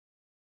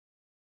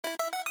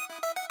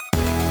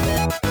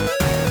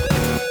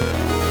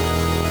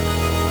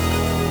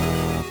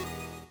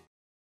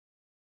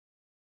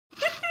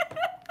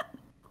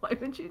Why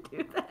would you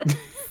do that?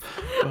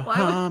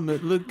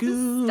 Bahamut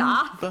Lagoon.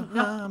 Stop.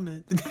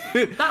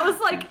 Bahamut. That was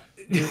like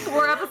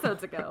 4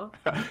 episodes ago.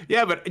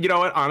 Yeah, but you know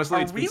what?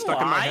 Honestly, it's been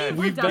stuck in my head.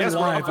 We've been Yes,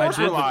 live. of course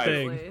I we're did the live.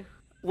 thing.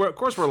 Of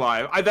course we're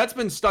live. That's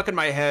been stuck in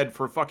my head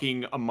for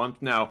fucking a month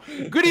now.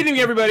 Good evening,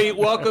 everybody.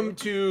 Welcome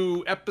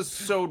to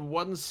episode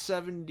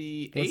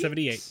 178.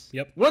 178.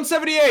 Yep.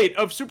 178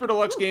 of Super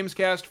Deluxe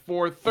Gamescast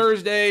for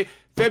Thursday,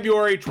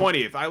 February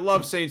 20th. I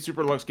love saying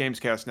Super Deluxe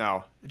Gamescast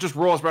now. It just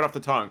rolls right off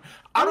the tongue.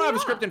 I don't have a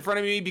script in front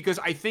of me because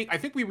I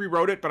think we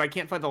rewrote it, but I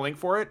can't find the link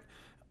for it.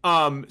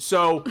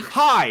 So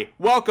hi,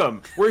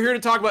 welcome. We're here to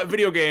talk about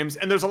video games,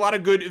 and there's a lot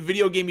of good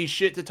video gamey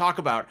shit to talk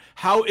about.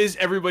 How is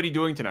everybody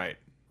doing tonight?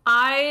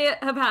 I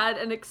have had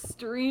an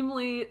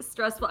extremely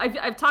stressful.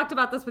 I've talked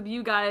about this with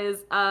you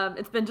guys.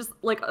 It's been just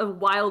like a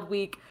wild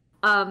week.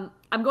 I'm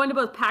going to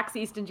both PAX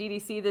East and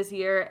GDC this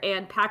year,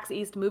 and PAX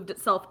East moved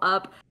itself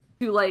up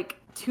to like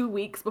 2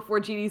 weeks before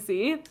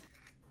GDC.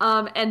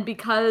 And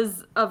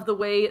because of the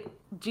way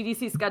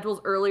GDC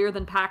schedules earlier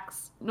than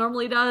PAX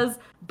normally does,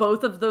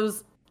 both of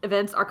those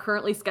events are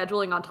currently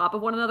scheduling on top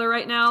of one another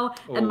right now,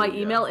 and my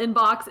email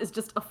inbox is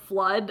just a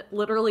flood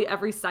literally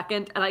every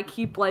second, and I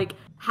keep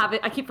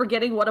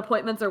forgetting what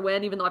appointments are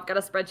when, even though I've got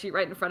a spreadsheet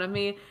right in front of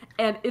me,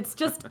 and it's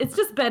just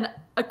been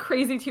a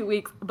crazy 2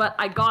 weeks. But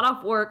I got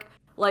off work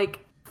like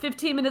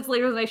 15 minutes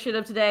later than I should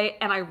have today,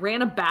 and I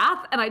ran a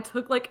bath, and I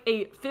took like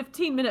a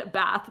 15-minute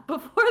bath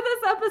before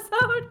this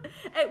episode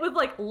with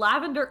like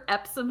lavender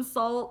Epsom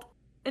salt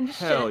and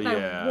shit. Hell yeah.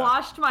 And I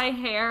washed my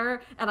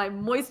hair and I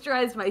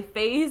moisturized my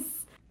face.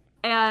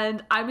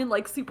 And I'm in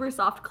like super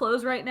soft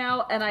clothes right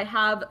now, and I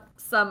have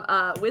some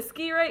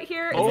whiskey right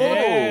here. It's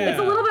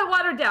a little bit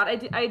watered down.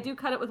 I do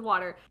cut it with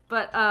water,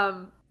 but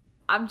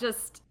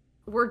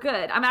we're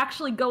good. I'm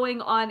actually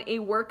going on a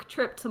work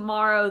trip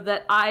tomorrow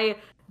that I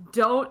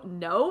don't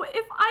know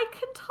if I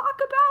can talk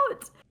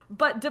about,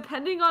 but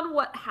depending on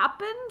what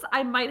happens,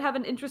 I might have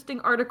an interesting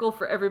article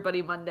for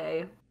everybody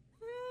Monday.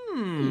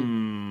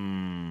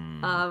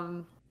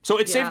 So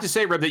it's safe to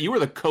say, Reb, that you were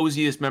the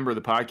coziest member of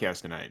the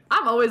podcast tonight.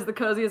 I'm always the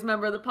coziest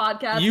member of the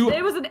podcast.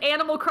 Today was an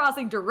Animal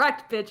Crossing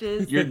Direct,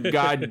 bitches. You're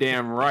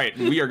goddamn right.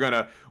 We are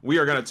gonna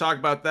talk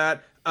about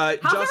that. How's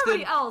Justin,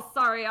 everybody else?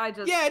 Sorry, I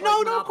just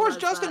of course,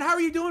 Justin. that. How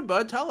are you doing,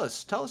 bud? Tell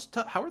us,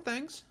 how are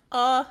things?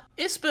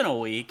 It's been a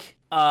week.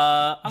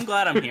 I'm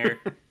glad I'm here.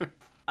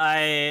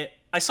 I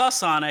saw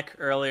Sonic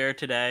earlier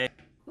today.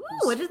 Ooh,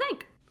 what'd you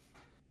think?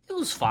 It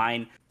was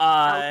fine.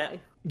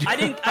 Okay. I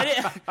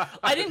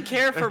didn't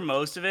care for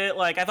most of it.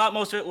 Like, I thought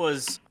most of it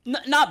was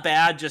not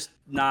bad, just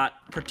not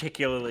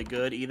particularly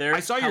good either. I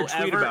saw your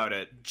tweet about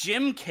it.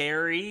 Jim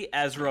Carrey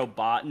as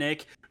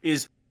Robotnik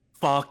is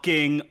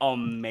fucking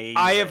amazing.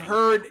 I have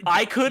heard.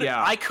 I could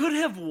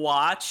have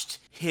watched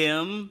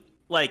him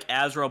like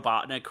as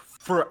Robotnik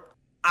for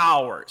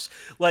hours.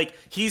 Like,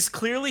 he's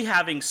clearly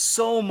having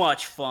so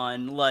much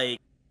fun. Like,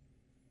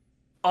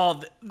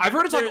 I've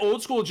heard it's like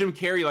old school Jim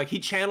Carrey. Like, he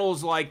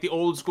channels like the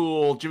old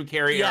school Jim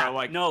Carrey. Yeah, era,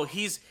 like no,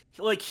 he's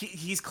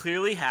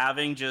clearly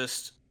having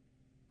just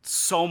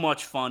so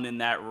much fun in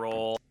that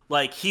role.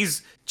 Like,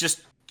 he's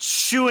just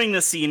chewing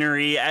the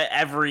scenery at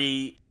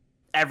every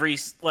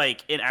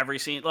like in every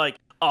scene. Like,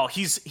 oh,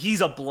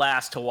 he's a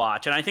blast to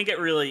watch, and I think it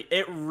really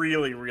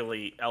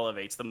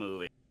elevates the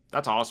movie.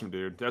 That's awesome,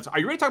 dude. Are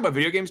you ready to talk about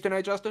video games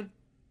tonight, Justin?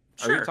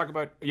 Sure. Are you ready to talk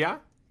about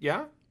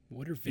yeah?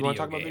 What are video games? You want to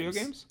talk about video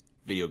games?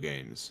 Video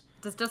games.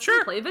 Does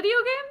Justin play video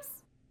games?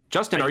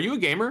 Justin, are you a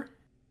gamer?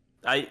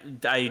 I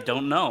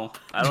don't know.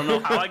 I don't know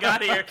how I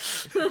got here.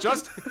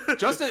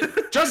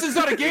 Justin's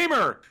not a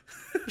gamer.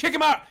 Kick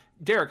him out,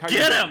 Derek.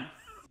 Get him.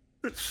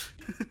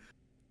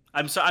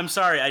 I'm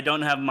sorry. I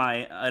don't have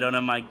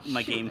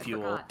my game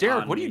fuel.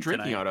 Derek, what are you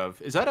drinking out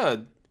of? Is that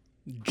a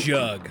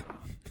jug?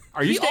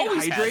 Are you staying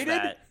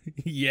hydrated?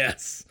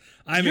 Yes,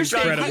 I'm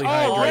incredibly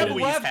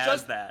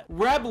hydrated.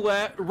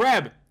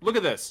 Reb, look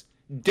at this.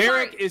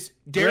 Derek is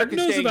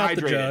staying about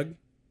hydrated. The jug.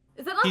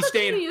 Is that not the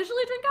thing you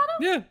usually drink out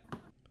of? Yeah.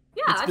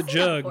 Yeah, it's the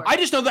jug. I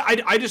just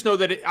know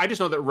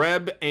that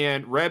Reb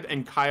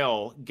and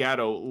Kyle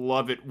Gatto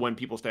love it when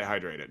people stay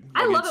hydrated.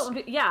 I love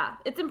it when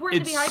it's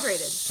important to be hydrated.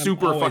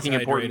 Super fucking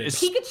important.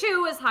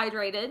 Pikachu is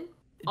hydrated.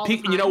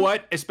 You know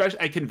what? Especially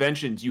at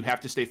conventions, you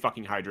have to stay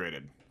fucking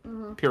hydrated.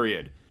 Mm-hmm.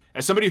 Period.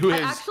 As somebody who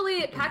has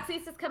actually, PAX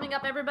East is coming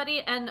up,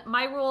 everybody, and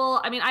my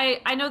rule. I mean,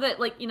 I know that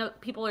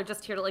people are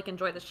just here to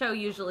enjoy the show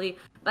usually,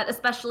 but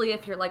especially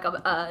if you're like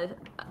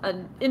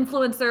an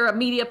influencer, a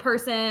media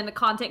person, a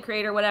content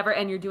creator, whatever,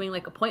 and you're doing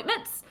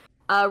appointments.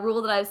 A rule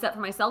that I've set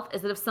for myself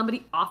is that if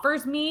somebody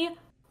offers me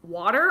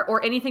water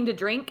or anything to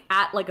drink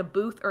at a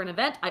booth or an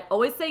event, I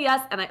always say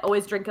yes, and I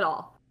always drink it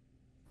all.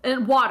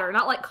 And water,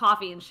 not like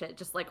coffee and shit,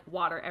 just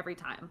water every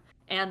time.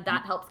 And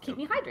that helps keep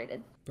me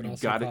hydrated. But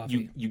also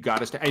you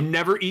gotta stay. And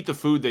never eat the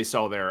food they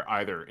sell there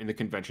either in the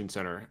convention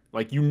center.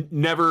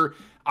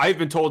 I've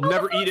been told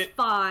never eat it.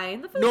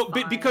 Fine. The food's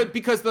fine.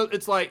 because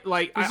it's like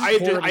I've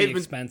been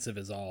expensive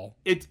is all.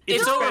 It's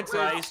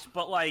overpriced,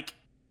 but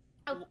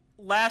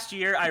last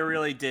year I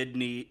really did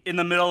need, in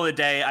the middle of the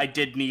day, I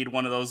did need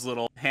one of those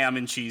little ham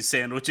and cheese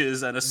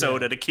sandwiches and a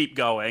soda to keep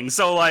going.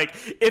 So like,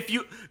 if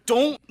you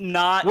don't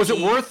not was it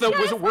eat, worth the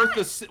was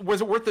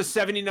it worth the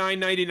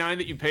 $79.99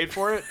 that you paid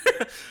for it?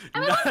 I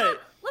mean, let's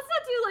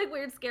not do like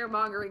weird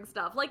scaremongering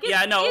stuff. Like,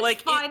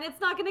 it's fine.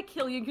 It's not gonna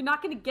kill you. You're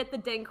not gonna get the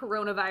dang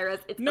coronavirus.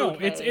 It's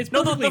okay. It's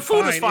the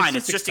food is fine.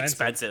 It's just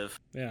expensive.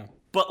 Yeah.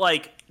 But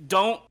like,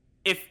 don't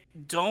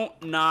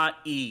not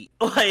eat.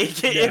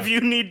 Like, if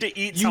you need to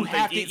eat something, you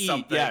have to eat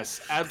something.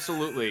 Yes,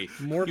 absolutely.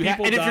 More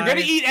people and if you're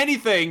gonna eat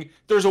anything,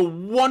 there's a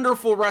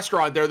wonderful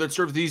restaurant there that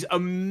serves these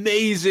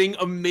amazing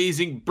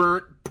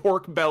burnt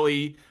pork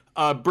belly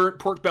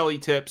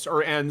tips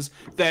or ends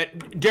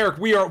that, Derek,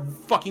 we are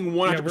fucking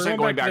 100%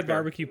 going back to the there.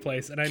 Barbecue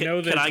place, and I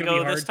know that can it's I gonna go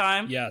be hard. this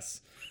time?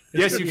 Yes.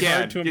 Yes, you can.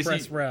 Hard to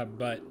impress Reb,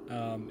 but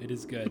it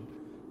is good.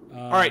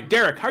 All right,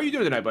 Derek, how are you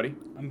doing tonight, buddy?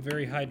 I'm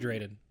very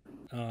hydrated.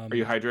 Are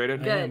you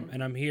hydrated? Good.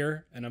 And I'm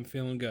here, and I'm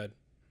feeling good.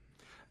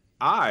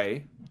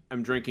 I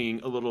am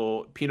drinking a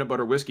little peanut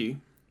butter whiskey.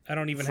 I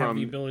don't even have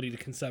the ability to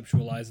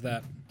conceptualize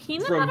that.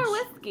 Peanut butter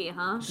whiskey,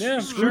 huh? Yeah,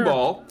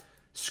 Screwball.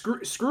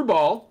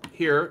 Screwball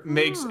here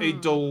makes a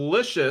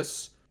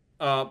delicious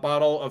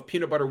bottle of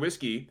peanut butter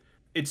whiskey.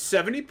 It's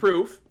 70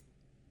 proof,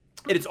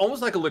 and it's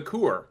almost like a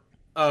liqueur.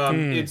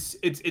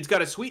 It's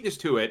got a sweetness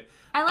to it.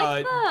 I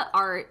like the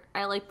art.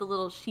 I like the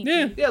little sheep.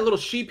 Yeah, a little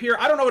sheep here.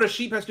 I don't know what a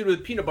sheep has to do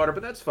with peanut butter,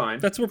 but that's fine.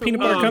 That's where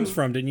peanut butter comes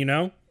from, didn't you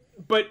know?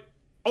 But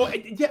no,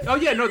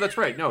 that's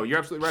right. No, you're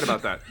absolutely right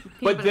about that.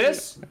 But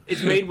this,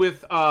 it's made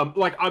with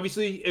like,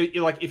 obviously,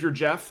 like, if you're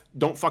Jeff,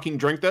 don't fucking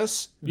drink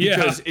this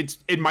because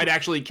it might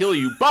actually kill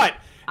you. But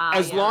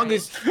as long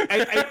as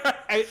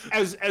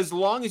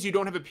you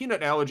don't have a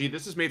peanut allergy,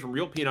 this is made from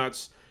real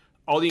peanuts.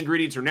 All the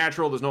ingredients are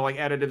natural. There's no like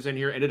additives in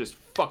here, and it is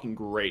fucking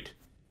great.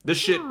 This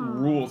shit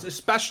rules,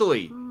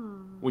 especially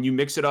when you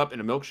mix it up in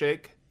a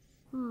milkshake.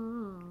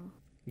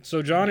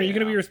 So, John, are you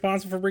going to be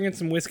responsible for bringing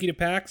some whiskey to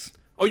PAX?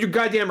 Oh, you're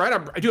goddamn right.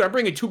 I'm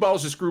bringing 2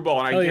 bottles of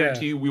Screwball, and I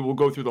guarantee you we will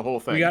go through the whole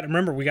thing. We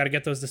got to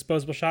get those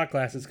disposable shot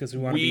glasses because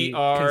we want to be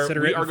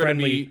considerate and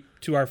friendly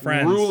to our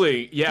friends.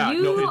 Ruling, yeah.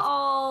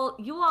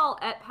 You all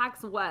at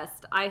PAX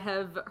West, I've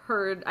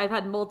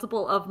had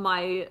multiple of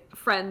my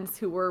friends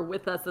who were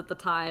with us at the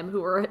time who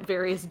were at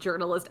various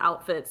journalism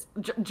outfits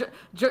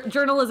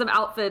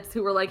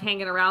who were like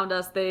hanging around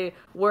us. They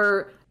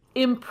were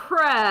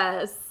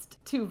impressed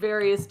to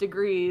various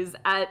degrees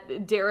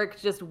at Derek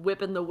just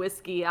whipping the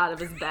whiskey out of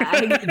his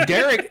bag.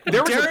 Derek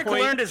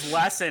learned his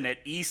lesson at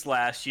East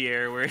last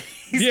year, where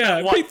he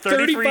spent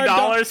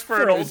 $33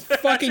 for an old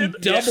fucking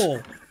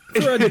double.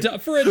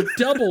 For a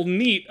double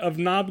neat of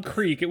Knob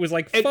Creek. It was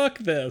like, fuck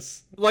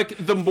this.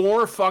 Like, the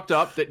more fucked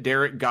up that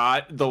Derek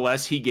got, the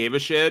less he gave a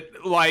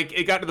shit. Like,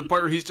 it got to the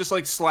point where he's just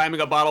like slamming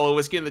a bottle of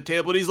whiskey on the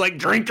table, and he's like,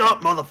 "Drink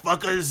up,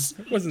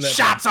 motherfuckers! Wasn't that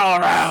shots all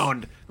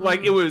around?"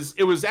 Like, it was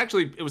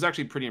actually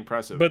pretty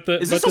impressive. But he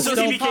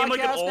became like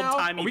an old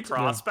timey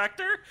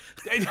prospector?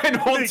 An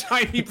old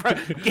timey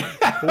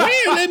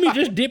Well, let me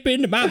just dip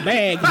into my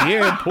bag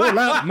here and pull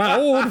out my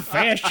old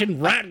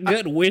fashioned rot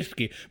gut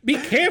whiskey. Be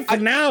careful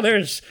now,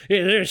 there's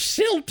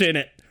silt in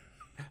it.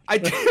 I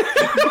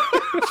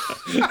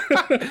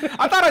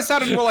thought I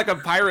sounded more like a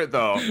pirate,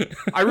 though.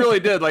 I really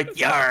did. Like,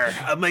 "Yar,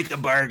 I'll make the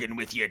bargain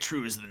with you,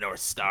 true as the North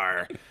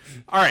Star."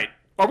 All right.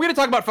 Are we going to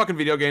talk about fucking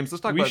video games?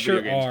 Let's talk about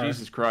video games.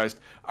 Jesus Christ.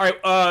 All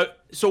right.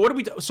 So what do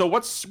we do? So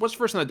what's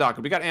first on the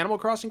docket? We got Animal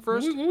Crossing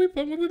first? What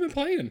have we been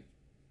playing?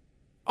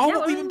 Oh,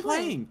 what we've been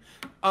playing.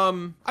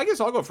 I guess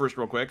I'll go first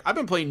real quick. I've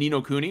been playing Ni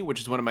no Kuni,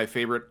 which is one of my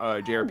favorite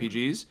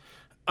JRPGs.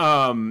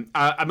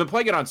 I've been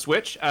playing it on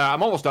Switch.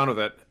 I'm almost done with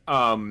it.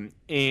 And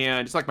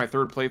it's like my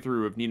third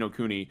playthrough of Ni no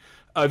Kuni.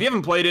 If you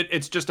haven't played it,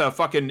 it's just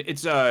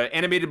it's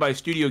animated by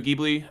Studio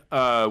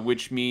Ghibli,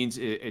 which means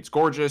it's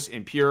gorgeous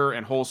and pure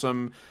and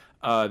wholesome.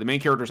 The main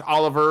character is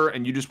Oliver,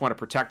 and you just want to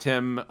protect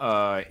him.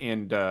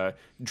 And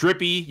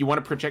Drippy, you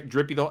want to protect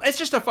Drippy. It's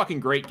just a fucking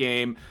great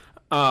game.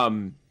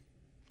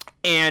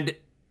 And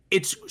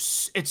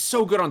it's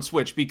so good on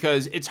Switch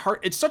because it's hard.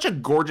 It's such a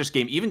gorgeous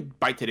game, even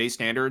by today's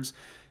standards,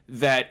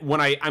 that when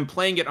I'm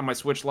playing it on my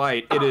Switch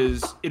Lite, it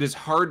is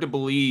hard to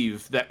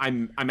believe that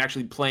I'm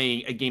actually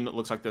playing a game that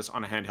looks like this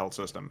on a handheld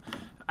system.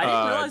 I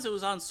didn't realize it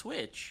was on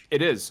Switch.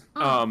 It is.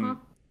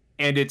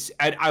 And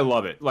I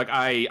love it. Like,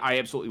 I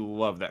absolutely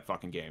love that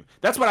fucking game.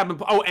 That's what I've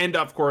been. Oh, and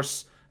of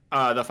course,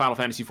 the Final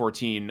Fantasy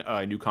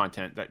XIV new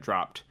content that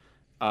dropped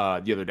the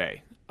other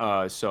day.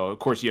 So of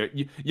course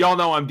y'all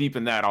know I'm deep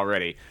in that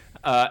already.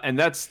 And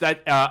that's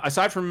that.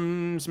 Aside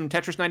from some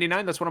Tetris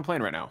 99, that's what I'm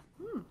playing right now.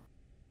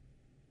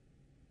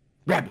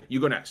 Reb, you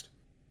go next.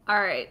 All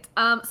right.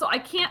 So I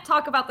can't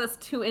talk about this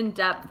too in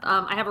depth.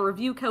 I have a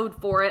review code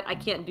for it. I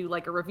can't do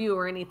like a review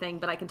or anything,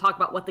 but I can talk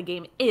about what the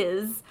game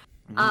is.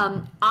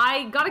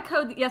 I got a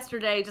code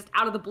yesterday just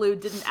out of the blue,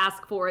 didn't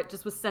ask for it,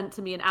 just was sent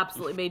to me and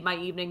absolutely made my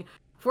evening,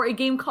 for a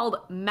game called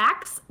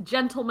Max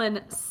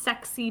Gentleman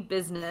Sexy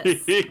Business.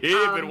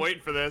 I've been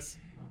waiting for this.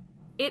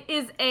 It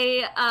is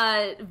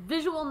a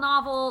visual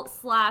novel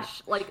 /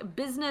 like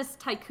business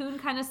tycoon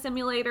kind of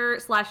simulator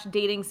 /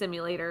 dating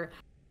simulator.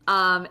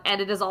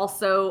 and it is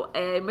also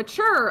a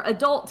mature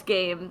adult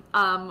game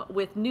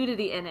with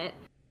nudity in it.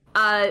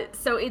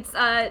 So it's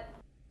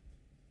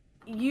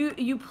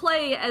you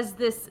play as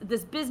this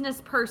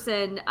business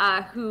person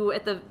who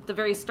at the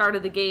very start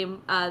of the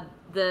game,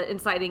 the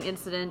inciting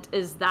incident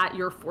is that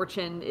your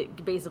fortune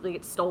basically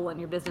gets stolen,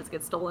 your business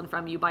gets stolen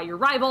from you by your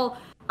rival,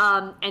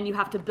 and you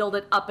have to build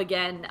it up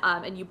again,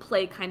 and you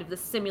play kind of the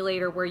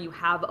simulator where you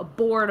have a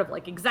board of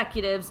like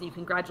executives, and you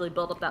can gradually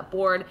build up that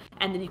board,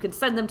 and then you can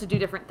send them to do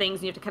different things,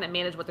 and you have to kind of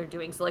manage what they're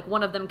doing. So like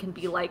one of them can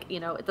be like,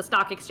 at the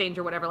stock exchange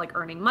or whatever, like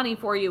earning money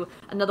for you.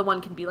 Another one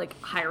can be like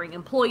hiring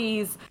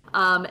employees,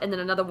 and then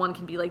another one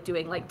can be like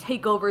doing like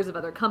takeovers of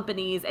other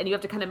companies, and you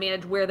have to kind of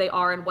manage where they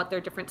are and what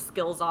their different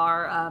skills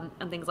are,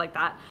 and things like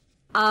that.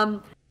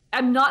 I'm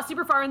not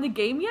super far in the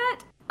game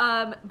yet,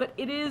 but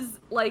it is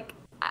like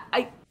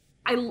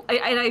I don't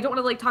want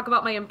to like talk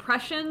about my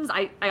impressions.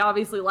 I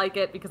obviously like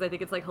it because I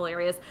think it's like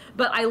hilarious,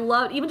 but I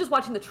love, even just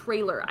watching the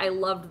trailer, I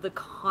loved the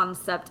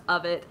concept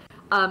of it.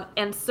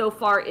 And so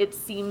far it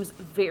seems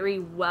very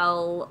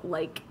well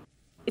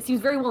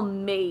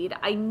made.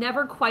 I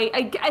never quite,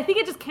 I think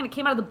it just kind of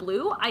came out of the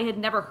blue. I had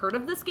never heard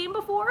of this game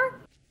before.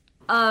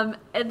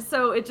 And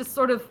so it just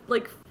sort of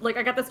like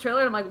I got this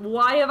trailer and I'm like,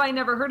 why have I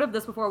never heard of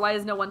this before? Why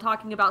is no one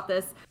talking about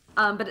this?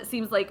 But it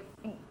seems like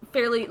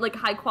fairly like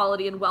high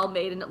quality and well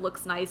made, and it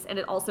looks nice. And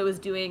it also is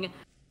doing,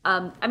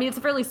 it's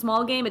a fairly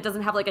small game. It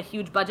doesn't have like a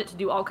huge budget to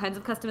do all kinds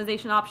of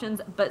customization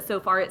options, but so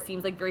far it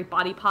seems like very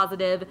body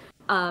positive,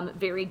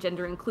 very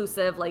gender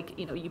inclusive. Like,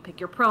 you pick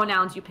your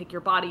pronouns, you pick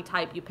your body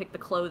type, you pick the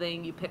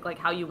clothing, you pick like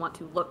how you want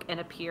to look and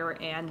appear,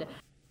 and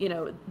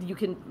you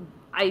can,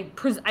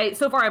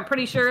 so far I'm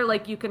pretty sure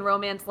like you can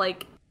romance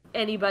like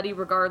anybody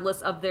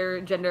regardless of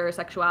their gender or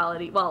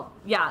sexuality. Well,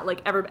 yeah,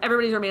 like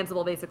everybody's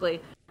romanceable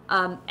basically.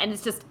 And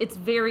it's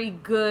very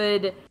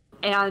good,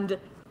 and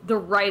the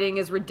writing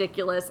is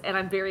ridiculous, and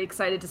I'm very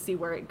excited to see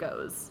where it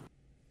goes.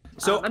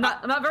 So I'm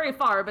not very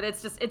far, but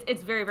it's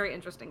very, very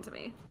interesting to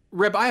me.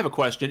 Reb, I have a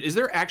question. Is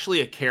there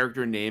actually a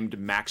character named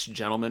Max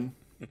Gentleman?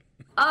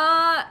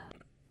 I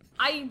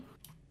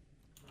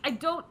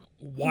don't.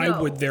 Why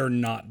would there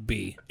not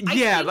be?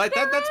 Yeah, like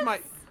that's my.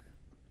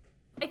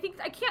 I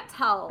can't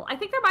tell. I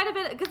think there might have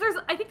been, because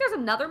there's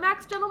another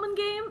Max Gentleman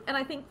game, and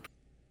I'm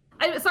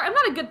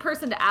not a good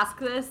person to ask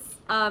this.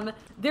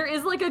 There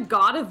is like a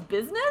god of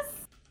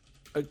business.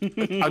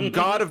 A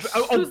god of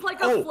who's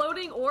like a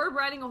floating orb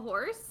riding a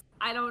horse.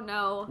 I don't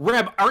know.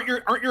 Reb, aren't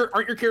your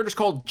characters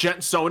called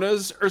Gent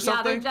Sonas or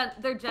something? Yeah,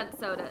 they're Gent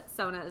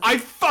Sonas. I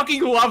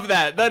fucking love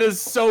that. That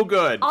is so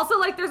good. Also,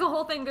 like, there's a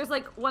whole thing. There's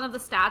like one of the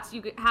stats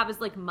you have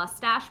is like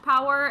mustache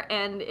power,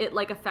 and it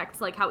like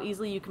affects like how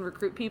easily you can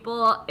recruit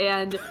people,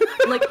 and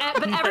like,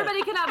 but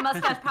everybody can have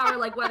mustache power,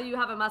 like whether you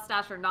have a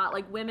mustache or not.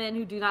 Like women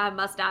who do not have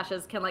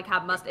mustaches can like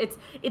have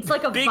It's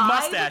like a big vibe.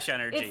 Mustache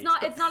energy. It's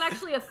not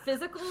actually a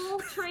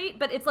physical trait,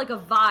 but it's like a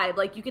vibe.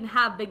 Like you can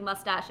have big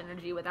mustache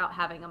energy without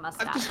having a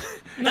mustache.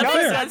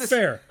 That's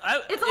fair.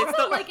 It's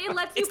also like it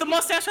lets you. It's the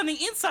mustache on the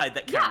inside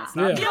that counts.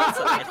 Yeah. It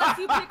also like lets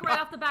you pick right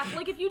off the bat.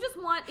 Like if you just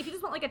want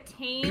like a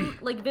tame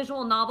like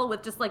visual novel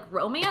with just like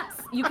romance,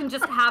 you can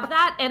just have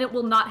that, and it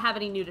will not have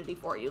any nudity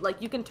for you.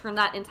 Like you can turn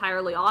that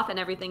entirely off, and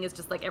everything is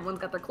just like everyone's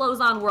got their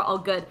clothes on. We're all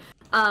good.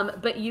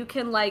 But you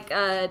can like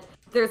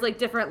there's like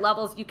different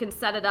levels. You can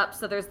set it up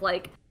so there's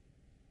like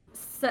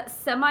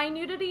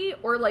semi-nudity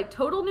or like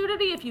total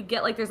nudity. If you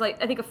get like, there's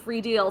like I think a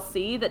free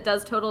DLC that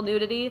does total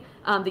nudity,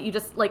 that you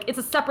just like, it's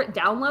a separate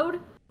download,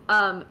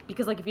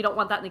 because like if you don't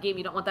want that in the game,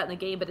 you don't want that in the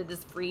game, but it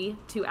is free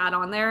to add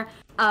on there.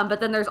 But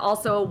then there's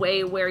also a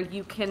way where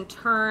you can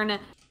turn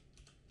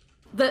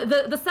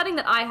the setting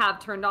that I have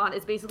turned on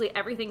is basically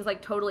everything's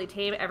like totally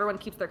tame, everyone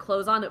keeps their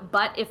clothes on,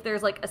 but if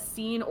there's like a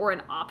scene or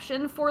an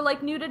option for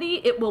like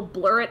nudity, it will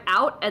blur it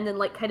out and then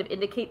like kind of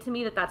indicate to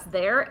me that that's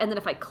there, and then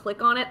if I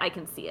click on it I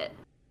can see it.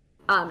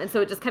 And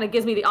so it just kind of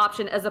gives me the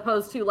option, as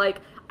opposed to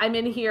like I'm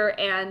in here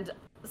and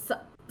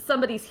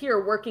somebody's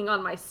here working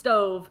on my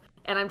stove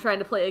and I'm trying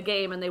to play a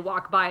game and they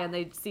walk by and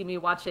they see me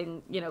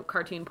watching,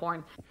 cartoon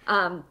porn.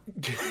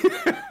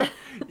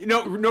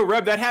 No,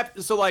 Reb, that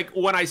happened. So like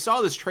when I saw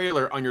this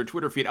trailer on your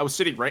Twitter feed, I was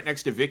sitting right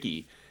next to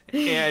Vicky,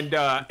 and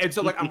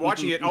so like I'm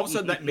watching it. All of a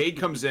sudden that maid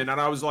comes in, and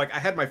I was like, I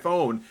had my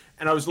phone,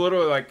 and I was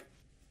literally like.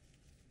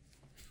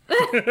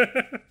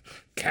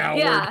 Coward.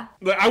 Yeah.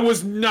 Like, I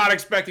was not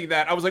expecting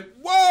that. I was like,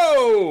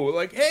 whoa,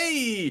 like,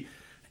 hey.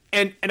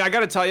 And I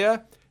gotta tell you,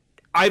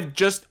 I've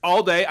just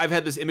all day I've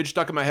had this image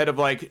stuck in my head of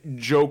like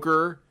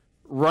Joker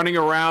running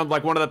around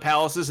like one of the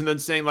palaces and then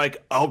saying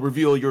like, I'll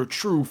reveal your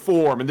true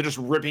form, and then just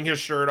ripping his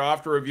shirt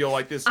off to reveal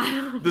like this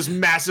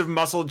massive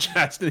muscle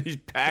chest and these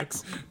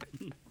pecs.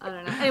 I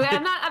don't know. Anyway,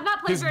 I've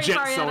not played very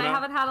far yet. Sona. I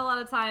haven't had a lot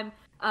of time.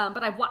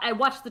 But I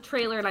watched the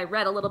trailer and I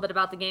read a little bit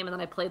about the game, and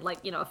then I played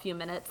like a few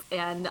minutes,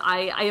 and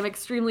I am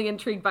extremely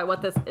intrigued by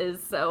what this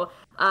is. So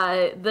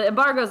the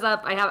embargo's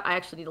up. I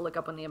actually need to look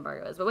up when the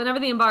embargo is, but whenever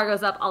the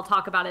embargo's up, I'll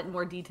talk about it in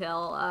more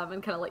detail,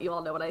 and kind of let you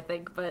all know what I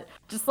think. But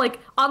just like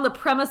on the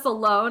premise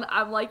alone,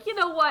 I'm like, you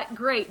know what?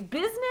 Great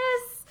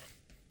business.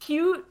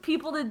 cute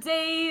people to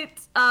date.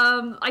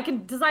 I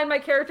can design my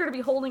character to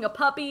be holding a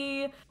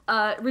puppy.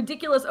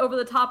 Ridiculous,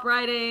 over-the-top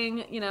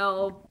writing.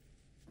 You're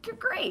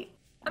great.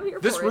 I'm here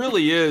This for it.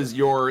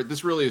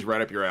 This really is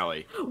right up your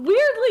alley.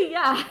 Weirdly,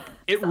 yeah.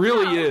 It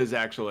really is,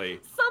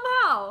 actually.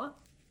 Somehow.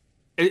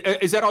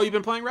 Is that all you've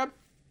been playing, Reb?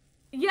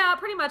 Yeah,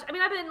 pretty much. I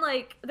mean, I've been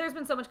there's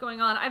been so much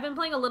going on. I've been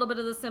playing a little bit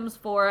of The Sims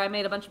 4. I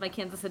made a bunch of my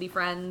Kansas City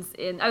friends.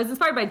 I was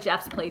inspired by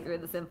Jeff's playthrough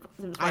of The Sims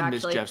 4, I miss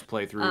actually. Jeff's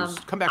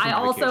playthroughs. Come back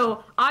from vacation.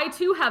 I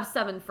too have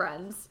 7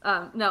 friends.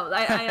 No,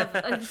 I have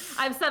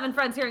I have 7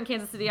 friends here in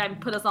Kansas City. I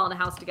put us all in a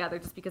house together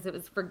just because it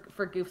was for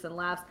goofs and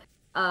laughs.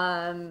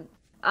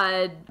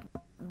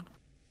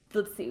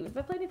 Let's see. Have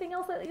I played anything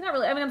else? Not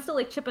really. I mean, I'm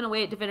still chipping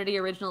away at Divinity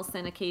Original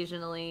Sin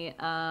occasionally.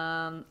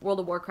 World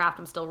of Warcraft,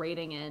 I'm still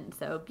raiding in.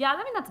 So yeah, I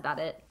mean that's about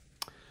it.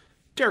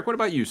 Derek, what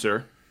about you,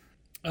 sir?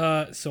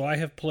 So I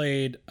have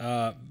played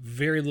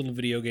very little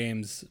video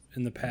games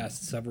in the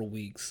past several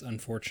weeks,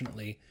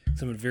 unfortunately,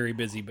 because I've been very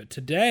busy. But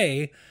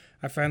today,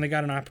 I finally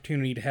got an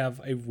opportunity to have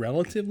a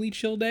relatively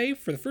chill day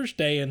for the first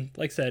day in,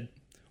 like I said,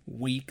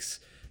 weeks.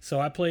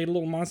 So I played a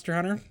little Monster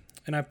Hunter,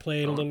 and I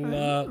played a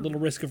little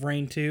Risk of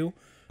Rain 2.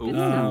 Good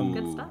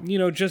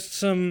stuff. Just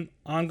some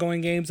ongoing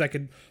games I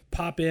could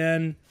pop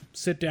in,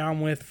 sit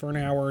down with for an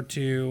hour or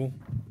two,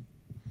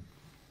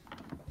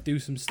 do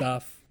some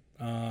stuff.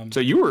 So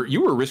you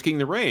were risking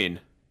the rain.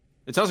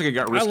 It sounds like it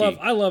got risky.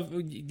 I love.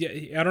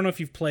 I don't know if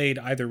you've played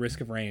either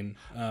Risk of Rain.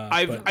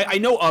 I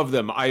know of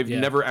them. I've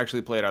never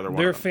actually played either one.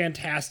 They're of them.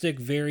 fantastic,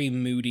 very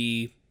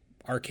moody,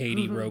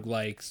 arcadey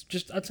roguelikes.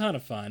 Just a ton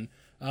of fun.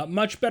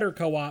 Much better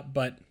co-op,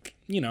 but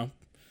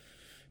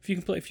if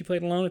you play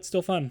it alone, it's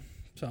still fun.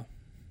 So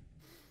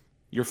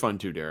you're fun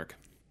too, Derek.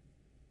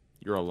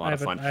 You're a lot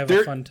of fun. I have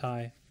a fun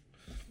tie.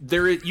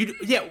 There is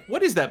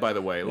what is that, by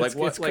the way?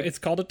 It's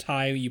called a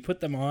tie. You put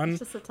them on. It's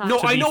just a tie.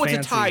 No, I know fancy.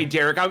 it's a tie,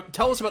 Derek.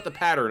 Tell us about the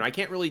pattern. I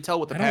can't really tell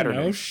what the pattern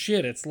is.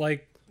 Shit, it's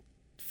like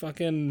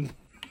fucking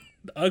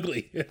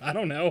ugly. I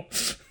don't know.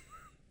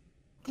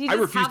 Do you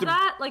just have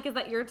that? Is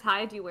that your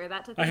tie? Do you wear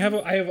that to things? I have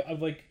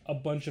a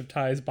bunch of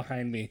ties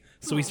behind me.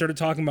 So we started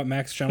talking about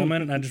Max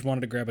Gentleman, and I just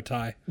wanted to grab a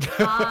tie.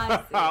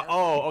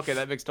 Oh, okay,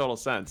 that makes total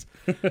sense.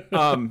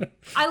 I love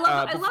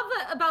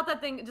that about that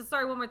thing. Just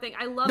sorry, one more thing.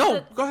 I love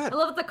go ahead. I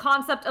love the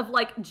concept of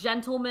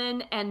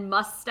gentleman and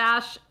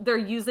mustache. They're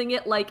using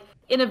it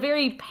in a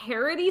very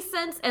parody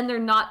sense, and they're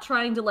not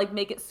trying to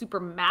make it super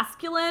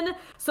masculine.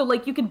 So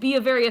you can be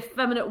a very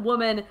effeminate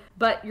woman,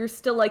 but you're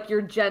still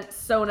your gent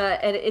Sona,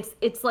 and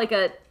it's like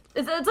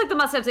the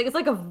mustache thing. It's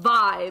like a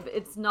vibe.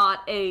 It's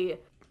not a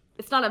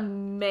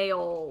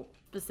male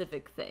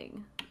specific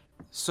thing.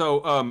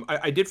 So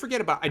I did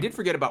forget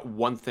about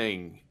one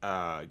thing,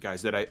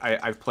 guys, that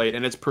I've played,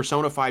 and it's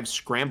Persona 5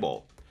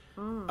 Scramble.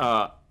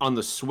 On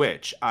the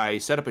Switch. I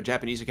set up a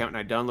Japanese account and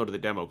I downloaded the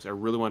demo because I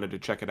really wanted to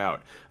check it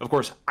out. Of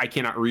course, I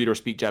cannot read or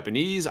speak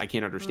Japanese. I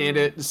can't understand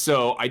it,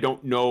 so I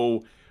don't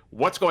know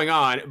what's going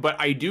on. But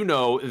I do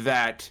know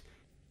that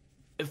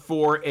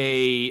for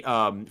a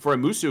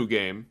Musou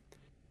game,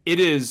 it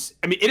is.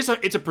 I mean, it's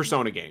a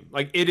Persona game.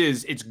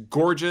 It's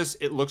gorgeous.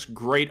 It looks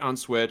great on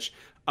Switch.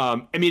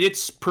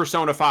 It's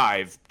Persona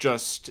 5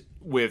 just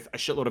with a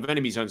shitload of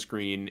enemies on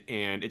screen,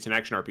 and it's an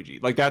action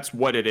RPG. That's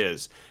what it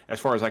is, as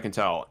far as I can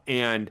tell.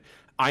 And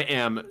I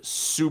am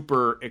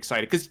super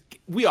excited because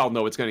we all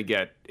know it's going to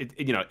get,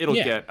 it'll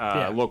get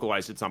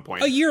localized at some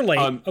point. A year late,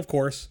 of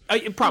course.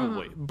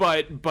 Probably,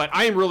 but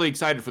I am really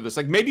excited for this.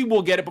 Maybe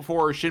we'll get it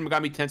before Shin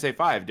Megami Tensei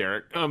 5,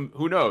 Derek.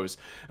 Who knows?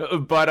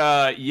 And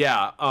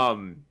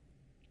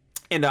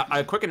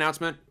a quick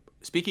announcement.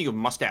 Speaking of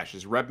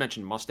mustaches, Reb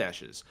mentioned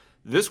mustaches.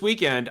 This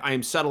weekend, I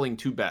am settling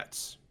 2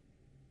 bets.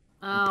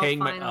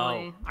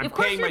 Finally. Of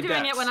course you're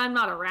doing it when I'm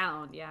not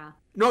around, yeah.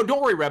 No,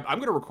 don't worry, Reb. I'm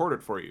going to record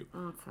it for you.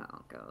 That's how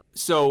it goes.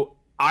 So,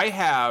 I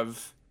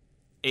have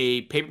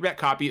a paperback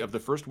copy of the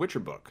first Witcher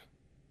book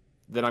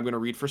that I'm going to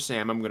read for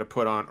Sam. I'm going to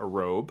put on a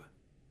robe,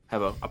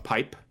 have a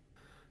pipe,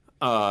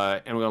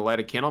 and I'm going to light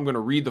a candle. I'm going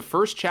to read the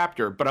first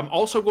chapter, but I'm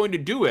also going to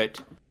do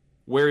it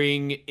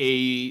wearing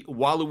a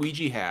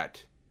Waluigi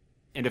hat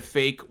and a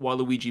fake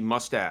Waluigi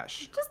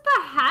mustache. Just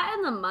the hat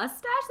and the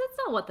mustache? That's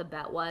not what the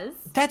bet was.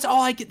 That's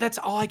all I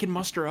can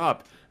muster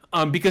up.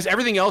 Because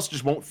everything else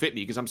just won't fit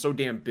me because I'm so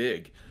damn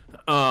big.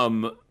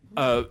 But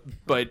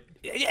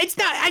it's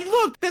not.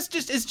 Look. It's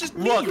just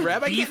me,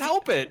 Reb. I can't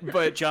help it.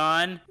 But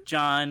John,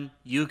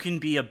 you can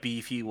be a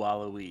beefy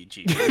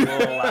Waluigi. We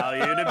will allow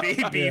you to be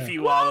beefy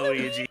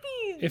Waluigi.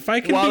 If I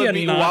can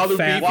be a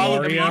not-fat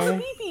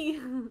Mario.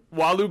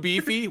 Walu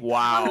beefy.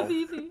 Wow.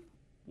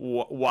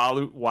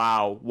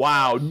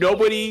 Wow.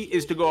 Nobody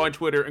is to go on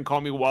Twitter and call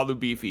me Walu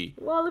Beefy.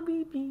 Walu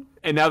Beefy.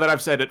 And now that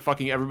I've said it,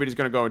 fucking everybody's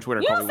going to go on Twitter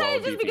and call me Walu Beefy. You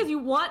don't say it just because you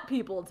want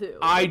people to.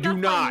 I do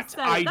not. That's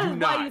why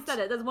you said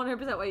it. That's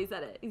 100% why you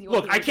said it.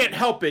 Look, I can't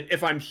help it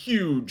if I'm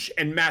huge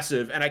and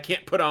massive and I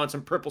can't put on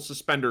some purple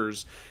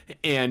suspenders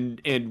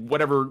and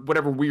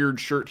whatever weird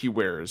shirt he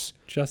wears.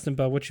 Justin,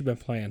 Bud, what you been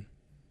playing?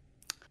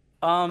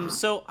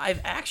 So I've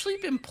actually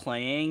been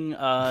playing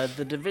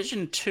The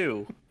Division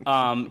 2.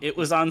 It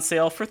was on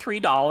sale for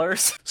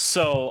 $3,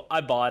 so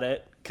I bought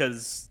it.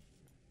 because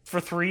for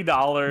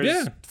 $3,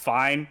 Yeah.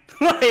 fine.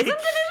 Like, Isn't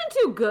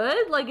Division 2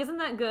 good? Like, isn't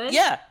that good?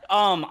 yeah,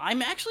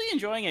 I'm actually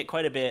enjoying it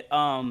quite a bit.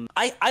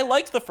 I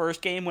liked the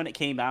first game when it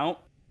came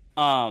out,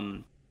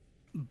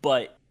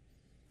 but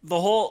the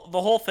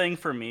whole thing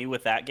for me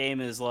with that game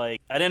is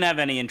like I didn't have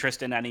any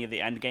interest in any of the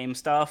end game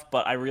stuff,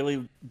 but I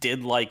really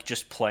did like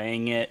just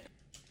playing it,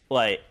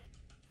 like,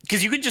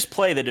 because you could just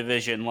play the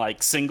Division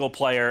like single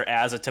player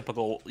as a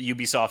typical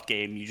Ubisoft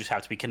game. You just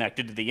have to be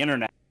connected to the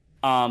internet.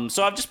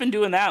 So I've just been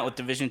doing that with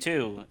Division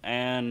 2,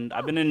 and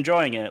I've been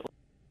enjoying it.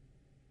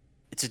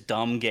 It's a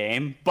dumb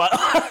game, but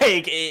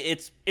like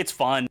it's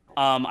fun.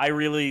 I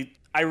really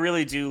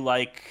do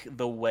like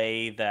the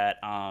way that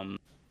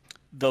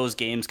those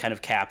games kind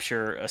of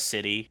capture a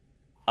city.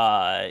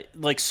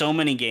 Like so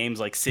many games,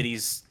 like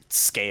cities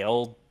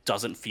scale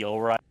doesn't feel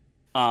right.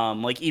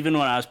 Like even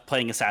when I was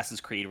playing Assassin's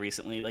Creed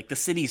recently, like the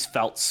cities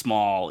felt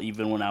small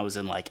even when I was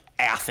in like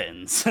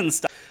Athens and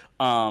stuff.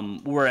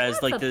 Whereas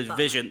That's like a the bummer.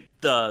 Division,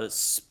 the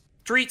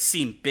streets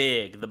seem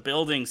big, the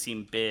buildings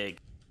seem big.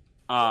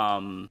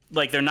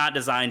 Like they're not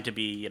designed to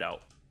be,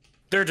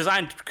 they're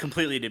designed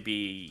completely to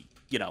be,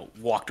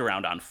 walked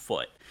around on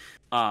foot.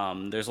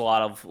 There's a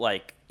lot of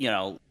like,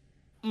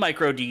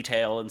 micro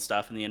detail and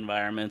stuff in the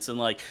environments, and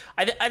like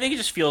I think it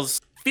just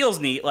feels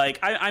neat. Like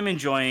I'm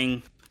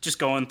enjoying just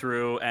going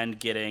through and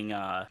getting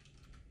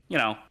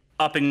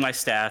upping my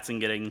stats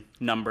and getting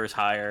numbers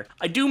higher.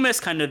 I do miss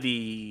kind of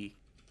the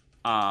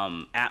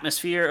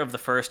atmosphere of the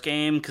first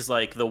game, because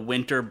like the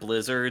winter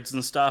blizzards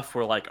and stuff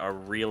were like a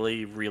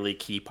really, really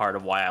key part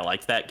of why I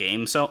liked that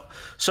game so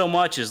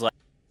much, is like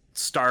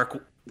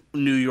stark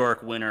New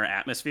York winter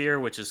atmosphere,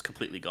 which is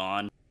completely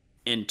gone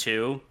in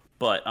 2.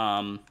 But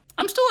I'm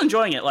still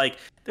enjoying it. Like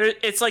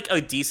it's like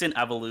a decent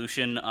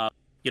evolution of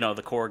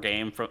the core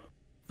game from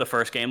the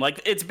first game.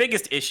 Like its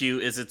biggest issue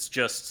is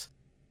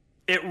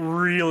it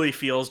really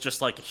feels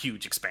just like a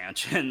huge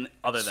expansion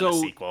other than a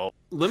sequel.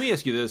 Let me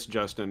ask you this,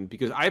 Justin,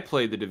 because I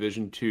played the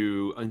Division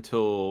 2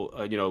 until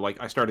like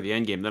I started the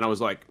end game. Then I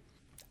was like,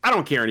 I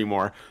don't care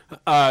anymore.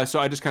 So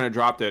I just kind of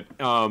dropped it.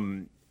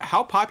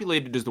 How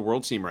populated does the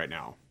world seem right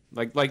now?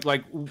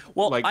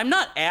 Well, I'm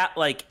not at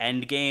like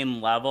end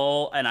game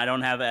level, and I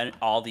don't have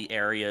all the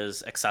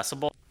areas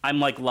accessible. I'm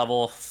like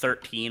level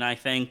 13, I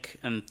think,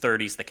 and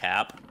 30's the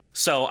cap.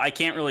 So I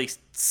can't really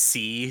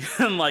see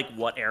like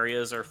what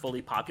areas are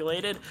fully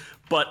populated,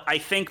 but I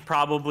think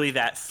probably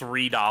that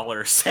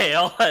 $3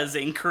 sale has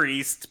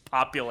increased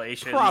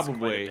population.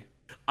 Probably.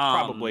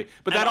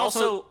 But that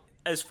also,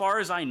 as far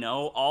as I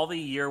know, all the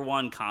year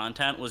 1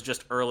 content was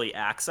just early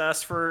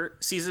access for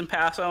season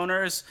pass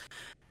owners.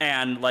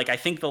 And like I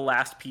think the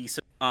last piece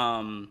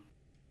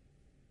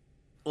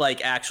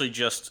like actually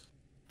just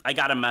I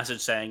got a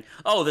message saying,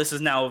 "Oh, this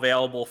is now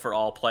available for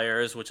all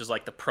players," which is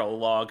like the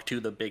prologue to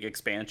the big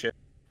expansion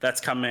that's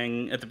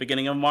coming at the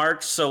beginning of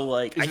March. So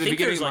like I think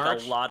there's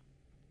like a lot.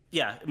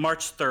 Yeah,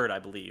 March 3rd, I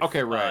believe.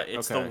 Okay, right.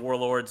 It's the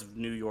Warlords of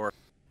New York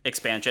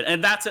expansion,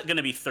 and that's going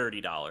to be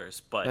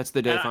 $30. But that's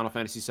the day Final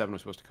Fantasy VII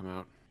was supposed to come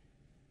out.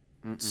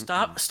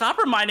 Stop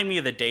reminding me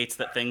of the dates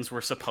that things were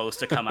supposed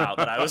to come out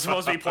that I was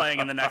supposed to be playing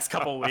in the next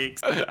couple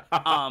weeks.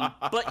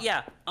 But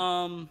yeah,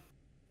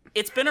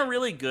 it's been a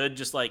really good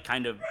just like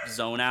kind of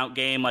zone out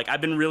game. Like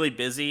I've been really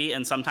busy,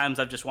 and sometimes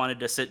I've just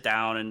wanted to sit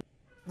down and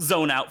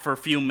zone out for a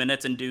few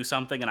minutes and do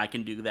something, and I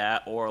can do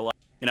that. Or like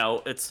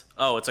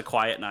it's a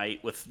quiet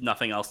night with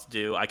nothing else to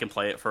do. I can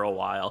play it for a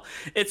while.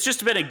 It's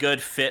just been a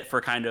good fit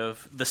for kind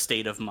of the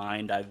state of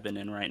mind I've been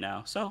in right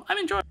now. So I'm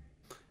enjoying it.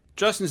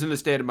 Justin's in the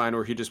state of mind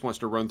where he just wants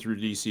to run through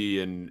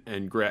DC and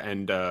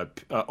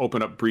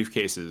open up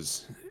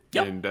briefcases.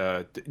 Yep. And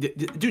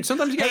dude,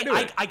 sometimes you gotta do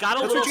it. I got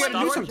a That's little what you gotta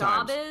do Your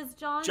sometimes. job is,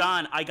 John?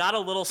 John, I got a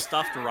little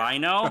stuffed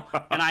rhino,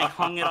 and I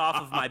hung it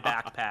off of my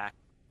backpack.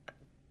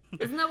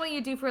 Isn't that what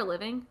you do for a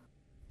living?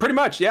 Pretty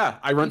much, yeah.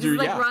 I run You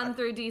through, just run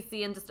through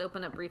DC and just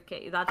open up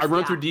briefcase. I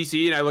run through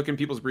DC and I look in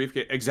people's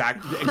briefcase.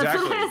 Exactly.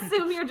 That's what I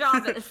assume your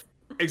job is.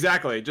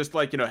 Exactly. Just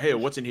like, hey,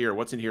 what's in here?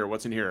 What's in here?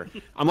 What's in here?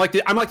 I'm like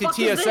the fuck is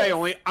TSA this?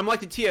 only. I'm like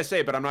the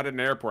TSA, but I'm not at an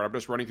airport. I'm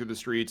just running through the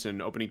streets and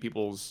opening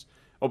people's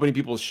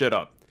shit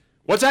up.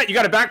 What's that? You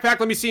got a backpack?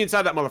 Let me see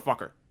inside that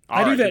motherfucker.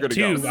 I do that you're good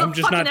to too. go. I'm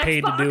just not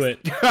Fucking paid to do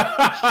it.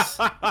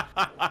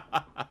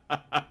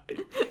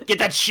 Get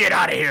that shit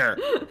out of here.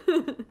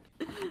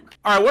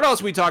 All right, what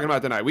else are we talking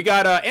about tonight? We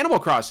got Animal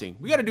Crossing.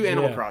 We got to do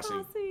Animal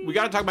Crossing. We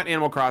got to talk about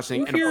Animal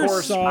Crossing. Who And of here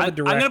course, saw the I'm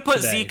direct gonna put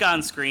today? Zeke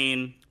on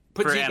screen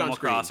Put for Zeke on Animal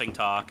screen. Crossing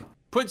talk.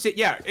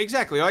 yeah,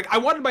 exactly. Like I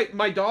wanted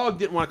my dog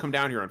didn't want to come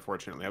down here.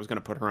 Unfortunately, I was going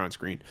to put her on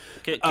screen.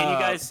 Can you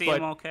guys see but-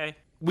 him okay?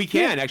 We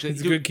can actually.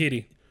 He's a good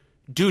kitty.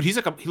 Dude, he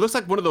looks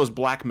like one of those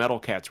black metal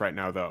cats right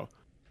now, though.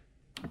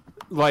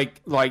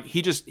 Like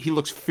he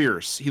looks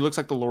fierce. He looks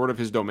like the lord of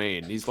his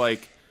domain. He's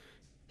like,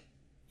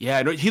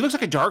 yeah, no, he looks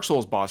like a Dark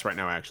Souls boss right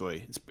now.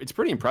 Actually, it's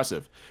pretty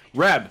impressive.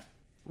 Reb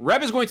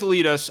is going to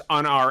lead us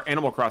on our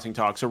Animal Crossing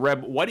talk. So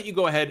Reb, why don't you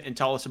go ahead and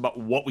tell us about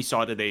what we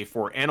saw today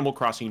for Animal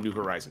Crossing New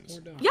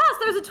Horizons? Yes,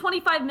 there's a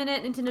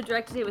 25-minute Nintendo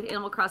Direct today with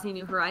Animal Crossing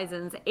New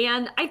Horizons,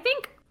 and I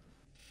think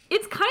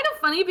It's kind of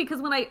funny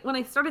because when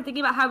I started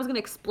thinking about how I was going to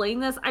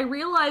explain this, I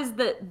realized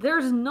that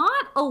there's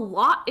not a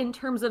lot in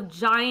terms of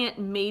giant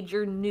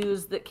major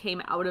news that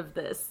came out of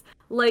this.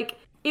 Like,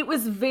 it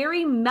was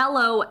very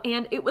mellow,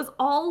 and it was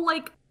all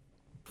like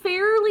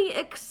fairly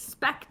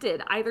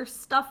expected, either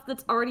stuff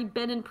that's already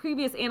been in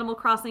previous Animal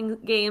Crossing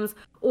games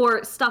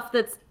or stuff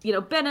that's, you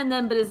know, been in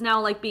them but is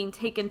now like being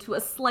taken to a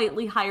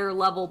slightly higher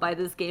level by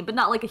this game, but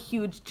not like a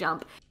huge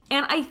jump.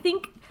 And I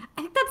think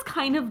that's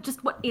kind of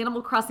just what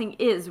Animal Crossing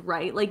is,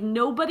 right? Like,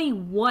 nobody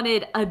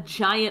wanted a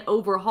giant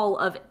overhaul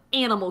of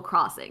Animal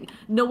Crossing.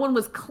 No one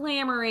was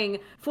clamoring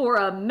for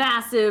a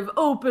massive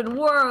open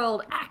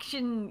world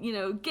action, you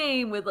know,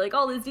 game with like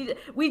all this detail.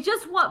 We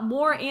just want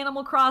more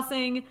Animal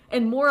Crossing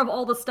and more of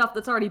all the stuff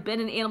that's already been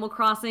in Animal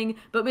Crossing,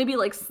 but maybe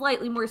like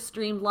slightly more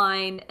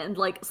streamlined and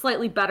like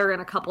slightly better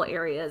in a couple of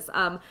areas.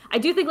 I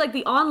do think like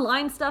the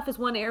online stuff is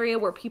one area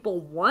where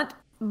people want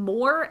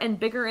more and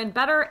bigger and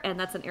better, and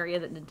that's an area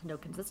that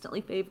Nintendo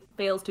consistently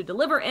fails to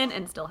deliver in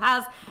and still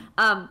has.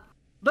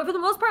 But for the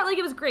most part, like,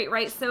 it was great,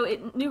 right?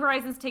 So New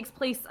Horizons takes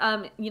place,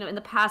 you know, in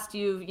the past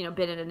you've, you know,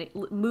 been in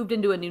moved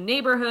into a new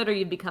neighborhood, or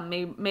you've become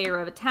mayor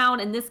of a town.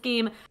 In this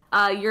game,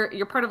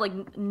 you're part of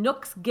like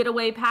Nook's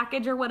getaway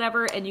package or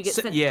whatever, and you get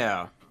sent,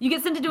 you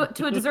get sent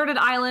to a deserted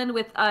island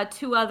with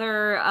 2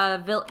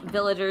 other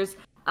villagers.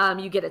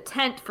 You get a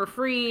tent for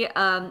free,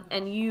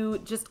 and you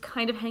just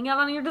kind of hang out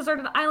on your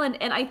deserted island.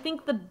 And I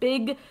think the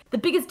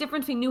biggest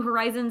difference between New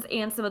Horizons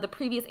and some of the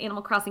previous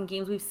Animal Crossing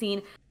games we've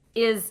seen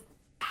is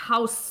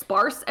how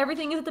sparse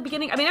everything is at the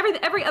beginning. I mean,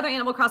 every other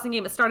Animal Crossing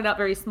game has started out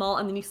very small,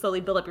 and then you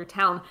slowly build up your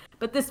town.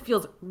 But this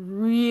feels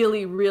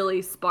really,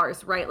 really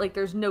sparse, right? Like,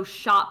 there's no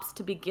shops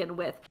to begin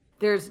with.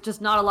 There's just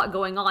not a lot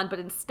going on, but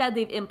instead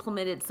they've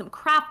implemented some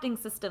crafting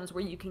systems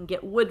where you can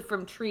get wood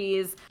from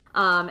trees,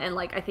 and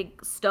like I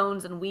think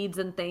stones and weeds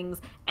and things,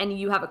 and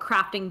you have a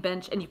crafting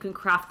bench and you can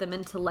craft them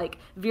into like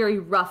very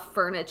rough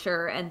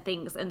furniture and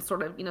things, and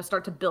sort of, you know,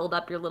 start to build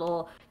up your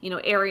little, you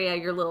know, area,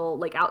 your little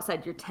like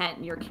outside your tent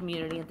and your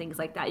community and things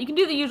like that. You can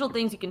do the usual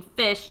things. You can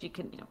fish, you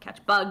can, you know,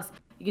 catch bugs.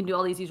 You can do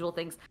all these usual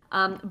things.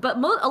 But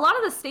a lot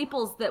of the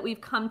staples that we've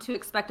come to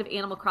expect of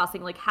Animal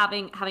Crossing, like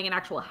having an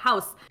actual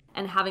house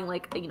and having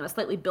like, you know, a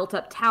slightly built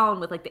up town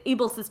with like the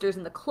Able sisters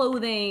and the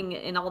clothing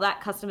and all that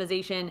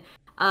customization,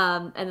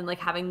 and then like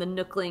having the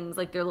Nooklings,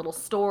 like their little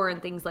store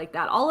and things like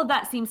that. All of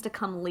that seems to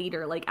come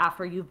later, like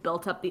after you've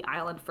built up the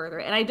island further.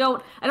 And I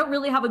don't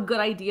really have a good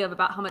idea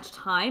about how much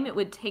time it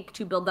would take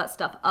to build that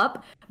stuff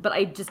up, but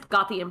I just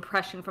got the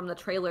impression from the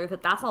trailer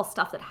that that's all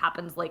stuff that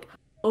happens like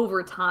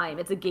over time.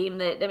 It's a game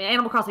that, I mean,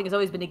 Animal Crossing has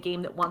always been a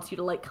game that wants you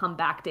to like come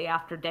back day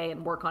after day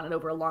and work on it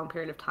over a long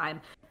period of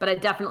time. But I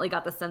definitely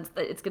got the sense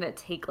that it's going to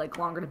take like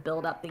longer to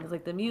build up things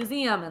like the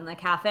museum and the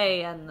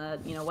cafe and the,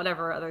 you know,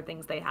 whatever other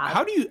things they have.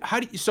 How do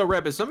you, so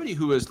Reb, as somebody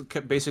who is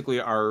basically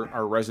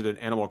our resident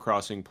Animal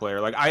Crossing player,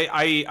 like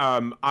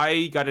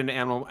I got into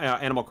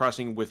Animal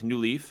Crossing with New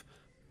Leaf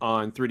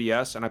on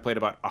 3DS, and I played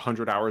about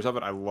 100 hours of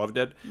it. I loved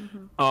it.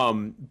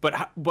 Mm-hmm.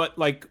 But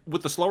like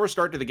with the slower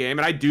start to the game,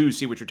 and I do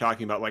see what you're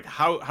talking about. Like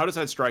how does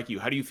that strike you?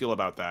 How do you feel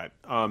about that?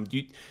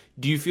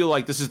 Do you feel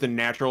like this is the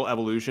natural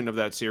evolution of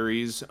that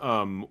series,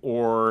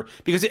 or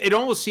because it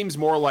almost seems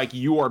more like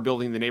you are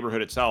building the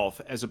neighborhood itself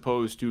as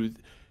opposed to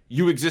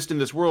you exist in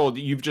this world.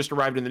 You've just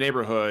arrived in the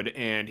neighborhood,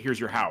 and here's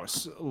your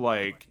house.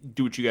 Like,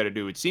 do what you got to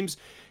do. It seems.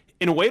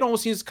 In a way, it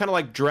almost seems kind of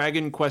like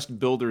Dragon Quest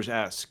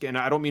Builders-esque, and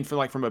I don't mean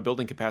from a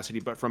building capacity,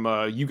 but from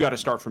you got to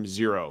start from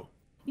zero.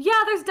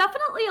 Yeah, there's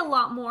definitely a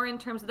lot more in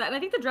terms of that. And I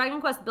think the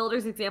Dragon Quest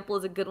Builders example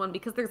is a good one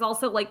because there's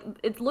also like,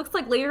 it looks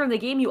like later in the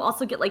game you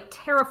also get like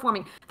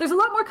terraforming. There's a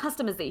lot more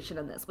customization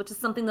in this, which is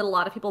something that a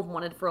lot of people have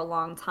wanted for a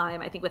long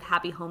time. I think with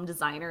Happy Home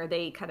Designer,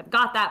 they kind of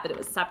got that, but it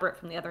was separate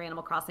from the other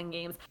Animal Crossing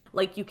games.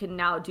 Like, you can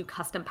now do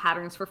custom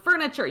patterns for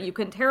furniture. You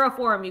can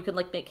terraform, you can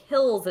like make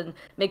hills and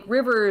make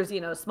rivers, you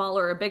know,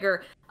 smaller or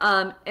bigger.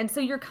 And so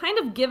you're kind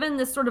of given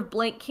this sort of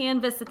blank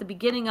canvas at the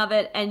beginning of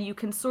it, and you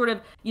can sort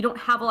of, you don't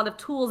have a lot of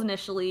tools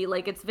initially.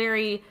 Like, it's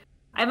very,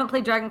 I haven't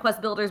played Dragon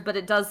Quest Builders, but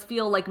it does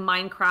feel like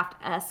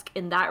Minecraft-esque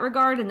in that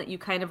regard, and that you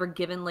kind of are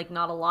given like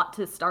not a lot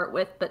to start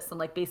with, but some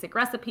like basic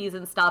recipes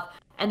and stuff.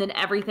 And then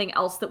everything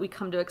else that we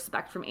come to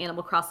expect from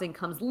Animal Crossing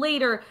comes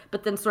later,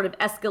 but then sort of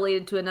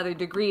escalated to another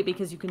degree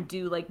because you can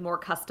do like more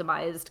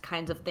customized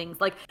kinds of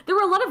things. Like, there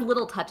were a lot of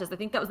little touches. I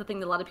think that was the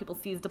thing that a lot of people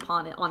seized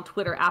upon it on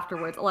Twitter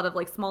afterwards. A lot of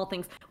like small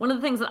things. One of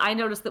the things that I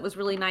noticed that was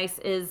really nice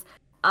is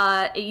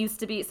it used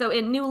to be, so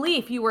in New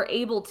Leaf, you were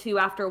able to,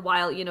 after a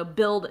while, you know,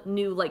 build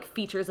new like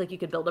features. Like, you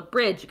could build a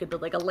bridge, you could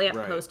build like a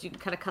lamppost, right. You could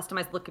kind of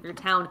customize the look of your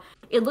town.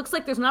 It looks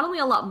like there's not only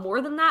a lot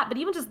more than that, but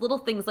even just little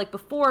things like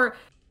before,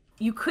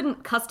 you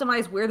couldn't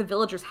customize where the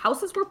villagers'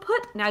 houses were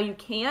put. Now you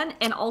can,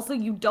 and also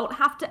you don't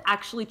have to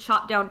actually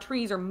chop down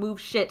trees or move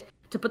shit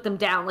to put them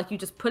down. Like, you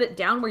just put it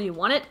down where you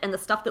want it, and the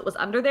stuff that was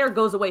under there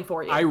goes away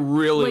for you. I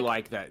really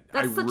like that.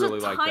 That's such a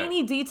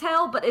tiny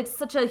detail, but it's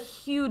such a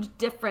huge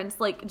difference.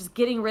 Like, just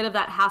getting rid of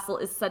that hassle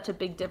is such a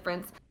big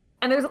difference.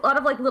 And there's a lot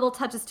of like little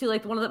touches too.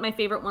 Like one of my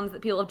favorite ones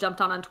that people have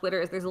jumped on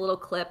Twitter is there's a little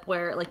clip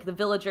where like the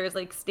villager is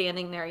like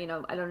standing there,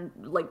 I don't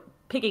like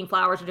picking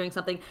flowers or doing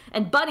something,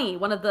 and Bunny,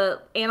 one of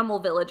the animal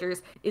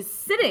villagers, is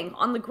sitting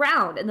on the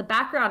ground in the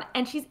background,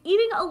 and she's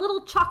eating a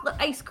little chocolate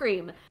ice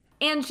cream.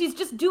 And she's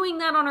just doing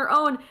that on her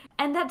own,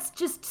 and that's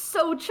just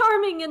so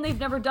charming, and they've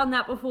never done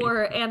that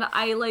before. And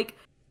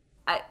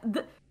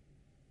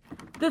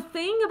the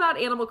thing about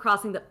Animal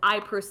Crossing that I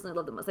personally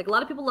love the most, like a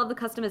lot of people love the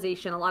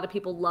customization, a lot of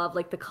people love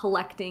like the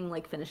collecting,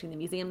 like finishing the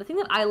museum. The thing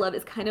that I love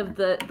is kind of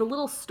the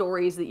little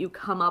stories that you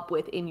come up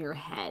with in your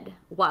head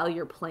while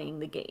you're playing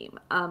the game.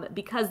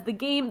 Because the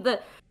game,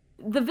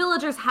 the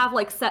villagers have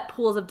like set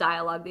pools of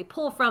dialogue they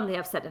pull from, they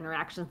have set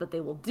interactions that they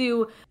will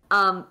do,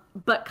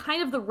 but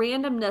kind of the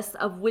randomness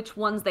of which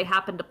ones they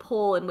happen to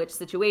pull in which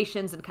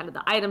situations and kind of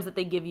the items that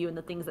they give you and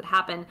the things that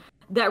happen,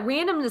 that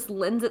randomness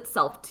lends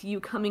itself to you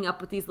coming up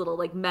with these little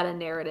like meta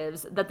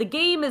narratives that the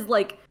game is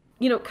like,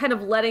 kind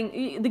of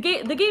letting the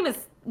game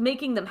is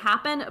making them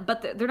happen,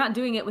 but they're not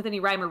doing it with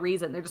any rhyme or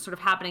reason. They're just sort of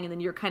happening, and then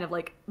you're kind of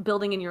like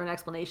building in your own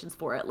explanations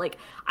for it. Like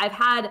I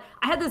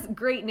had this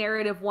great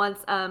narrative once.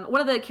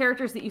 One of the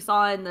characters that you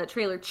saw in the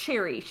trailer,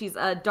 Cherry, she's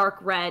a dark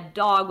red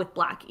dog with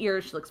black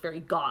ears. She looks very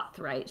goth,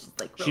 right? She's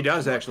like she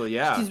does cool. Actually,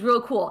 yeah. She's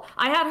real cool.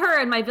 I had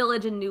her in my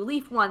village in New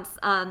Leaf once,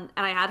 and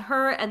I had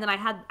her, and then I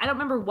don't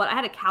remember what, I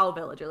had a cow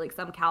villager, like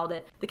some cow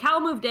that the cow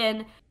moved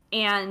in.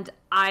 And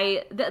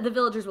the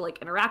villagers would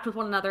like interact with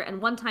one another.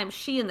 And one time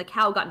she and the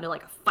cow got into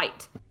like a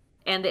fight,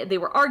 and they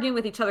were arguing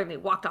with each other, and they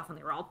walked off, and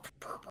they were all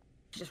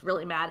just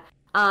really mad.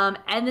 And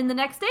then the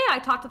next day I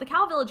talked to the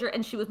cow villager,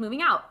 and she was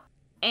moving out,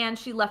 and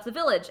she left the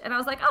village. And I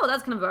was like, oh,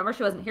 that's kind of a bummer.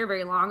 She wasn't here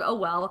very long. Oh,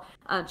 well,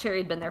 Cherry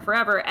had been there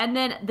forever. And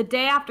then the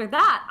day after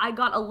that, I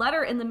got a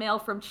letter in the mail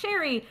from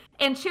Cherry,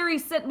 and Cherry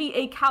sent me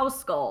a cow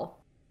skull.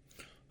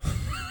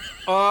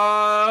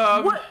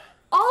 What?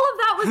 All of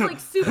that was like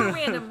super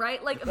random,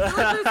 right? Like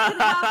villagers can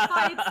have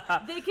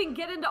fights, they can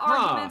get into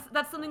arguments.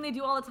 That's something they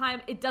do all the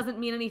time. It doesn't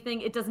mean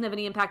anything. It doesn't have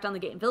any impact on the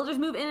game. Villagers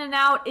move in and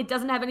out. It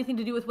doesn't have anything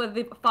to do with whether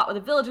they've fought with a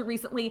villager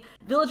recently.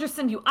 Villagers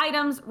send you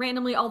items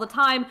randomly all the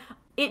time.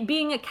 It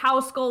being a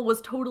cow skull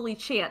was totally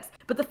chance.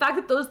 But the fact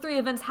that those three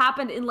events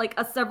happened in like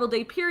a several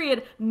day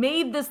period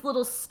made this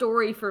little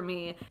story for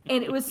me.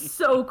 And it was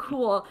so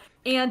cool.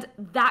 And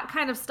that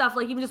kind of stuff,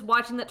 like even just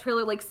watching that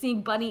trailer, like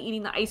seeing Bunny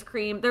eating the ice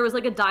cream. There was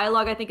like a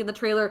dialogue, I think, in the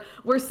trailer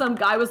where some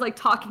guy was like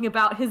talking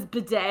about his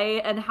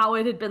bidet and how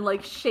it had been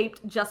like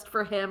shaped just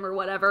for him or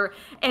whatever.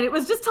 And it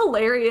was just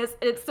hilarious.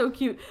 And it's so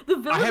cute.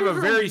 I have a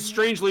very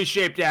strangely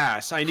shaped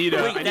ass. I need a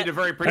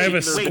very particular. I have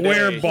a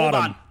square bidet.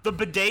 bottom. Hold on. The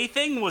bidet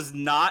thing was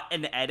not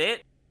an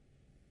edit?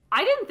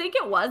 I didn't think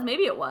it was.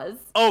 Maybe it was.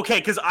 Okay,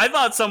 because I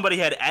thought somebody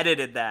had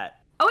edited that.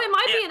 Oh, it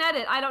might be an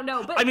edit. I don't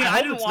know. But I mean,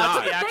 I didn't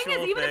watch the actual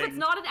thing. Is, even if it's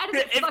not an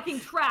edit, it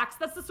fucking tracks.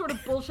 That's the sort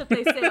of bullshit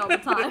they say all the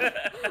time.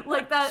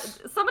 Like that.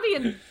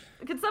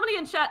 Could somebody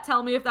in chat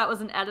tell me if that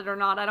was an edit or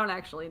not? I don't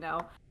actually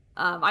know.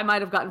 I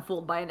might have gotten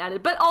fooled by an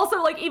edit. But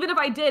also, like, even if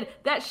I did,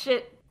 that's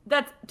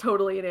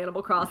totally an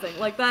Animal Crossing.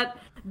 Like that,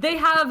 they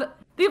have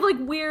like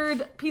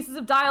weird pieces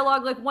of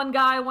dialogue. Like one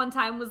guy one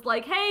time was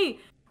like, "Hey,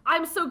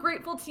 I'm so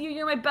grateful to you.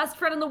 You're my best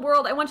friend in the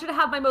world. I want you to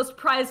have my most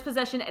prized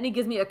possession." And he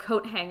gives me a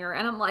coat hanger.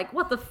 And I'm like,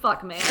 what the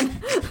fuck,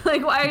 man?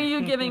 Like, why are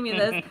you giving me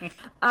this?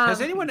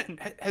 Has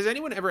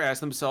anyone ever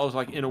asked themselves,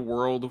 like, in a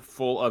world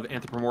full of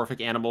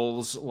anthropomorphic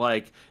animals,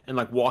 like, and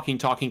like walking,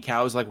 talking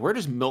cows, like, where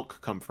does milk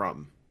come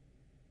from?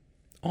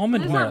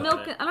 Almond milk. I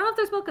don't know if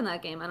there's milk in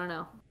that game. I don't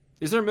know.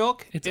 Is there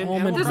milk? It's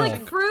almond milk. There's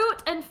like fruit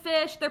and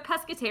fish. They're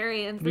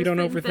pescatarians. We don't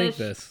overthink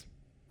this.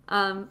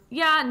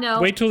 Yeah, no.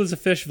 Wait till there's a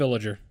fish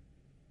villager.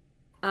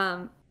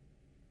 But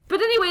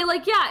anyway,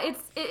 like, yeah,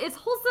 it's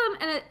wholesome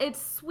and it's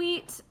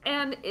sweet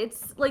and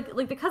it's like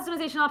the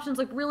customization options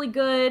look really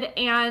good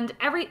and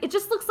it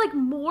just looks like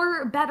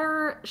more,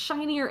 better,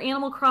 shinier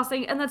Animal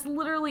Crossing, and that's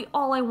literally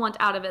all I want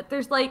out of it.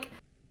 There's like,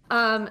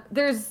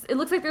 it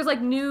looks like there's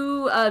like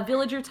new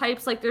villager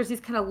types. Like there's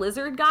these kind of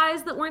lizard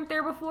guys that weren't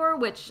there before,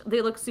 which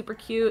they look super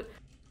cute.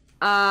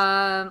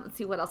 Let's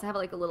see what else. I have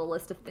like a little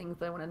list of things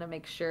that I wanted to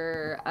make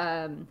sure.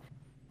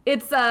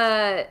 It's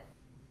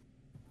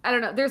I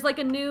don't know. There's like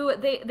a new,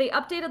 they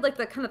updated like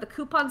the kind of the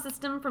coupon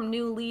system from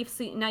New Leaf.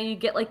 So now you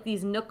get like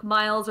these Nook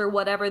miles or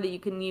whatever that you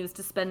can use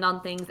to spend on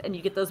things. And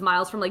you get those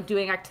miles from like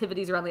doing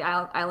activities around the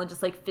island,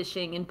 just like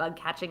fishing and bug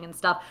catching and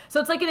stuff.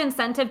 So it's like an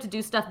incentive to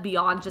do stuff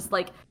beyond just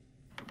like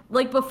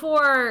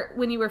before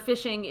when you were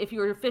fishing, if you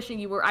were fishing,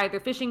 you were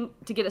either fishing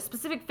to get a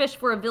specific fish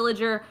for a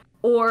villager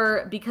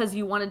or because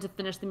you wanted to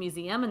finish the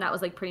museum, and that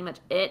was like pretty much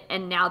it.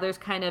 And now there's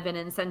kind of an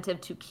incentive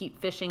to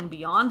keep fishing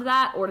beyond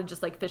that, or to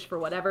just like fish for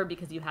whatever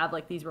because you have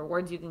like these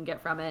rewards you can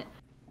get from it.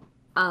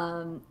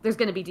 There's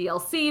going to be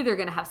DLC. They're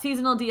going to have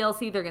seasonal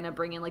DLC. They're going to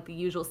bring in like the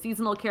usual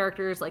seasonal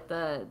characters, like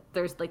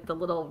there's like the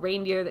little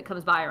reindeer that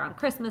comes by around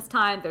Christmas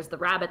time. There's the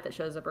rabbit that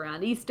shows up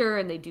around Easter,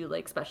 and they do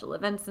like special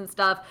events and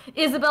stuff.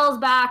 Isabel's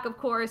back, of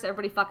course.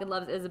 Everybody fucking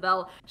loves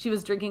Isabel. She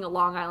was drinking a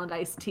Long Island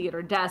iced tea at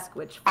her desk,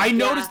 which I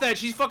noticed that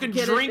she's fucking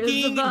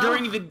drinking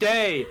during the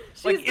day.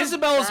 Like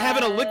Isabel is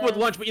having a liquid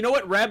lunch, but you know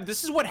what, Reb?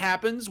 This is what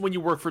happens when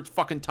you work for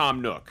fucking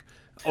Tom Nook.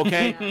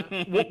 Okay?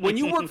 Yeah. When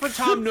you work for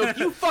Tom Nook,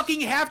 you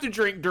fucking have to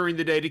drink during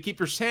the day to keep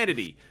your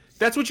sanity.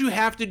 That's what you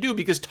have to do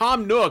because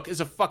Tom Nook is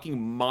a fucking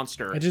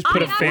monster. I just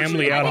put a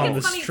family out on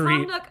the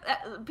street. Tom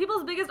Nook,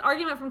 people's biggest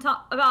argument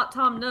about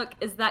Tom Nook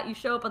is that you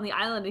show up on the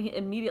island and he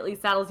immediately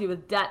saddles you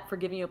with debt for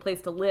giving you a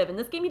place to live. In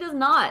this game, he does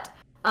not.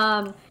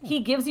 He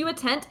gives you a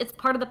tent. It's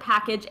part of the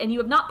package, and you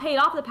have not paid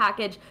off the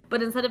package,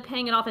 but instead of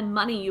paying it off in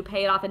money, you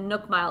pay it off in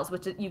Nook miles,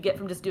 which you get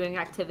from just doing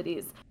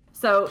activities.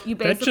 So you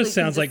basically that just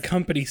sounds like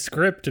company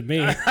script to me.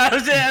 I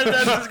was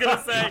just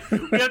gonna say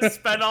we have to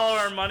spend all of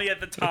our money at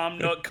the Tom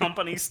Nook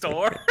company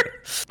store.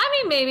 I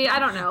mean, maybe, I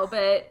don't know,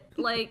 but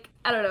like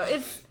I don't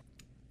know.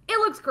 It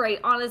looks great,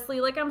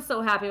 honestly. Like I'm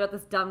so happy about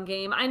this dumb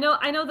game. I know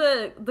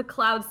the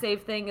cloud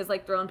save thing is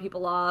like throwing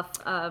people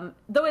off.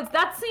 Though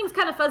that seems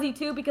kind of fuzzy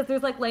too because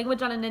there's like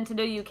language on a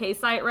Nintendo UK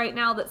site right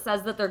now that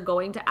says that they're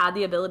going to add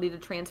the ability to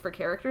transfer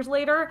characters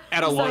later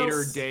at a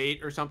later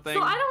date or something.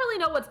 So I don't really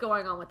know what's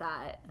going on with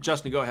that.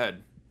 Justin, go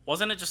ahead.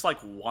 Wasn't it just like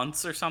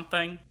once or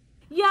something?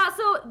 Yeah.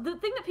 So the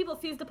thing that people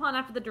seized upon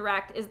after the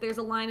Direct is there's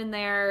a line in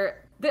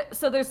there.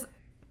 So there's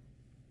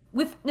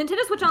with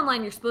Nintendo Switch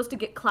Online, you're supposed to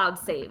get cloud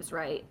saves,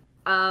 right?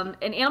 And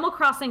Animal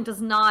Crossing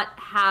does not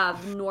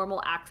have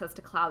normal access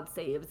to cloud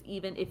saves,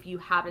 even if you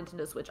have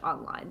Nintendo Switch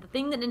Online. The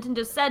thing that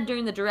Nintendo said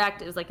during the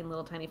Direct, is like in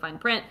little tiny fine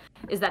print,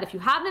 is that if you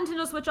have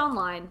Nintendo Switch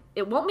Online,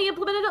 it won't be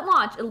implemented at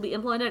launch, it'll be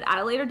implemented at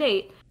a later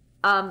date.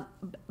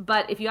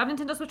 But if you have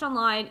Nintendo Switch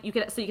Online, you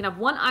can have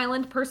one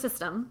island per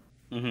system.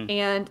 Mm-hmm.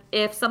 And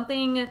if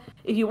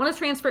you want to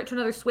transfer it to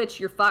another Switch,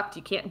 you're fucked.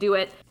 You can't do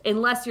it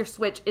unless your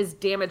Switch is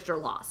damaged or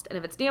lost. And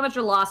if it's damaged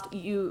or lost,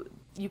 you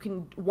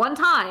can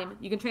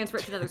transfer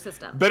it to another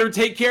system. Better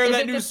take care of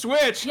that new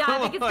Switch. Yeah,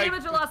 if it gets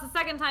damaged or lost the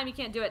second time, you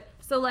can't do it.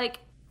 So like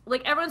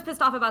everyone's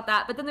pissed off about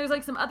that. But then there's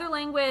like some other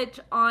language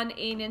on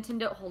a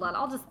Nintendo. Hold on,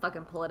 I'll just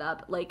fucking pull it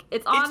up. Like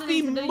it's on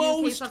the Nintendo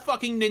most UK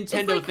fucking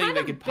Nintendo like thing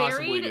they could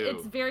possibly do.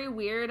 It's very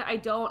weird. I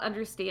don't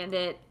understand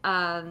it.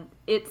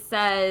 It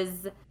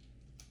says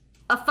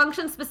a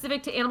function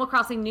specific to Animal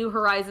Crossing New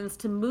Horizons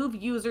to move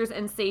users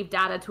and save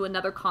data to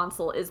another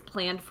console is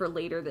planned for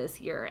later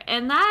this year.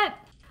 And that,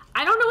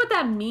 I don't know what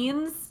that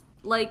means.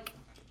 Like,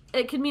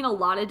 it could mean a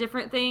lot of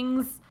different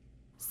things.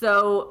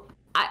 So,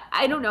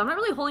 I don't know. I'm not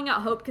really holding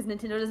out hope because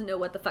Nintendo doesn't know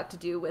what the fuck to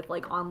do with,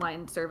 like,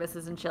 online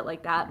services and shit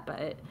like that,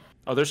 but...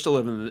 Oh, they're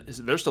still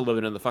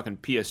living in the fucking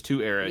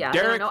PS2 era. Yeah,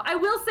 Derek? I don't know. I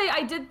will say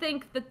I did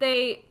think that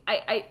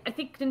I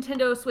think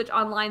Nintendo Switch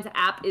Online's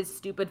app is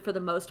stupid for the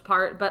most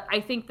part, but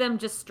I think them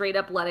just straight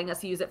up letting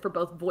us use it for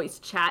both voice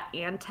chat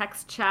and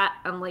text chat,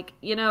 I'm like,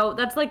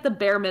 that's like the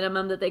bare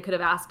minimum that they could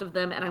have asked of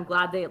them, and I'm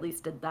glad they at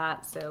least did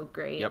that, so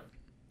great. Yep,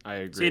 I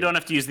agree. So you don't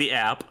have to use the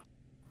app?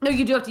 No,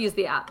 you do have to use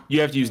the app.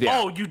 You have to use the app.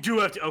 Oh, you do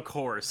have to, of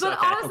course. But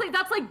okay. honestly,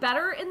 that's like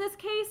better in this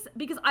case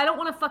because I don't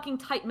want to fucking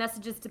type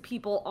messages to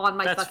people on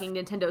my fucking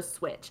Nintendo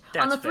Switch.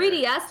 On the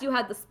 3DS, you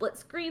had the split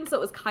screen, so it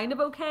was kind of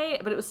okay,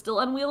 but it was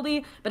still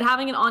unwieldy. But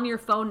having it on your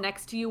phone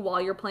next to you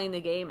while you're playing the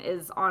game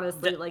is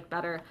honestly like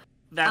better.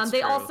 They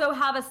true. also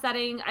have a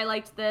setting. I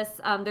liked this.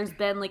 There's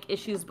been like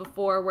issues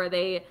before where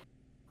they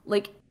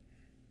like.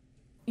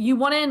 You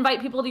want to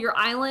invite people to your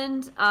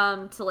island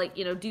to like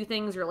do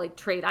things or like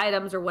trade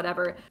items or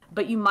whatever,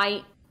 but you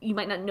might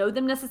not know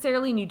them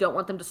necessarily and you don't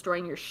want them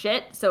destroying your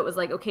shit. So it was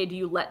like, okay, do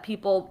you let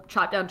people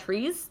chop down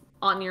trees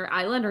on your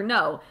island or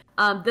no?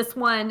 This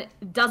one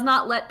does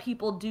not let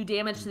people do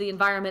damage to the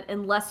environment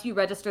unless you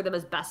register them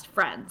as best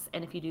friends,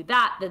 and if you do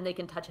that, then they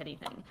can touch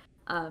anything.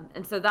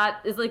 And so that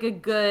is like a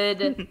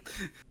good.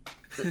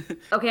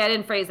 Okay, I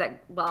didn't phrase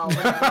that well.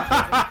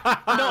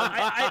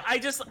 I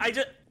just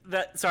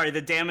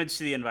the damage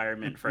to the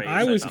environment phrase.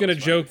 I was going to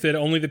joke that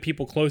only the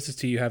people closest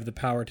to you have the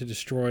power to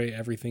destroy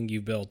everything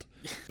you built.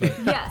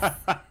 Yes.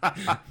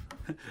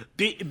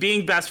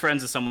 Being best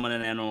friends with someone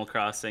in Animal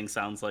Crossing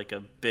sounds like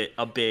a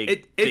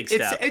big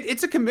step.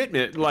 It's a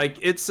commitment. Like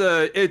it's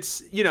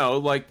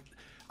like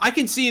I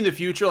can see in the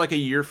future, like a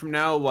year from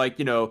now, like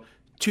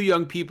two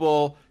young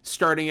people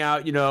starting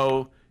out,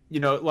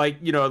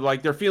 like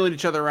they're feeling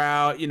each other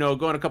out,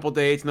 going a couple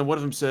dates, and then one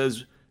of them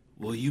says,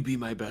 will you be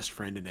my best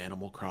friend in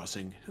Animal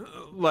Crossing?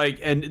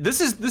 And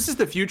this is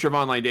the future of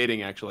online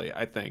dating, actually,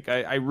 I think.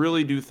 I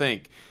really do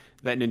think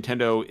that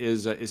Nintendo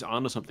is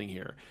onto something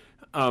here.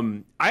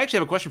 I actually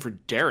have a question for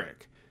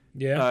Derek.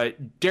 Yeah.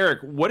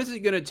 Derek, what is it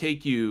going to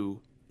take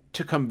you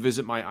to come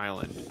visit my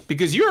island?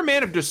 Because you're a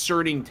man of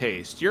discerning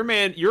taste. You're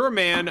a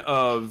man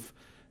of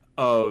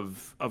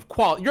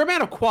quality. You're a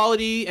man of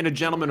quality and a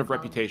gentleman of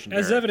reputation.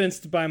 As Derek.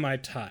 evidenced by my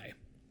tie.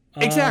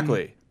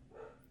 Exactly.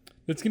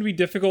 It's going to be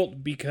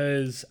difficult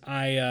because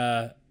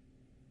I've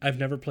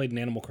never played an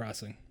Animal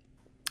Crossing.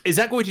 Is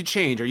that going to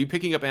change? Are you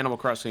picking up Animal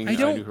Crossing I New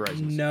don't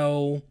Horizons?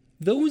 know.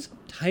 Those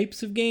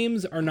types of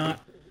games are not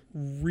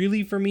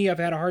really for me. I've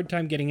had a hard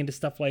time getting into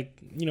stuff like,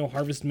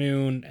 Harvest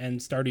Moon and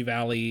Stardew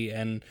Valley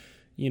and,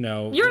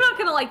 You're not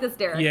gonna like this,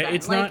 Derek. Yeah, then.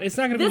 it's not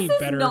gonna be better.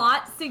 This is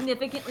not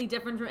significantly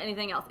different from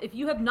anything else. If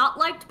you have not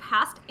liked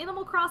past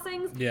Animal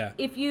Crossings, Yeah.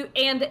 if you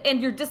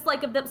and your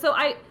dislike of them, so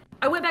I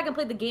went back and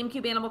played the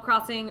GameCube Animal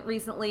Crossing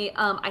recently.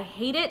 I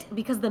hate it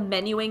because the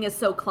menuing is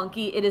so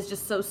clunky. It is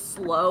just so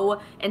slow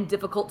and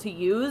difficult to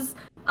use.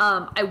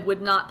 I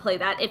would not play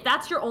that. If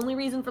that's your only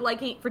reason for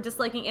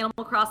disliking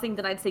Animal Crossing,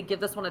 then I'd say give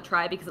this one a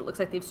try because it looks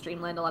like they've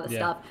streamlined a lot of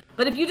stuff.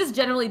 But if you just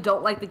generally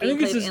don't like the I think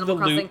gameplay it's of just Animal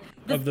the Crossing, loop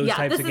of those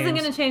types this of isn't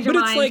games. going to change your but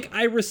mind. it's like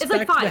I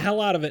respect fine. the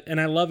hell out of it,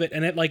 and I love it,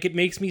 and it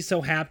makes me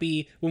so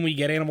happy when we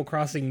get Animal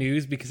Crossing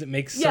news because it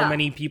makes so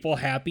many people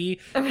happy,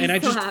 and I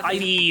so just happy.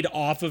 feed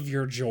off of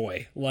your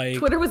joy. Like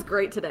Twitter was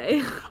great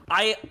today.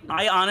 I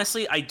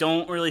honestly, I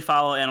don't really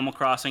follow Animal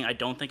Crossing. I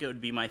don't think it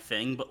would be my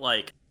thing, but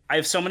like I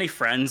have so many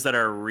friends that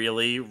are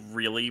really,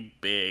 really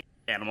big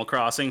Animal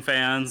Crossing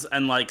fans,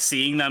 and like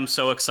seeing them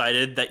so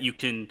excited that you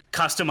can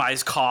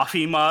customize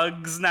coffee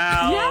mugs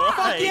now. Yeah.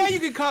 Fuck yeah, you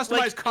can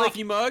customize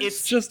coffee mugs.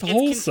 It's just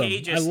wholesome.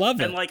 contagious. I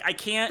love it. And like I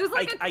can't. There's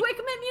like a quick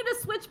menu to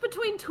switch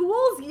between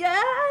tools.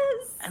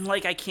 Yes. And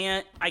like I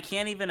can't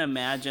even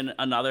imagine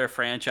another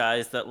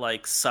franchise that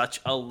like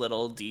such a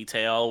little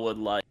detail would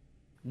like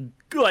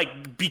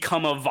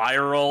become a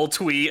viral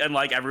tweet and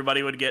like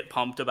everybody would get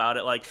pumped about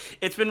it. Like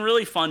it's been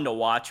really fun to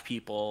watch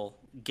people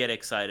get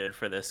excited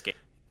for this game.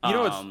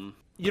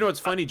 You know what's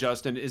funny,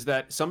 Justin, is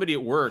that somebody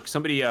at work,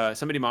 somebody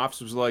in my office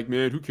was like,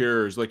 man, who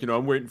cares? Like,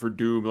 I'm waiting for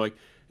Doom. Like,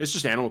 it's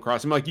just Animal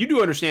Crossing. I'm like, you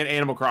do understand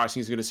Animal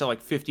Crossing is going to sell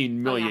like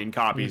 15 million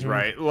copies,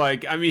 right?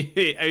 Like, I mean,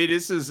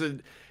 this is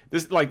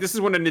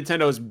one of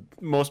Nintendo's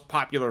most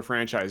popular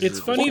franchises. It's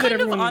funny Well, that kind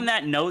everyone. of on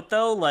that note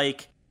though,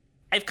 like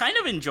I've kind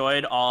of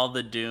enjoyed all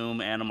the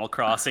Doom Animal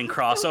Crossing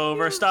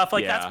crossover stuff.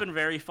 Like that's been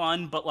very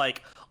fun, but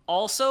like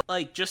also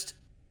like just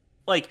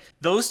like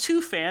those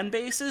two fan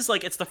bases,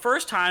 like it's the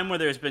first time where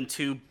there's been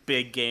two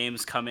big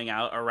games coming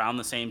out around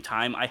the same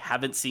time. I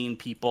haven't seen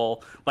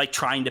people like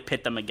trying to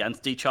pit them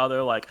against each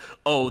other, like,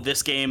 oh,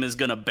 this game is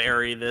gonna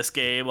bury this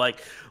game.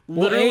 Like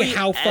literally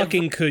how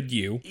fucking could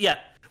you? Yeah.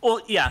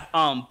 Well, yeah.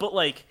 But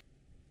like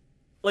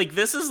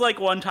this is like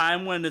one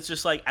time when it's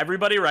just like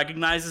everybody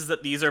recognizes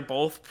that these are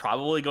both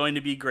probably going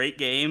to be great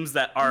games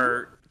that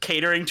are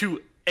catering to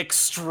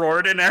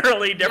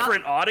extraordinarily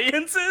different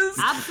audiences.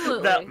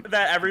 Absolutely.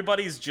 That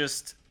everybody's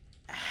just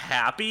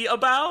happy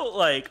about.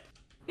 Like,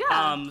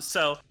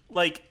 so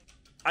like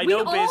I we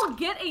know all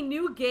get a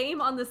new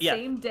game on the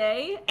same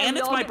day, and we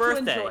it's all my get to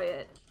birthday. enjoy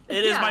it.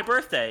 It is my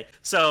birthday,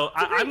 so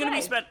I'm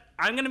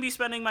great gonna be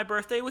spending my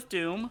birthday with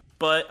Doom,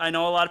 but I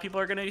know a lot of people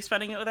are gonna be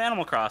spending it with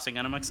Animal Crossing,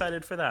 and I'm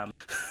excited for them.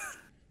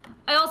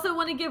 I also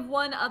want to give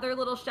one other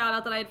little shout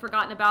out that I had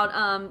forgotten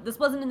about. This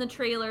wasn't in the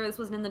trailer, this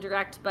wasn't in the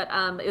direct, but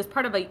it was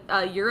part of a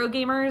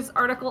Eurogamers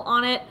article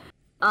on it.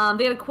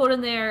 They had a quote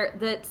in there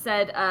that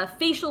said,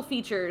 facial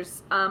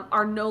features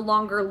are no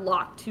longer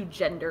locked to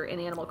gender in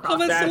Animal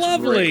Crossing. Oh, that's Really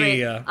lovely.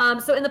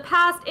 great. So in the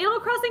past, Animal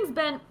Crossing's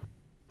been...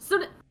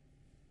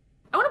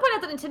 I want to point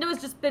out that Nintendo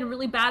has just been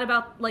really bad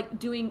about like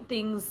doing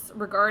things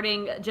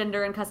regarding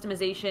gender and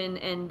customization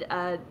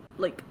and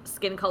like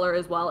skin color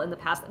as well in the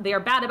past. They are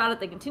bad about it.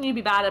 They continue to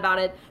be bad about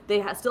it.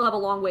 They still have a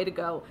long way to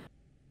go.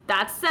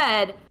 That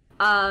said,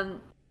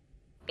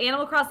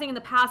 Animal Crossing in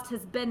the past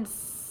has been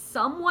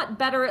somewhat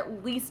better,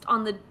 at least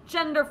on the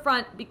gender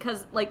front,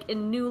 because like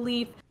in New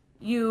Leaf,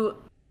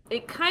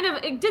 it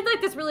did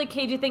like this really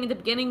cagey thing at the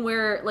beginning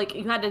where like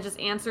you had to just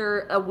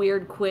answer a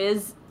weird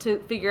quiz to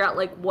figure out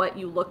like what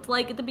you looked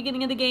like at the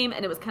beginning of the game,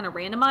 and it was kind of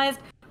randomized.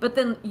 But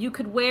then you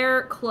could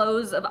wear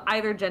clothes of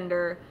either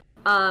gender,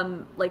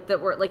 like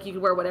that were like you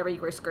could wear whatever, you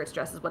could wear skirts,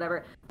 dresses,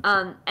 whatever.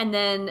 And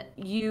then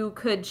you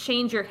could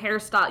change your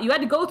hairstyle. You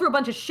had to go through a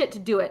bunch of shit to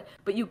do it,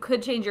 but you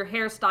could change your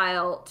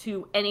hairstyle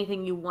to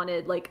anything you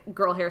wanted, like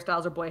girl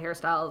hairstyles or boy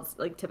hairstyles,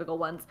 like typical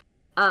ones.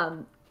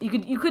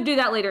 You could do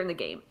that later in the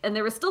game. And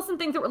there was still some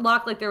things that were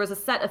locked, like there was a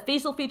set of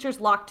facial features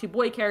locked to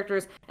boy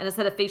characters and a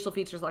set of facial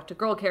features locked to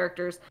girl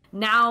characters.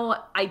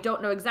 Now, I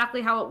don't know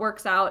exactly how it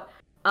works out,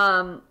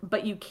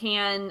 but you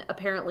can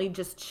apparently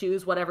just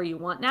choose whatever you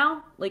want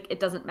now. Like,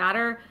 it doesn't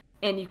matter.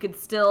 And you could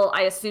still,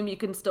 I assume you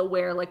can still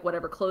wear, like,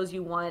 whatever clothes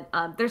you want.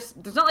 There's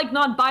not, like,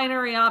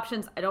 non-binary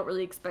options. I don't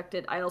really expect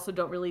it. I also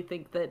don't really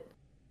think that,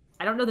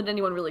 I don't know that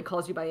anyone really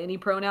calls you by any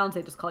pronouns.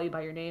 They just call you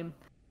by your name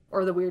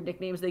or the weird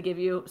nicknames they give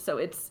you. So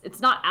it's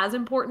not as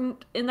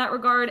important in that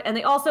regard. And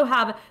they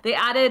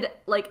added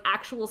like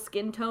actual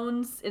skin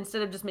tones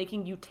instead of just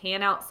making you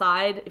tan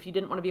outside if you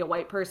didn't want to be a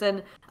white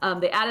person.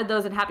 They added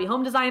those in Happy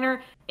Home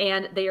Designer,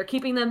 and they are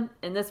keeping them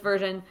in this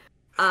version.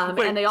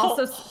 Wait, and they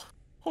also...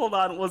 Hold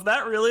on, was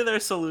that really their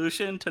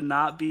solution to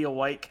not be a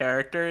white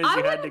character? Is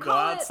you had to go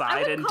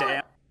outside and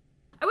tan?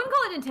 I wouldn't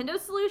call it Nintendo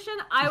solution,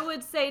 I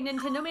would say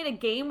Nintendo made a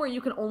game where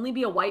you can only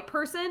be a white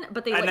person,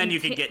 but they And let then you you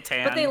can get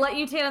tan. But they let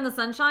you tan in the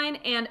sunshine,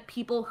 and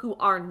people who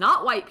are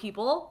not white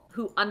people,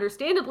 who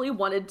understandably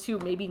wanted to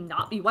maybe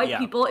not be white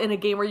people in a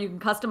game where you can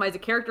customize a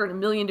character in a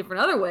million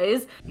different other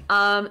ways,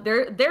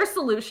 their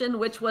solution,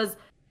 which was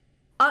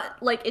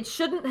like it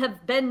shouldn't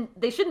have been,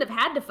 they shouldn't have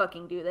had to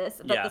fucking do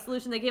this, but the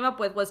solution they came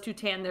up with was to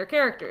tan their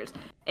characters,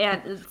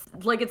 and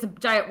it's a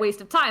giant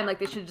waste of time. Like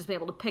they should have just been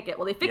able to pick it.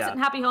 Well, they fixed it in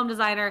Happy Home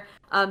Designer.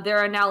 There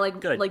are now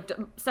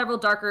several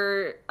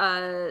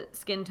darker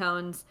skin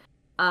tones,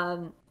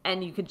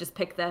 and you could just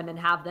pick them and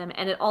have them.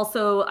 And it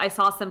also, I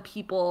saw some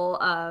people,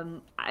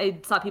 I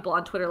saw people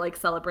on Twitter like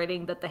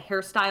celebrating that the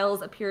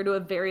hairstyles appear to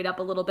have varied up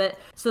a little bit.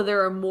 So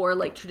there are more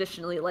like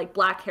traditionally like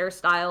black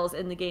hairstyles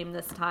in the game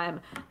this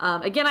time.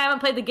 Again, I haven't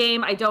played the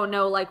game. I don't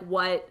know like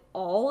what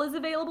all is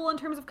available in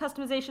terms of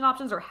customization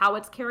options or how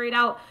it's carried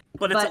out.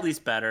 But it's at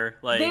least better.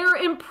 Like they're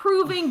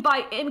improving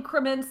by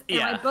increments. And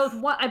Yeah. I both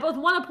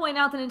want to point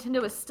out that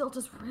Nintendo is still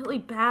just really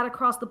bad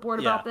across the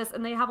board about this,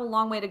 and they have a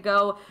long way to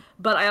go.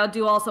 But I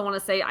do also want to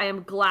say I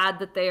am glad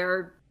that they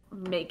are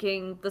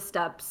making the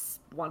steps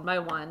one by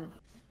one.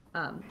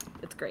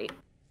 It's great.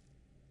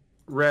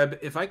 Reb,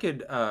 if I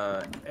could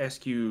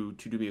ask you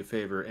to do me a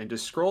favor and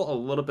just scroll a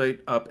little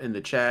bit up in the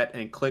chat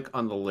and click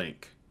on the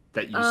link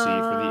that you see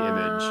for the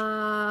image.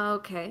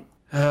 Okay.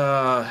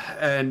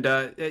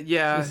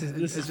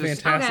 This is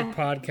fantastic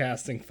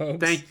podcasting,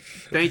 folks.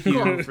 Thank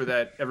you for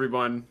that,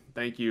 everyone.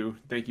 Thank you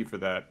for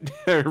that.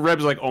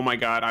 Reb's like, oh my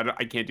god,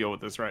 I can't deal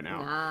with this right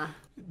now. Nah.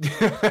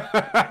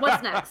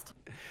 What's next?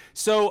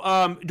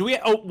 So, do we?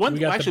 Oh, one. We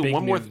got Actually, the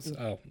one big more. news.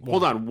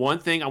 Hold on. One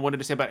thing I wanted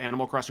to say about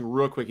Animal Crossing,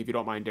 real quick, if you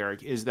don't mind,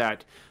 Derek, is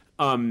that,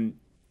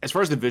 as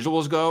far as the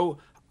visuals go,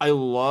 I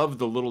love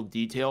the little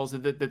details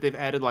that they've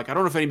added. Like, I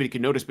don't know if anybody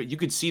can notice, but you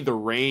could see the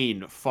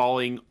rain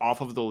falling off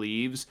of the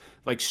leaves,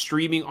 like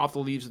streaming off the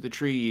leaves of the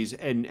trees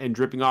and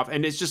dripping off.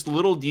 And it's just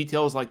little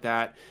details like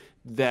that,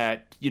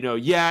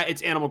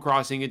 it's Animal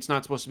Crossing. It's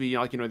not supposed to be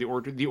like, the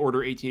Order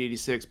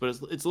 1886, but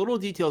it's little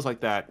details like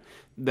that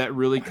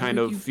really kind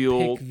of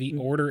feel. Pick the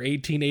Order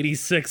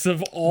 1886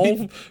 of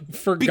all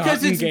forgotten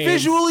because it's games.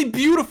 visually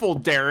beautiful,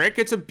 Derek.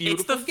 It's a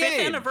beautiful It's the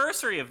game. 5th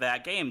anniversary of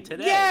that game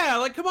today. Yeah,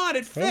 like come on,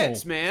 it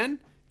fits, man.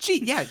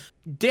 Gee, yeah,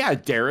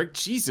 Derek.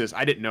 Jesus,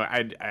 I didn't know.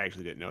 I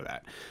actually didn't know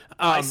that.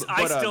 I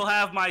still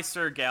have my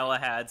Sir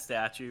Galahad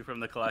statue from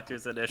the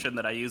collector's edition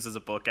that I use as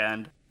a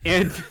bookend.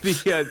 And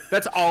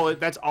that's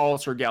all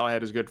Sir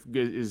Galahad is good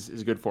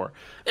for.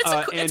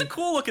 It's a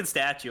cool looking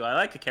statue. I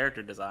like the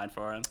character design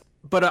for him.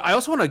 But I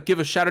also want to give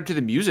a shout out to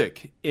the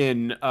music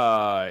in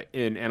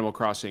Animal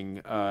Crossing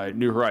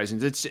New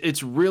Horizons.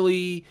 It's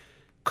really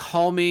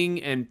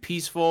calming and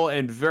peaceful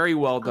and very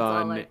well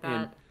done. Like that.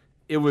 And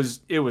it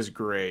was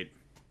great.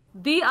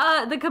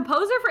 The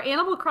composer for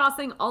Animal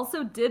Crossing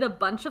also did a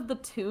bunch of the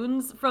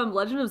tunes from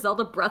Legend of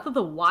Zelda Breath of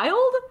the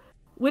Wild,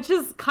 which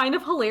is kind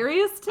of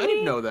hilarious to me. I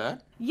didn't know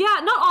that. Yeah,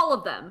 not all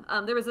of them.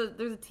 There's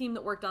a team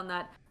that worked on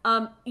that.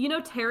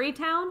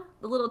 Terrytown,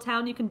 the little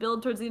town you can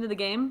build towards the end of the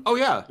game? Oh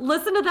yeah.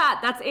 Listen to that.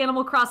 That's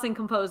Animal Crossing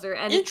composer,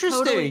 and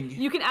interesting.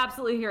 You can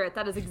absolutely hear it.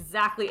 That is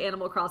exactly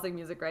Animal Crossing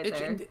music right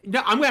there.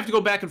 No, I'm gonna have to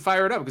go back and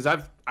fire it up because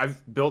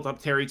I've built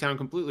up Terrytown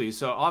completely,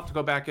 so I'll have to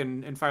go back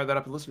and fire that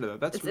up and listen to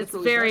that. It's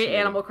really very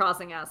Animal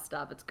Crossing ass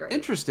stuff. It's great.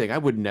 Interesting. I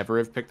would never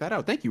have picked that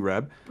out. Thank you,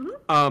 Reb.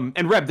 Mm-hmm.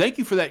 And Reb, thank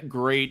you for that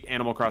great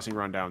Animal Crossing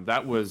rundown.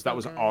 That was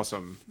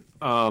awesome.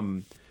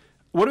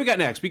 What do we got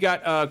next? We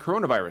got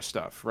coronavirus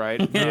stuff,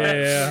 right?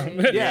 Yeah.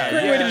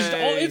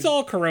 It's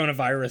all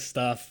coronavirus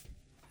stuff.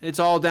 It's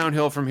all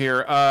downhill from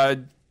here.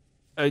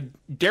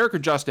 Derek or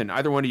Justin,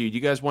 either one of you. Do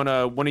you guys want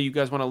to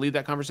lead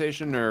that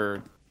conversation,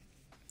 or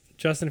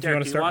Justin? If Derek, you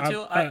want to start, you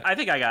want to?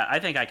 I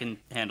think I can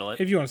handle it.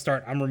 If you want to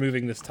start, I'm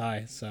removing this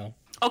tie. So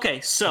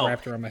okay, so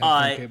wrapped around my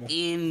headphone cable.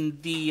 In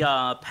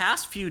the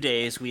past few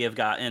days, we have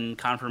gotten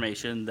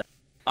confirmation that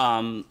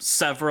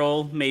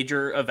several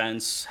major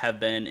events have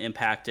been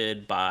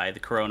impacted by the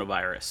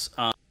coronavirus.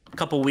 A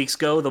couple weeks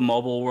ago, the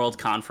Mobile World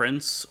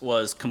Conference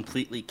was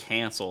completely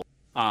canceled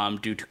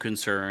due to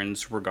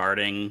concerns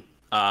regarding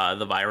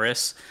the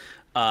virus.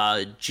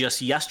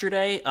 Just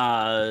yesterday,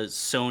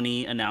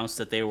 Sony announced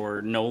that they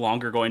were no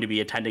longer going to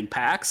be attending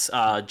PAX,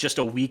 just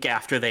a week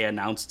after they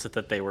announced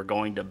that they were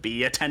going to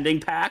be attending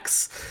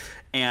PAX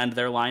and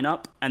their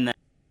lineup. And then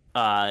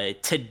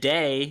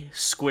today,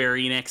 Square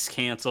Enix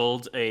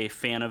canceled a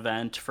fan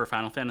event for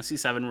Final Fantasy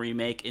VII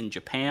Remake in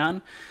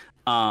Japan.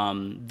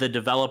 The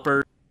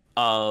developers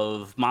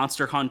of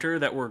Monster Hunter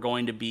that were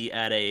going to be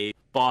at a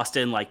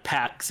Boston,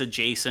 PAX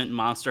adjacent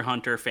Monster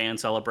Hunter fan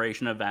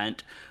celebration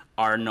event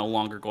are no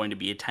longer going to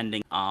be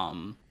attending.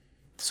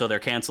 So they're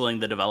canceling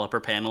the developer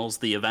panels.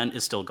 The event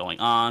is still going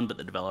on, but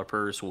the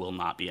developers will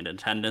not be in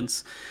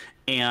attendance.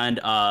 And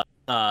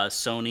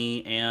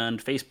Sony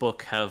and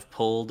Facebook have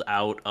pulled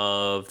out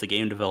of the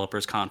Game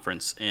Developers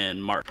Conference in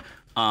March.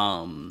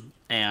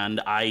 And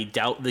I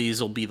doubt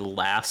these will be the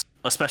last,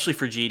 especially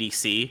for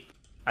GDC.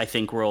 I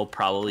think we'll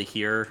probably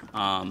hear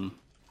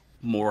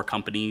more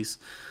companies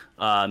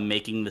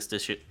making this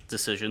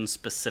decision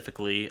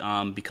specifically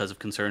because of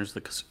concerns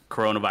with the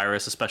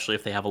coronavirus, especially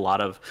if they have a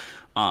lot of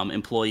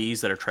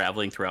employees that are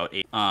traveling throughout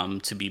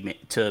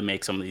to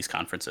make some of these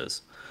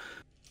conferences.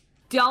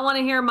 Do y'all want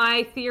to hear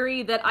my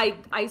theory that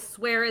I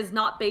swear is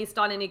not based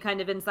on any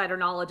kind of insider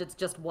knowledge? It's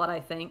just what I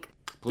think.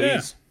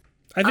 Please.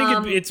 I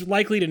think it's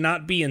likely to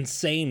not be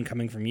insane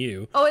coming from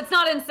you. Oh, it's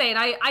not insane.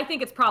 I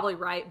think it's probably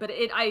right, but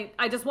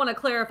I just want to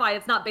clarify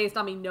it's not based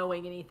on me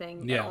knowing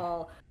anything at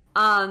all.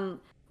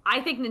 I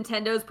think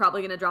Nintendo's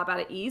probably going to drop out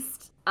of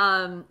East.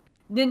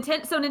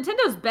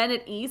 Nintendo's been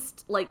at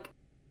East, like,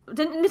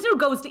 Nintendo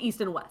goes to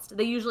East and West.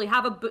 They usually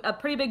have a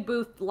pretty big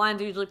booth. The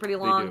lines are usually pretty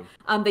long.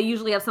 They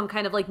usually have some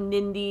kind of like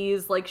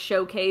Nindies like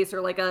showcase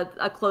or like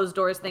a closed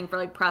doors thing for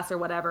like press or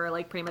whatever,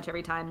 like pretty much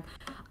every time.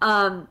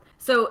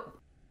 So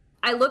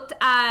I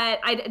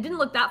didn't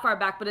look that far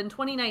back, but in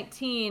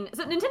 2019,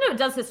 so Nintendo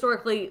does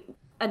historically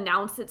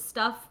announce its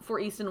stuff for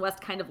East and West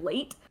kind of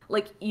late,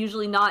 like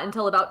usually not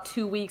until about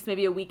 2 weeks,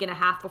 maybe a week and a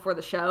half before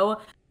the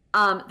show.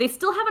 They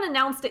still haven't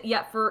announced it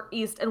yet for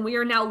East, and we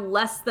are now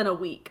less than a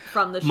week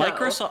from the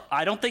show.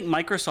 I don't think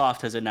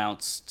Microsoft has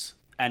announced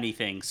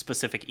anything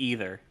specific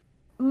either.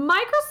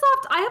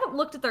 Microsoft, I haven't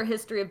looked at their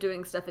history of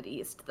doing stuff at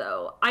East,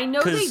 though. I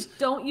know they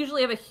don't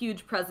usually have a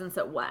huge presence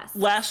at West.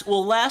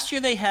 Last year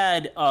they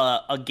had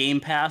a Game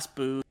Pass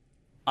booth,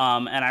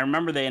 and I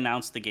remember they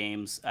announced the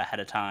games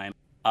ahead of time.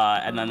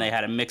 And then they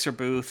had a Mixer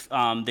booth.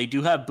 They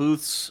do have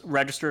booths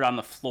registered on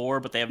the floor,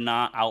 but they have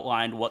not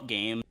outlined what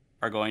games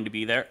are going to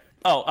be there.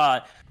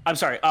 Oh, I'm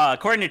sorry.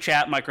 According to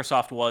chat,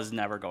 Microsoft was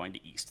never going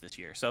to East this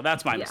year, so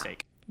that's my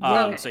mistake.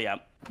 So yeah,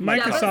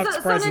 Microsoft's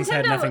presence Nintendo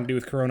had nothing to do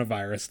with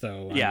coronavirus,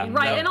 though. Yeah,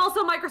 right. And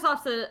also,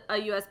 Microsoft's a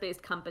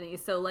US-based company,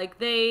 so like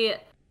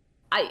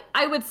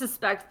I would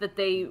suspect that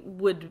they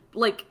would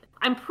like.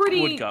 I'm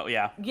pretty would go.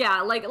 Yeah.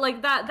 Yeah, like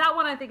that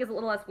one I think is a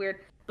little less weird.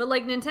 But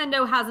like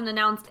Nintendo hasn't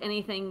announced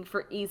anything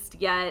for East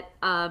yet,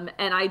 and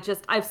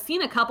I've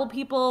seen a couple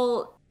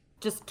people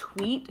just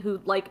tweet who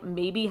like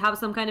maybe have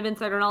some kind of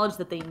insider knowledge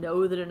that they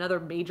know that another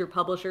major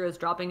publisher is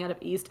dropping out of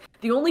East.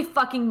 The only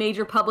fucking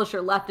major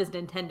publisher left is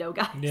Nintendo,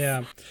 guys.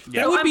 Yeah.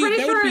 So I'm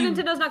pretty sure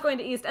Nintendo's not going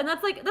to East, and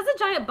that's a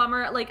giant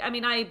bummer. Like, I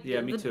mean,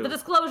 me too. The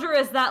disclosure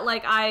is that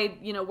like I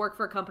work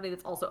for a company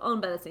that's also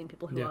owned by the same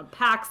people who own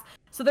PAX.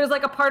 So there's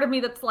like a part of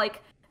me that's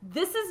like,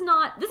 this is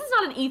not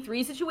an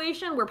E3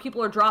 situation where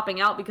people are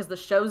dropping out because the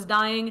show's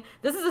dying.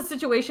 This is a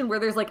situation where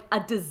there's like a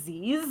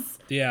disease.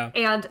 Yeah.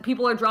 And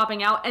people are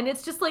dropping out. And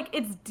it's just like,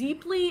 it's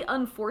deeply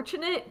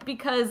unfortunate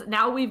because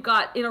now we've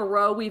got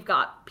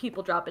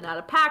people dropping out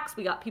of PAX.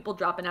 We got people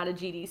dropping out of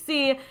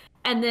GDC.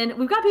 And then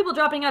we've got people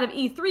dropping out of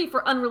E3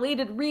 for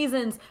unrelated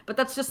reasons, but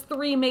that's just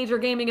 3 major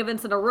gaming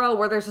events in a row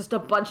where there's just a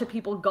bunch of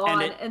people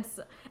gone. And it's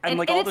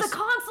a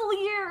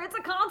console year. It's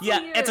a console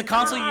year. Yeah, it's a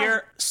console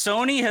year.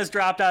 Sony has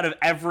dropped out of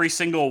every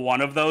single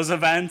one of those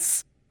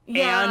events.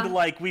 Yeah. And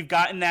like we've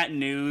gotten that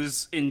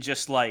news in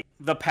just like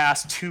the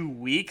past 2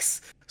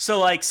 weeks. So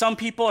like some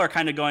people are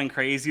kind of going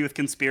crazy with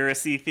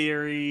conspiracy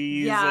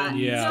theories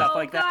and stuff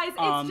like that.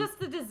 Guys, it's just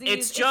the disease.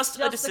 It's just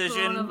a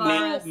decision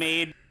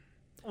made.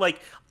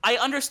 Like, I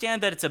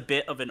understand that it's a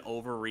bit of an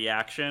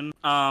overreaction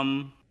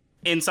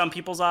in some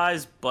people's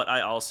eyes, but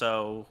I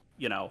also,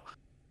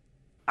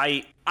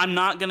 I'm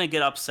not going to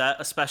get upset,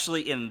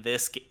 especially in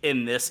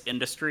this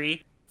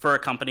industry, for a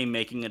company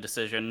making a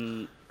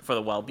decision for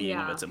the well-being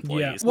of its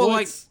employees. Yeah.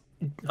 Well,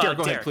 Derek,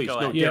 go ahead, please. Go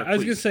ahead. I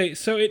was going to say,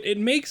 so it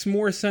makes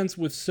more sense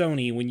with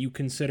Sony when you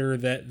consider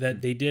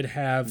that they did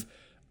have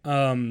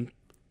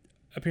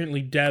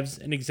apparently devs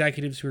and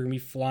executives who are going to be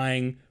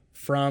flying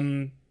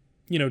from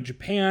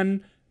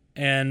Japan,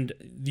 and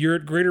you're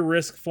at greater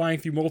risk flying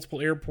through multiple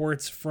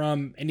airports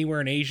from anywhere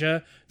in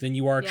Asia than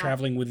you are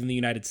traveling within the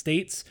United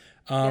States.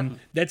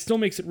 That still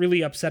makes it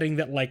really upsetting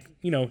that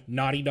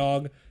Naughty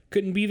Dog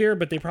couldn't be there,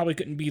 but they probably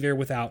couldn't be there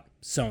without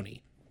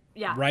Sony.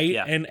 Yeah. Right?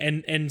 Yeah.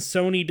 And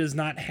Sony does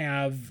not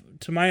have,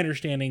 to my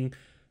understanding,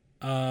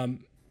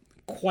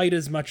 quite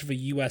as much of a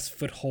US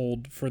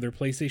foothold for their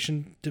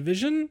PlayStation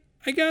division,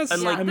 I guess.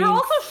 And they're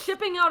also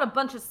shipping out a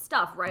bunch of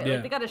stuff, right? Yeah.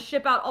 Like they got to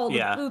ship out all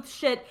the booth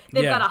shit.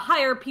 They've got to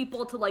hire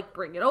people to like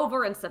bring it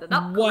over and set it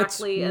up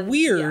correctly. What's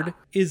weird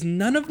is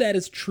none of that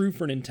is true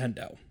for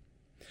Nintendo.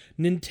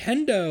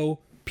 Nintendo,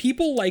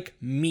 people like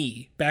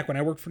me, back when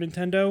I worked for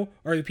Nintendo,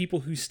 are the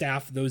people who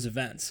staff those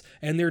events.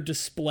 And their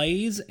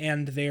displays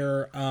and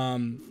their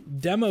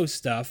demo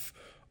stuff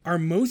are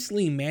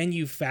mostly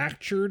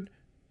manufactured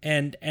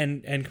and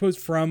composed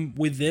from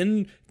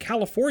within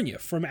California,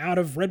 from out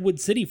of Redwood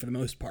City for the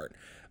most part.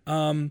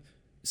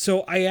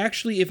 So I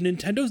actually, if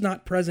Nintendo's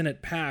not present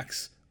at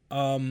PAX,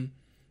 I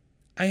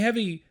have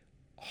a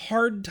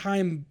hard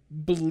time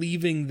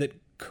believing that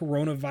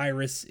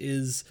coronavirus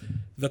is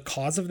the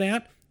cause of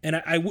that.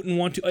 And I wouldn't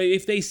want to,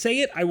 if they say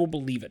it, I will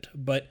believe it.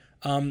 But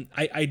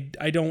I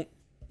don't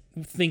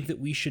think that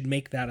we should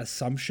make that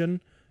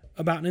assumption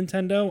about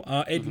Nintendo.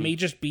 It may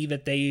just be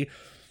that they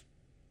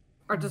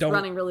are just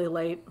running really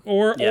late,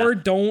 or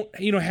don't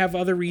have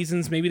other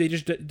reasons. Maybe they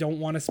just don't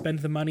want to spend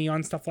the money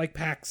on stuff like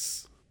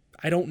PAX.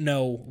 I don't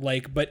know,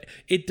 like, but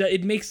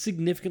it makes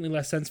significantly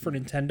less sense for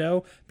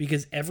Nintendo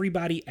because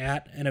everybody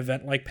at an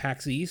event like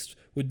PAX East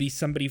would be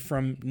somebody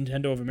from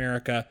Nintendo of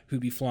America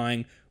who'd be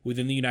flying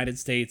within the United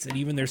States, and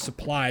even their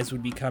supplies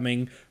would be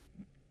coming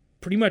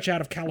pretty much out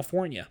of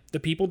California. The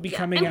people would be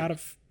coming out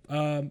of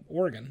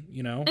Oregon,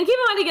 you know. And keep in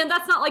mind, again,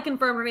 that's not like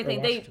confirmed or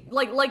anything. They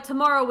Washington. like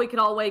tomorrow we could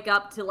all wake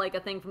up to like a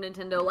thing from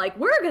Nintendo, like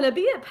we're gonna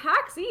be at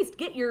PAX East,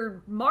 get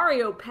your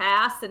Mario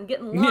Pass and get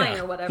in line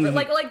or whatever.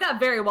 like that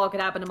very well could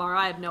happen tomorrow.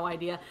 I have no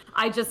idea.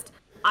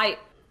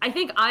 I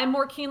think I'm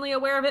more keenly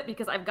aware of it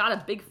because I've got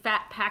a big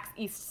fat PAX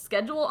East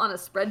schedule on a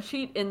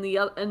spreadsheet in the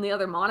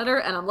other monitor,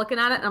 and I'm looking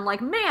at it and I'm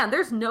like, man,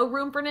 there's no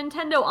room for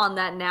Nintendo on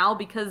that now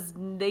because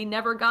they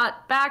never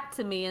got back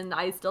to me, and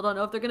I still don't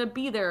know if they're gonna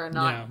be there or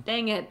not. Yeah.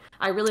 Dang it!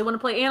 I really want to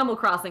play Animal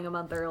Crossing a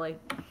month early.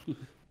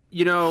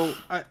 You know,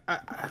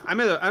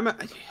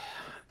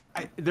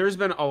 there's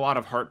been a lot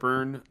of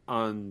heartburn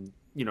on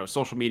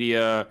social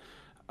media,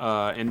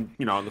 and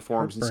on the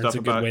forums and Heartburn's stuff a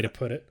good about. way to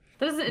put it.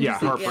 That is Yeah,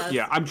 interesting. heartburn. Yes.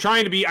 Yeah, I'm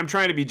trying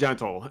to be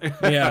gentle.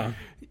 Yeah.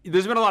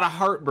 There's been a lot of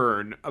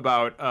heartburn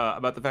about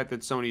the fact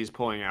that Sony is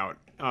pulling out.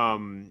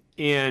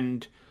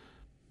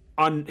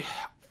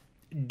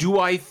 Do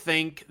I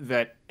think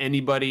that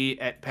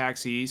anybody at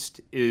PAX East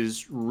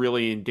is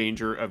really in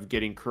danger of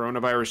getting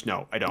coronavirus?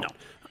 No, I don't.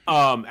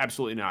 No.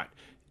 Absolutely not.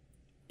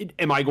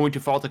 Am I going to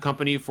fault a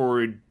company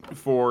for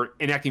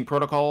enacting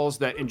protocols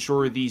that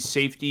ensure the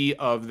safety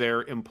of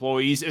their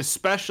employees,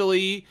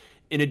 especially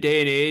in a day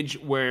and age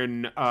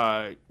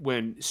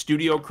when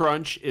studio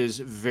crunch is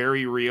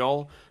very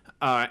real,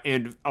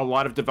 and a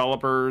lot of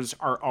developers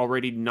are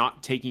already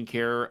not taking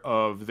care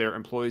of their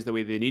employees the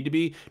way they need to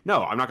be?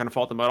 No, I'm not going to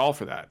fault them at all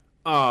for that.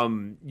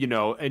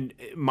 And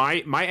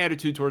my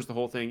attitude towards the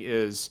whole thing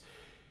is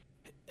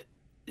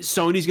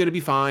Sony's going to be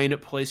fine,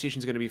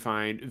 PlayStation's going to be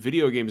fine,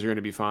 video games are going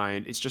to be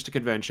fine. It's just a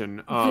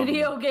convention.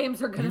 Video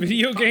games are going to be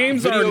Video fine.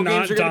 games Video are games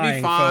not are gonna be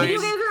dying, fine. Video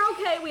folks. games are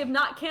okay. We have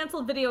not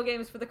canceled video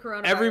games for the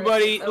coronavirus.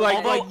 Everybody, It's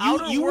okay. like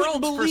Outer you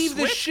wouldn't Worlds for believe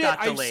the Switch shit got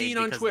I've delayed seen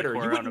on because of Twitter.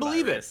 You wouldn't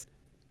believe it. coronavirus.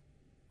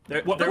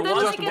 There then,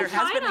 like, in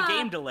has been a China-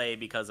 game delay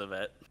because of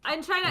it.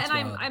 in China, That's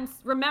and wild. I'm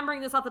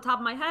remembering this off the top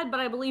of my head, but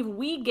I believe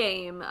Wii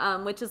Game,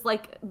 which is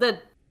like the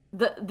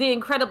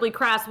incredibly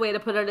crass way to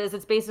put it is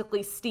it's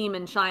basically Steam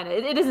in China.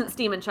 It isn't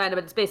Steam in China,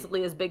 but it's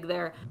basically as big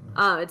there.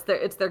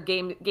 It's their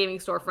gaming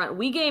storefront.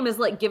 Wii Game is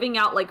like giving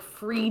out like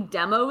free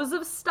demos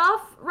of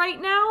stuff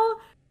right now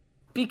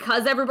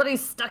because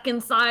everybody's stuck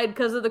inside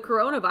because of the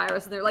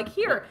coronavirus, and they're like,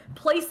 here,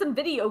 play some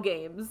video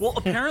games. Well,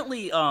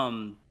 apparently,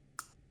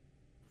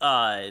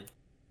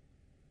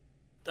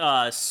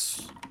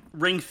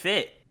 Ring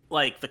Fit,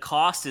 like the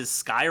cost is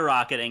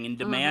skyrocketing and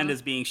demand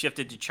is being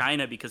shifted to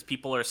China because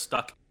people are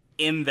stuck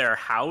in their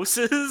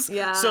houses.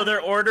 Yeah. So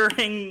they're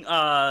ordering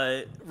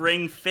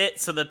Ring Fit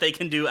so that they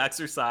can do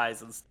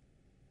exercises.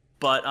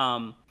 But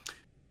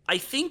I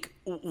think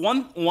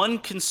one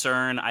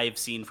concern I've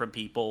seen from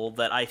people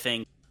that I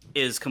think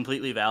is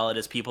completely valid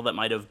is people that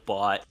might have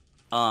bought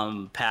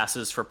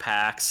passes for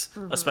PAX,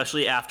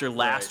 especially after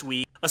last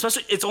week.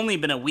 Especially, it's only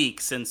been a week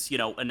since,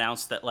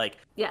 announced that, like,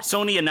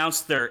 Sony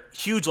announced their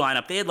huge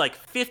lineup. They had, like,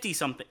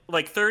 50-something,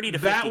 like, 30 to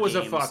 50 That was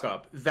games. a fuck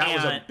up. That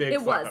was a big It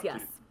fuck was, up.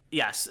 yes.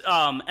 Yes.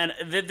 And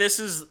this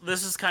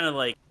is kind of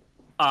like,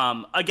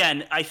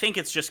 again, I think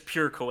it's just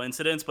pure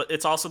coincidence, but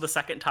it's also the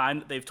second time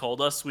that they've told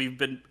us we've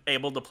been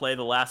able to play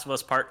The Last of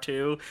Us Part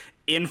 2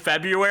 in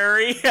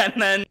February, and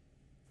then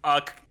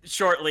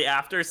shortly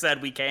after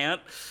said we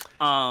can't.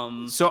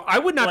 So I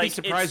would not be Like,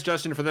 surprised,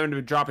 Justin, for them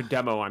to drop a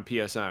demo on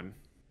PSN.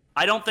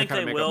 I don't think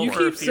kinda they make will. up You for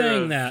for keep fear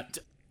saying of- that.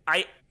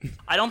 I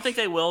don't think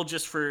they will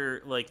just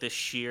for like the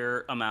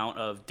sheer amount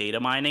of data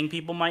mining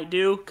people might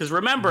do. Because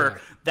remember,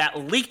 that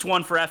leaked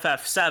one for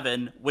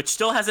FF7, which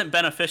still hasn't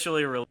been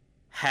officially released,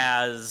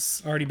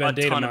 has Already been a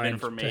data ton of mined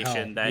to information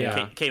hell. that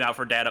Yeah. came out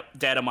for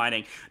data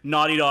mining.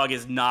 Naughty Dog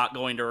is not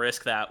going to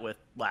risk that with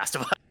Last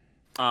of Us.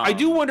 I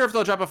do wonder if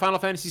they'll drop a Final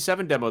Fantasy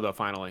VII demo, though,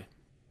 finally.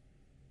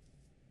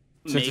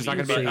 Since it's not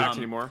going to be maybe, at but, PAX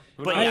anymore.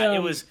 Who But knows? yeah, I,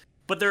 it was.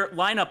 But their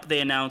lineup, they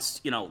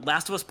announced,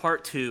 Last of Us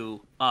Part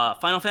 2,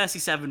 Final Fantasy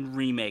VII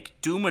Remake,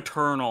 Doom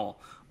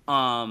Eternal,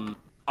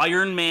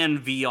 Iron Man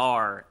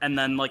VR, and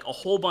then like a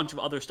whole bunch of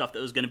other stuff that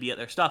was going to be at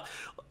their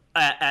stuff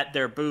at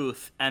their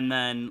booth. And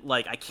then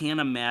like I can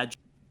imagine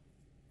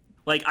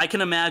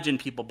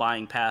people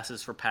buying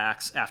passes for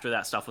PAX after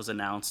that stuff was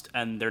announced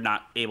and they're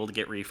not able to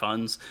get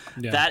refunds.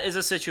 Yeah. That is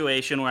a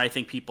situation where I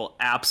think people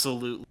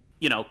absolutely,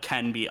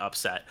 can be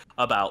upset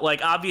about.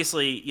 Like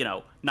obviously,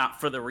 not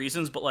for the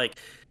reasons, but like,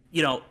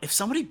 if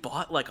somebody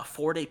bought like a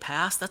 4-day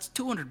pass, that's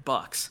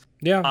 $200.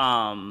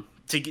 Yeah.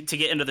 To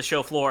get into the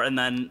show floor, and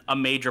then a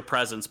major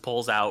presence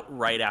pulls out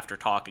right after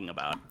talking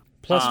about it.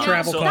 Plus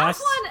travel so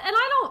costs. That's one, and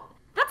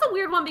that's a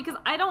weird one because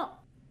I'm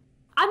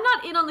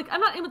not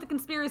in with the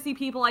conspiracy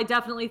people. I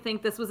definitely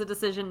think this was a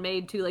decision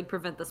made to like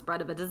prevent the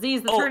spread of a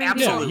disease that's hurting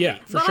people. absolutely. Yeah,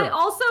 for But sure. I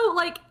also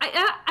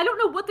I don't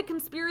know what the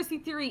conspiracy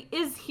theory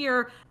is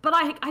here, but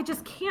I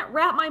just can't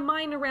wrap my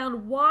mind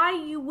around why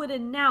you would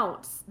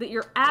announce that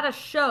you're at a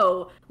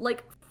show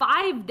like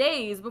 5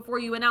 days before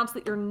you announce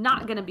that you're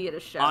not going to be at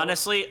a show.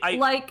 Honestly,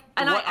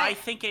 I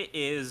think it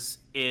is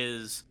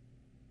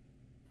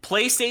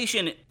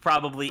PlayStation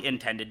probably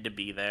intended to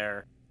be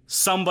there.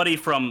 Somebody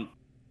from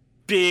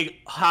big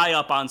high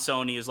up on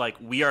Sony is like,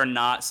 we are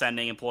not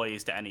sending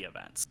employees to any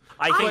events.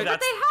 I think but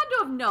they had to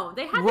have known.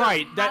 They had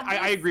right. To that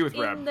I agree with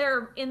Brad.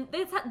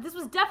 This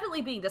was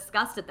definitely being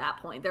discussed at that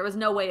point. There was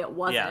no way it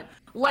wasn't.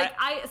 Yeah. Like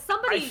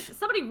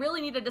somebody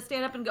really needed to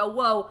stand up and go,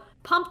 "Whoa,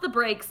 pump the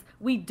brakes.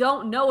 We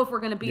don't know if we're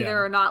going to be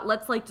there or not.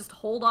 Let's like just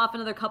hold off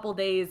another couple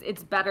days.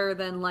 It's better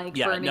than like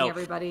burning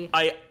everybody."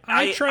 I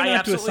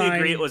absolutely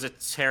agree.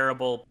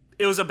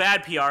 It was a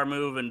bad PR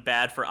move and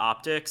bad for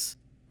optics.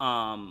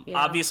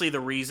 Obviously the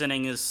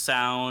reasoning is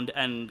sound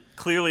and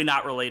clearly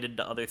not related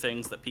to other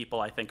things that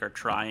people I think are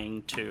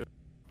trying to,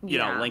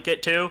 link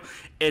it to.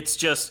 It's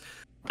just,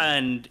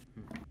 and,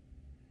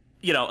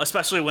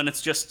 especially when it's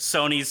just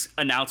Sony's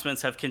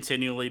announcements have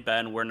continually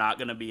been, we're not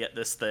going to be at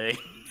this thing.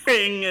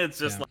 It's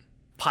just like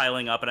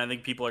piling up, and I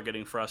think people are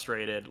getting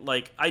frustrated.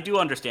 Like, I do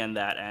understand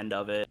that end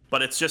of it,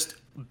 but it's just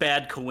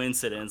bad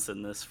coincidence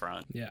in this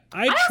front. Yeah,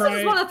 I also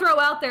just want to throw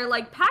out there,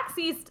 like, PAX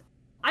East,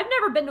 I've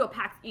never been to a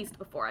PAX East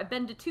before. I've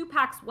been to 2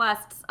 PAX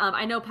Wests.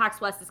 I know PAX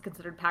West is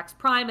considered PAX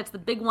Prime. It's the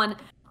big one.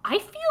 I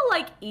feel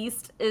like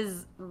East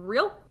is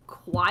real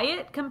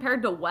quiet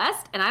compared to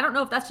West, and I don't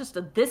know if that's just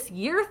a this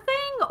year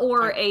thing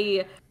or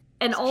an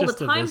all the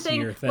time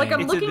thing. Like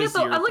I'm looking at the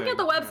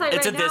website right now.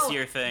 It's a this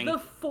year thing. The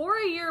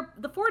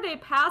 4-day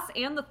pass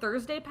and the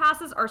Thursday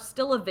passes are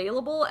still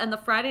available, and the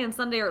Friday and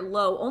Sunday are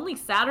low. Only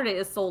Saturday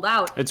is sold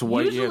out.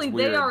 Usually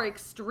they are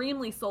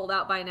extremely sold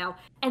out by now.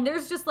 And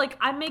there's just like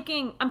I'm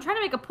trying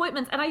to make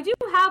appointments, and I do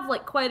have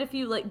like quite a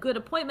few like good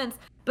appointments,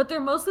 but they're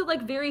mostly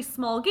like very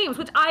small games,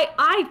 which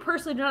I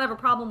personally do not have a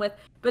problem with.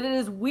 But it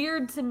is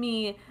weird to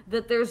me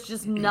that there's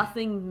just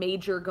nothing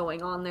major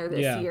going on there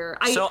this year.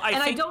 I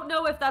don't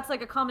know if that's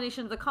like a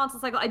combination of the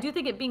console cycle. I do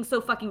think it being so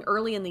fucking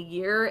early in the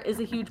year is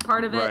a huge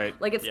part of it. Right.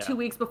 Like it's 2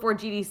 weeks before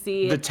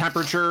GDC. The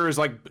temperature is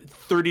like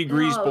 30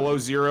 degrees below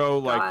zero.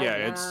 Like,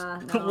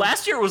 God, no.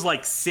 Last year it was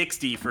like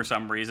 60 for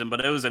some reason,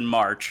 but it was in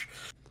March.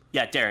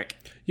 Yeah, Derek.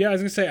 Yeah, I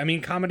was gonna say. I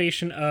mean,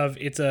 combination of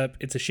it's a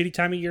shitty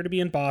time of year to be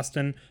in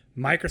Boston.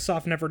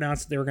 Microsoft never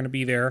announced that they were going to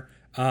be there.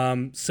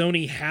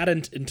 Sony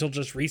hadn't until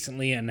just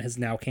recently and has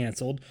now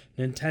canceled.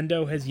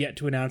 Nintendo has yet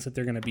to announce that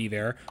they're going to be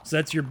there. So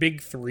that's your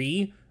big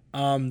 3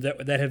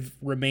 that have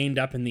remained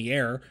up in the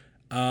air.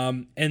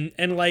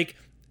 And like,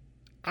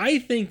 I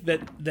think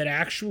that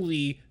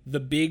actually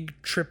the big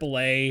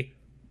AAA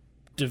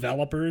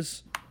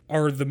developers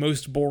are the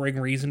most boring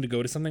reason to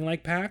go to something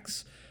like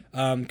PAX.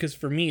 Because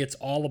for me, it's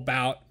all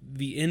about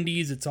the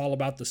indies. It's all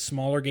about the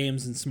smaller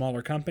games and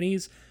smaller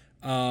companies.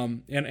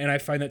 And I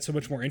find that so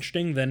much more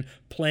interesting than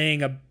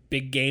playing a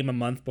big game a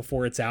month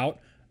before it's out.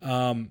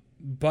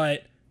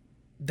 But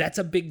that's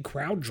a big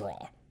crowd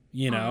draw,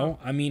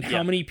 I mean,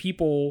 how many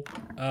people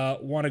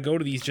want to go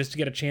to these just to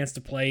get a chance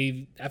to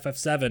play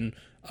FF7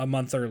 a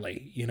month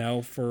early,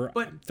 for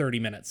 30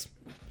 minutes?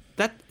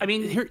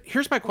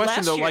 Here's my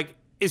question though. Like,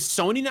 is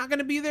Sony not going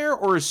to be there,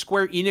 or is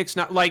Square Enix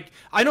not? Like,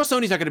 I know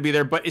Sony's not going to be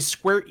there, but is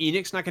Square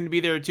Enix not going to be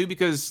there too?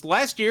 Because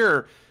last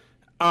year,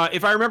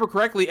 if I remember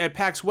correctly, at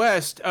PAX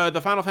West, the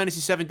Final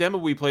Fantasy VII demo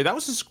we played, that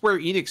was a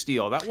Square Enix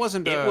deal. That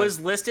wasn't. It was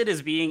listed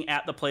as being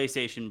at the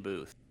PlayStation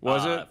booth.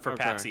 Was it for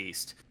PAX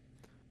East?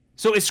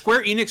 So is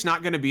Square Enix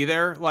not going to to be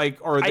or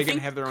are they going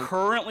to have their own?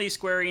 Currently,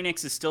 Square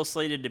Enix is still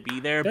slated to be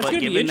there, That's but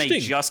given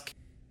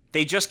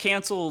they just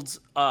canceled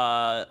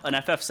an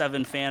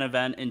FF7 fan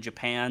event in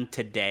Japan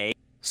today,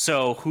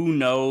 so who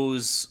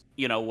knows,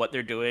 what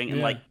they're doing,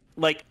 and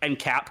and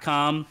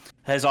Capcom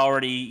has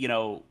already,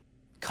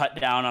 cut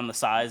down on the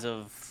size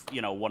of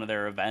one of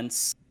their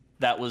events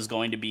that was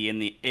going to be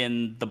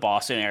in the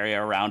Boston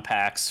area around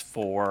PAX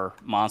for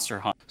Monster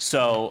Hunt.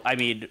 So I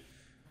mean,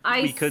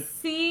 I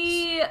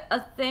see a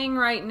thing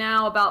right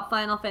now about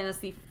Final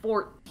Fantasy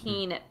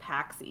 14 at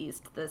PAX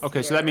East this year.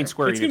 Okay, so that means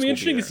Square Enix. It's gonna be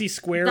interesting to see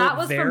Square that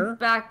was there from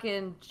back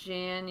in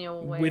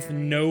January with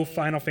no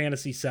Final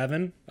Fantasy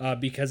 7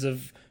 because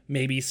of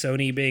maybe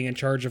Sony being in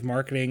charge of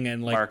marketing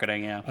and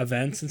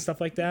events and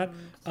stuff like that.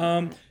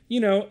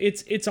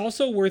 It's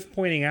also worth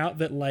pointing out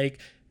that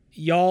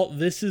y'all,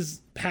 this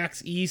is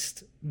PAX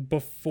East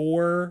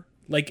before,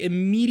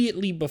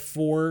 immediately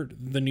before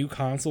the new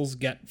consoles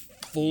get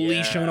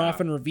fully shown off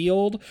and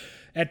revealed.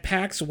 At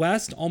PAX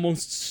West,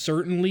 almost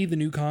certainly the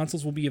new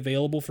consoles will be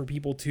available for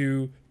people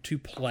to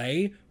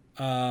play.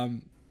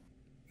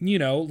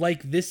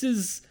 This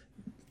is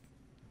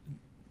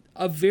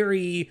a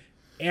very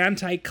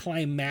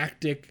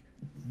anticlimactic,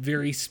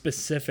 very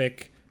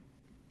specific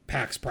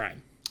PAX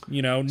Prime.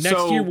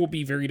 Next year will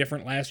be very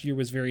different. Last year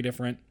was very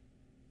different.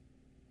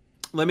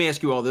 Let me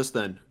ask you all this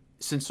then.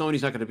 Since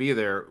Sony's not going to be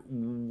there,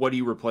 what do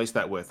you replace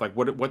that with? Like,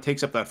 what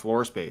takes up that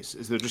floor space?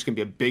 Is there just going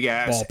to be a big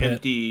ass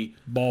empty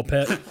ball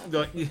pit?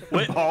 That's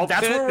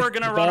where we're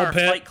going to run our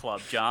Fight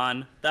Club,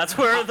 John. That's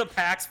where the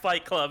PAX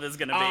Fight Club is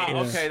going to be.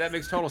 Okay, that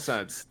makes total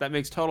sense.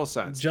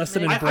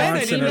 Justin and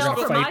Bronson are going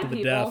to fight to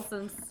the death.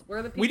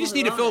 We just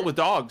need to fill it with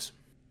dogs.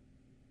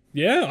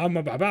 Yeah, I'm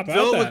about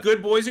Fill it that. with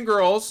good boys and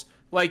girls.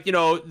 Like,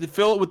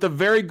 fill it with the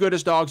very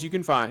goodest dogs you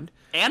can find.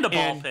 And a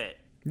ball pit.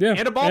 Yeah,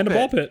 And a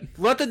ball pit.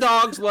 Let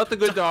the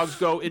good dogs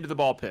go into the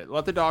ball pit.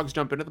 Let the dogs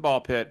jump into the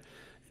ball pit.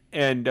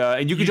 And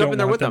you can jump in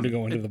there with them. To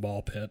go into the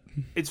ball pit.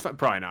 It's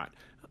probably not.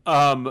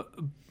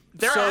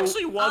 There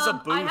actually was a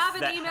booth. I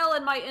have an email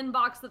in my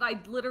inbox that I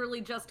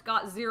literally just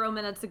got 0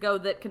 minutes ago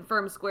that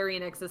confirms Square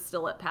Enix is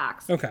still at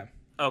PAX. Okay.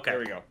 Okay. There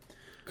we go.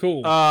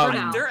 Cool.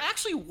 There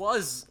actually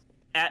was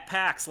at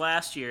PAX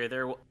last year.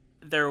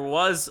 There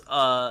was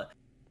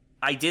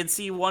I did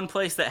see one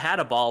place that had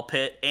a ball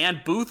pit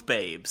and booth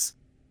babes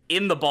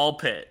in the ball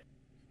pit.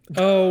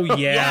 Oh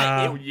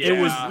yeah. It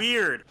was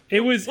weird.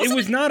 It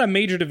was not a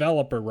major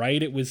developer,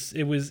 right? It was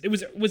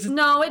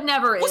No, it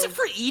never is. Was it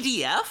for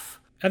EDF?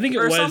 I think it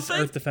was something?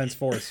 Earth Defense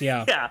Force,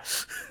 yeah. Yeah.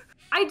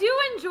 I do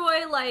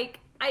enjoy,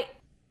 like, I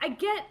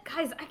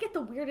get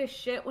the weirdest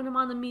shit when I'm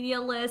on the media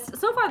list.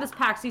 So far, this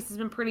PAX East has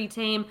been pretty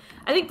tame.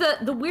 I think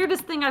the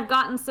weirdest thing I've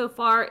gotten so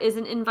far is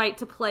an invite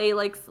to play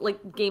like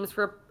games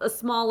for a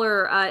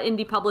smaller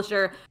indie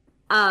publisher,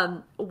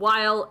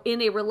 while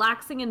in a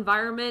relaxing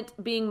environment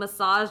being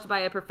massaged by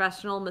a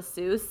professional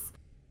masseuse.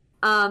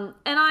 And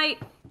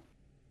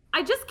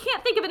I just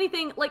can't think of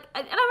anything like,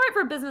 and I'm writing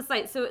for a business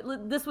site, so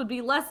this would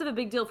be less of a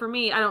big deal for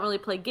me. I don't really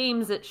play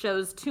games at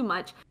shows too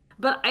much.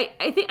 But I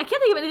can't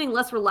think of anything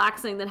less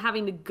relaxing than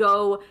having to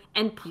go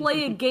and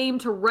play a game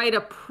to write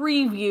a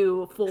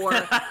preview for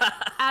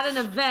at an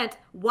event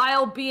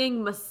while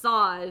being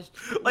massaged.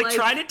 Like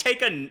trying to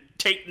take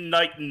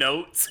like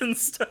notes and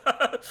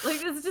stuff.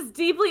 Like, it's just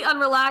deeply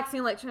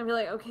unrelaxing. Like trying to be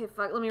like, okay,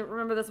 fuck, let me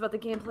remember this about the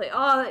gameplay.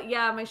 Oh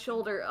yeah, my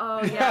shoulder.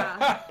 Oh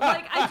yeah.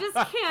 Like I just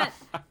can't.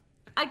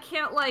 I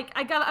can't, like,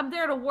 I'm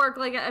there to work.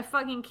 Like I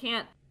fucking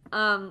can't.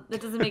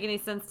 That doesn't make any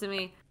sense to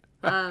me.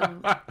 I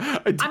mean,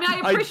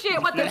 I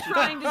appreciate what they're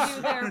trying to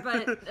do there,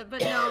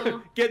 but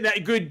no. Getting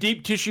that good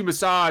deep tissue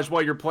massage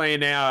while you're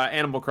playing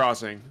Animal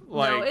Crossing.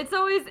 Like, no, it's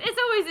always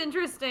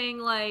interesting,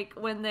 like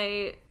when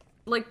they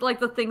like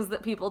the things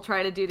that people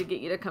try to do to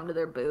get you to come to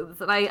their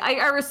booths, and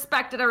I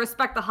respect it. I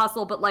respect the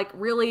hustle, but like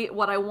really,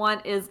 what I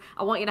want is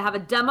I want you to have a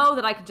demo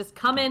that I can just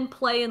come in,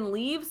 play, and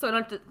leave. So I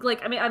don't have to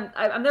like. I mean,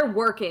 I'm there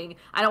working.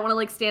 I don't want to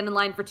like stand in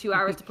line for 2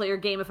 hours to play your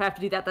game. If I have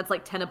to do that, that's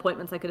like 10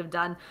 appointments I could have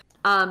done.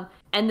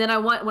 And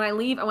then when I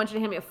leave, I want you to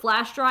hand me a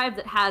flash drive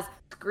that has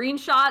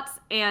screenshots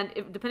and,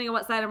 depending on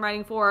what site I'm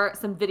writing for,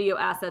 some video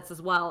assets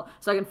as well,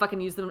 so I can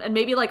fucking use them. And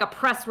maybe like a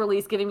press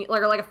release giving me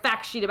like a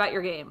fact sheet about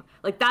your game.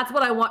 Like that's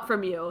what I want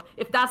from you.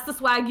 If that's the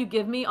swag you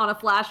give me on a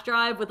flash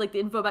drive with like the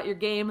info about your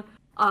game,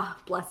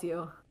 bless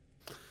you.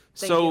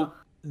 Thank you.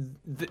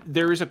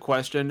 There is a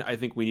question I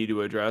think we need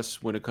to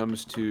address when it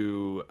comes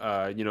to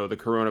the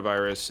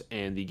coronavirus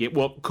and the game.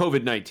 Well,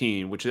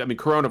 COVID-19, which is, I mean,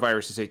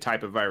 coronavirus is a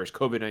type of virus.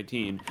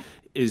 COVID-19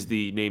 is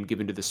the name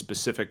given to the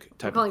specific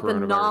type of coronavirus.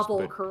 The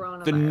novel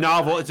coronavirus. The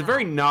novel. It's a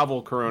very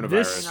novel coronavirus.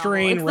 This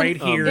strain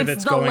right here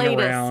that's going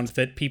latest. around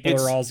that people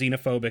are all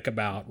xenophobic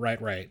about.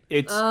 Right.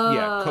 It's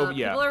COVID,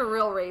 yeah. People are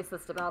real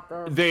racist about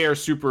this. They are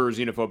super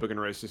xenophobic and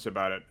racist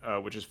about it,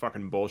 which is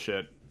fucking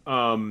bullshit.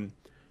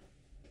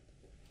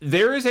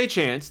 There is a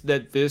chance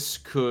that this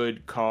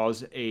could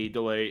cause a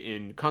delay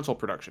in console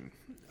production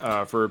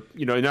for,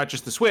 not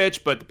just the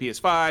Switch, but the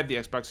PS5, the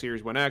Xbox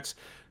Series One X,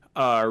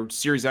 or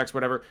Series X,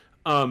 whatever.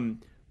 And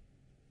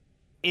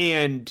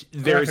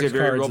there's a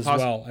very real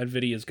possibility. Well,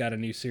 Nvidia's got a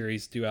new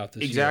series due out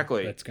this year.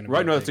 Exactly. That's going to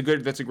right. No,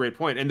 that's a great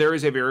point. And there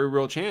is a very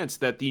real chance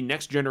that the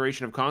next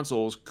generation of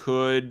consoles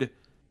could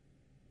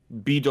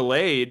be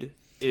delayed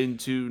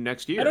into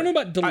next year. I don't know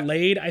about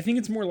delayed. I think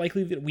it's more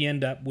likely that we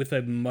end up with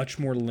a much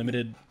more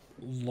limited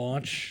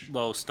launch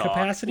low stock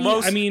capacity.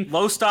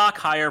 Low stock,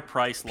 higher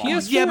price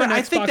launch. Yeah, but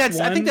I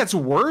think that's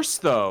worse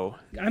though.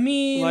 I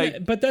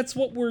mean, but that's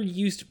what we're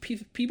used to.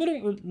 People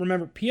don't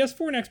remember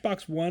PS4 and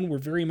Xbox One were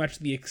very much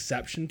the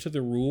exception to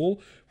the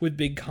rule with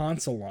big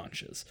console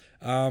launches.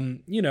 I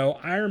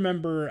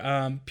remember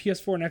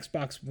PS4 and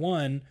Xbox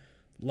One,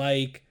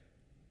 like.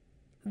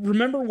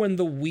 Remember when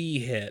the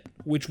Wii hit,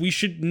 which we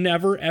should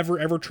never, ever,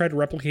 ever try to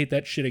replicate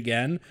that shit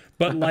again,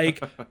 but like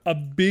a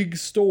big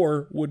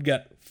store would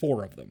get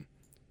 4 of them,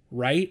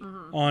 right?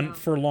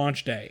 For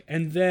launch day.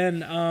 And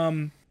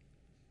then,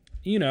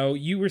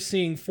 you were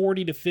seeing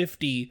 40 to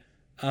 50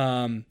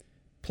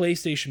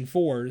 PlayStation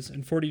 4s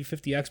and 40 to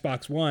 50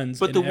 Xbox Ones.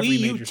 But the Wii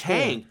U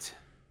tanked. Store.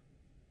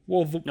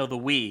 Well, the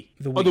Wii.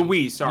 The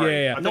Wii,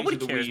 sorry. Yeah. Nobody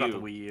cares about the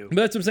Wii U. But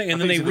that's what I'm saying. And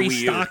then they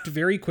restocked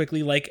very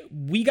quickly. Like,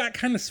 we got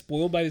kind of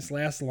spoiled by this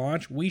last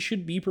launch. We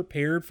should be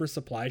prepared for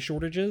supply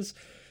shortages,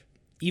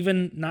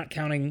 even not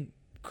counting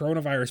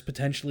coronavirus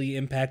potentially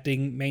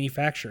impacting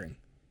manufacturing.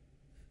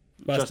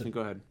 Justin,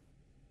 go ahead.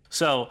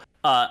 So,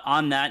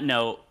 on that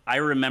note, I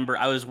remember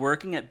I was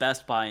working at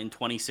Best Buy in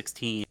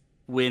 2016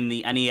 when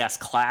the NES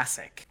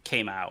Classic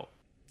came out.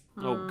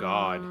 Oh,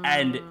 God.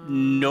 And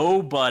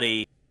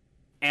nobody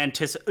at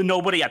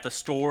the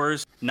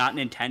stores, not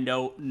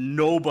Nintendo,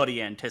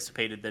 nobody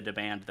anticipated the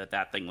demand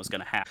that thing was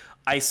going to have.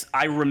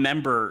 I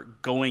remember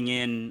going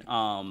in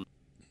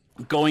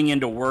going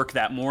into work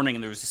that morning,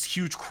 and there was this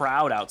huge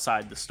crowd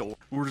outside the store.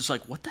 We were just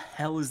like, what the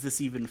hell is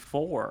this even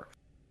for?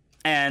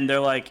 And they're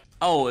like,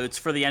 oh, it's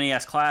for the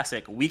NES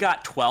Classic. We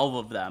got 12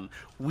 of them.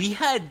 We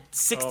had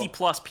 60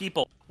 plus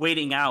people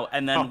waiting out,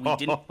 and then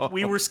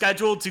we were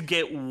scheduled to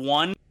get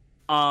one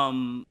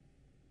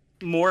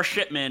more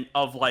shipment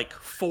of like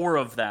 4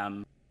 of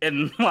them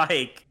in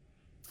like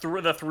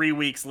through the 3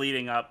 weeks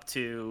leading up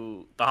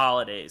to the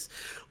holidays.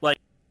 Like,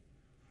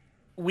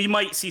 we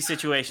might see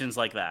situations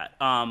like that.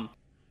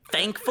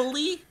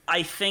 Thankfully,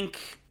 I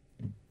think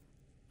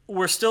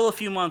we're still a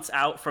few months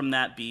out from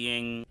that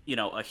being,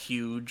 a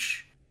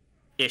huge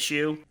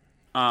issue.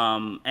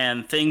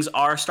 And things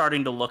are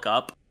starting to look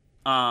up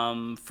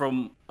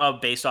from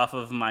based off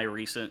of my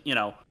recent,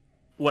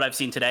 what I've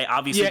seen today.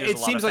 Obviously, it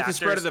seems like the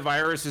spread of the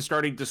virus is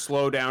starting to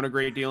slow down a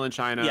great deal in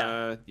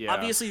China. Yeah.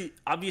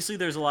 Obviously,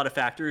 there's a lot of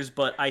factors,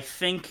 but I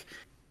think,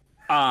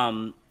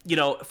 from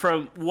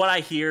what I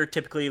hear,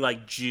 typically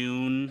like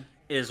June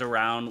is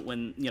around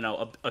when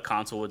a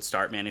console would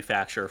start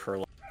manufacture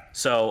for.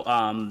 So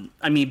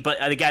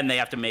but again, they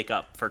have to make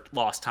up for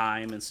lost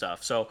time and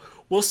stuff. So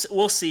we'll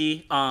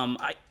see.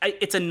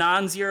 It's a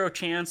non-zero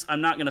chance.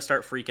 I'm not gonna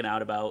start freaking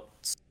out about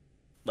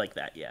like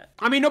that yet.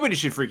 I mean, nobody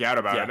should freak out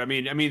about it. I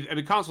mean,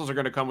 consoles are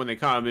going to come when they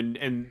come,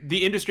 and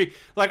the industry.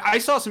 Like, I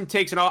saw some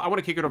takes, and I want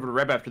to kick it over to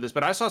Reb after this,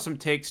 but I saw some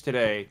takes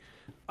today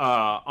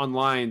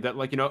online that,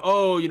 like,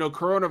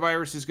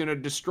 coronavirus is going to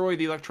destroy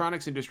the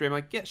electronics industry. I'm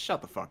like, yeah,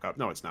 shut the fuck up.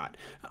 No, it's not.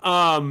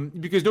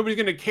 Because nobody's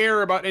going to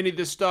care about any of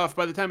this stuff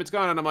by the time it's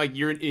gone. And I'm like,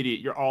 you're an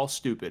idiot. You're all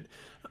stupid.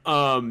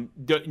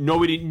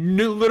 Literally,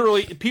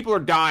 people are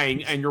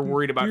dying, and you're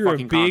worried about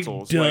fucking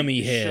consoles. You're a big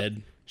dummy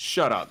head.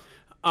 Shut up.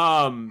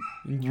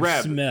 You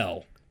Reb,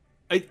 smell.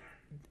 I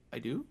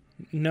do?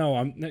 No,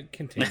 I'm not.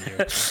 Continue.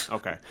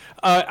 Okay.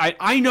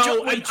 I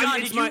know. Wait,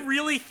 John, did you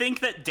really think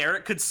that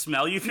Derek could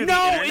smell you through the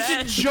internet? No,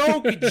 it's a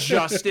joke,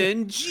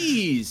 Justin.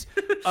 Jeez.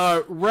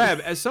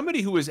 Reb, as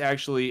somebody who was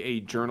actually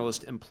a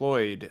journalist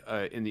employed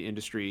in the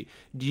industry,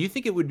 do you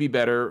think it would be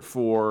better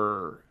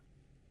for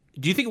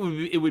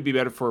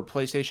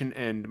PlayStation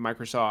and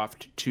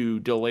Microsoft to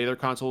delay their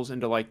consoles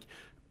into like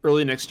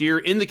early next year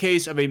in the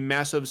case of a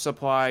massive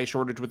supply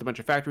shortage with a bunch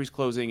of factories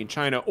closing in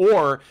China?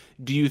 Or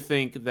do you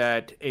think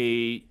that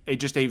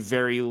just a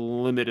very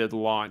limited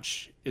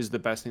launch is the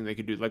best thing they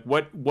could do? Like,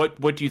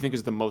 what do you think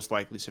is the most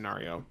likely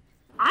scenario?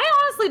 I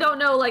honestly don't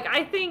know. Like,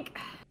 I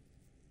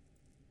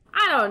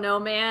don't know,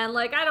 man.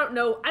 Like, I don't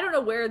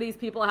know where these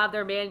people have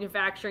their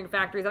manufacturing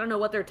factories. I don't know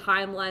what their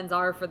timelines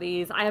are for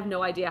these. I have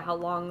no idea how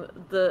long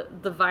the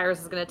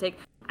virus is going to take.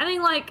 I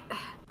mean, like,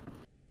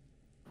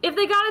 if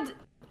they got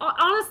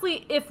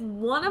honestly, if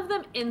one of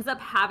them ends up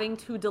having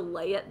to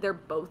delay it, they're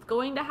both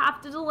going to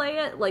have to delay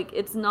it. Like,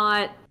 it's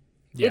not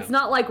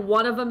like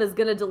one of them is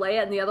going to delay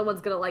it and the other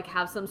one's going to like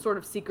have some sort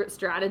of secret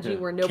strategy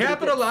where nobody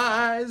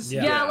capitalize.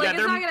 It's not going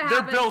to happen.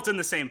 They're built in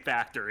the same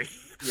factory.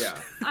 Yeah.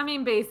 I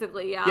mean,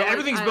 basically, yeah. Yeah,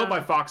 everything's built by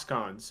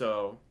Foxconn,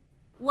 so.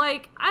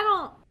 Like,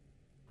 I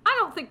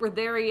don't think we're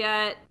there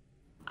yet.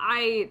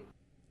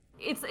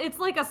 It's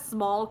like a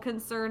small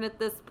concern at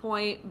this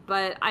point,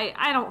 but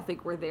I don't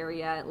think we're there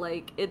yet.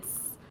 Like, it's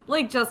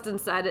like Justin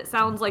said, it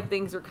sounds like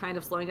things are kind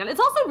of slowing down.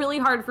 It's also really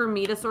hard for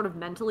me to sort of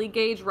mentally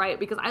gauge, right?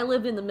 Because I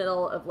lived in the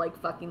middle of like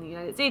fucking the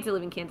United States. I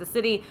live in Kansas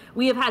City.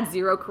 We have had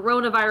 0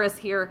 coronavirus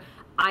here.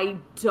 I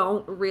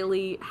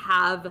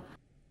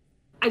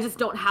just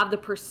don't have the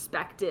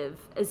perspective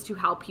as to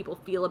how people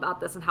feel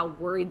about this and how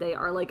worried they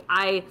are. Like,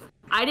 I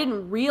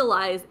didn't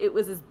realize it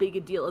was as big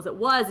a deal as it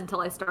was until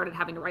I started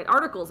having to write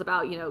articles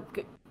about,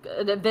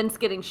 events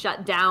getting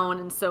shut down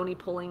and Sony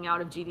pulling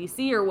out of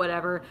GDC or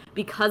whatever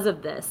because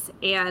of this.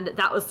 And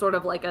that was sort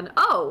of like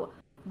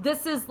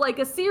this is like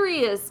a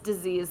serious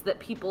disease that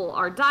people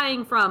are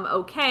dying from.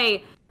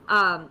 Okay.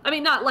 I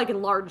mean, not like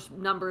in large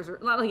numbers or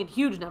not like in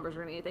huge numbers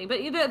or anything, but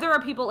there are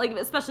people, like,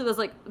 especially those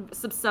like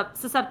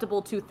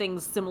susceptible to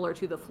things similar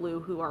to the flu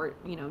who are,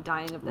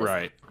 dying of this.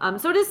 Right.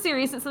 So it is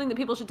serious. It's something that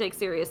people should take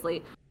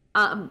seriously.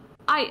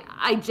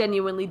 I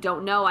genuinely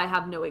don't know. I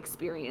have no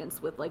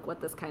experience with like what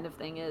this kind of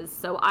thing is.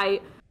 So I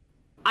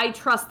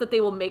trust that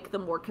they will make the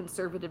more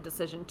conservative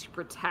decision to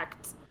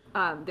protect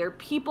their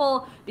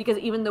people, because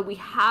even though we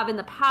have in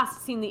the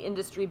past seen the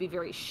industry be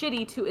very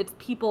shitty to its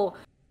people,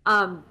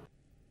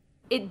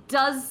 it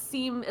does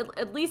seem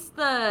at least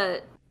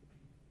the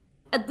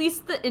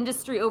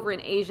industry over in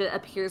Asia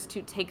appears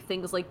to take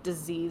things like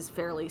disease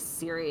fairly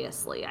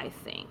seriously, I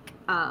think.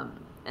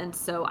 And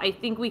so I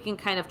think we can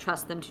kind of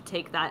trust them to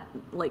take that,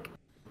 like,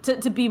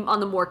 to be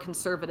on the more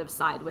conservative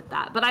side with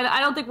that. But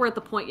I don't think we're at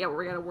the point yet where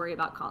we're going to worry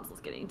about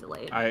consoles getting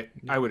delayed. I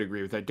would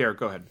agree with that. Derek,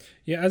 go ahead.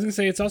 Yeah, I was going to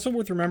say, it's also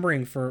worth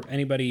remembering for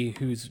anybody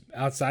who's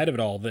outside of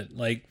it all that,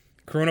 like,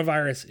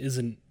 coronavirus is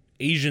an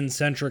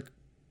Asian-centric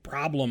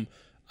problem.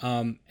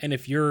 And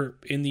if you're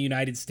in the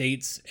United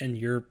States and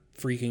you're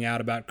freaking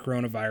out about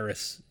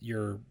coronavirus,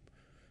 you're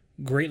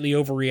greatly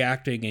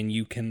overreacting and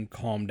you can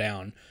calm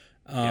down.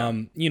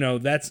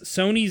 That's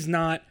Sony's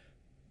not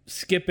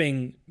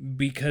skipping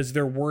because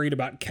they're worried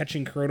about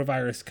catching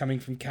coronavirus coming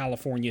from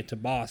California to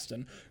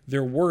Boston.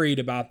 They're worried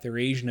about their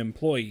Asian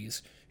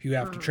employees who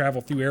have to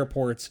travel through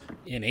airports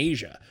in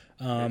Asia.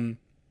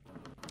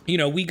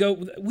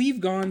 We've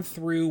gone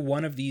through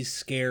one of these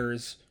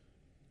scares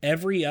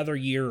every other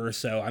year or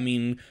so. I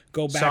mean,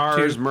 go back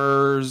SARS, to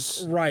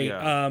MERS, right,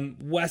 yeah.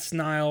 West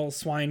Nile,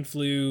 swine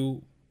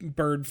flu,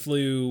 bird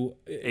flu,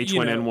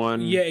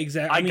 H1N1. Yeah,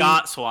 exactly. I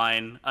got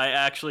swine. I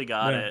actually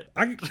got it.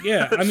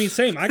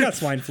 Same. I got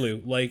swine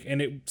flu,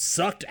 and it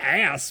sucked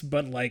ass,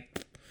 but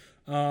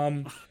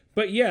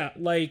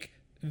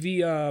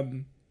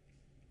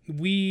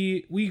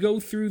we go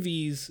through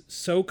these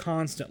so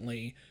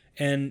constantly,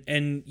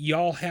 and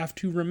y'all have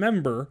to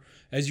remember,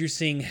 as you're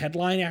seeing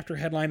headline after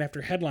headline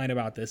after headline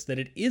about this, that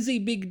it is a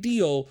big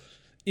deal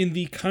in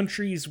the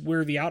countries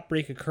where the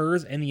outbreak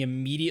occurs and the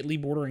immediately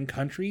bordering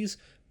countries,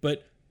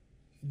 but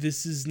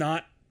this is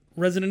not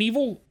Resident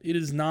Evil. It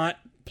is not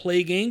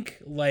Plague Inc.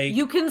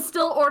 You can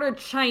still order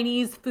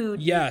Chinese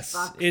food. Yes,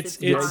 it's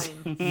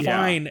fine.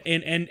 fine.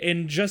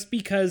 And just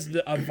because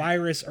a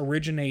virus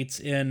originates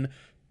in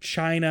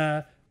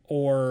China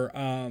or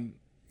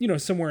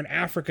somewhere in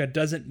Africa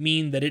doesn't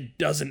mean that it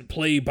doesn't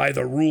play by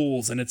the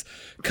rules and it's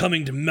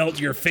coming to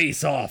melt your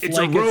face off. It's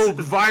a rogue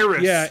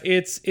virus. Yeah,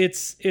 it's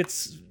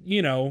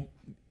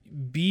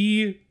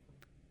be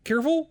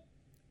careful.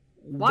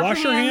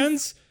 Wash your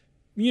hands.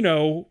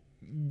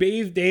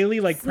 Bathe daily,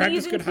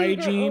 practice good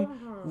hygiene.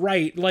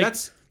 Right,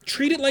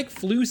 treat it like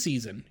flu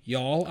season,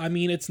 y'all. I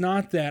mean, it's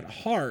not that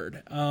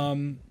hard.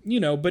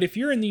 But if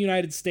you're in the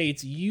United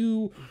States,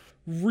 you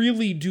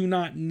really do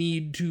not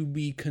need to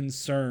be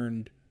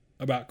concerned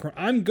about.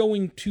 I'm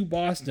going to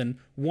Boston.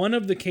 One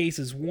of the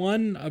cases of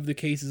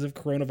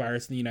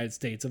coronavirus in the United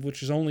States, of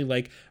which is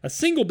only a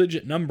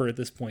single-digit number at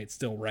this point,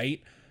 still,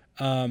 right?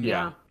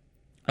 Yeah.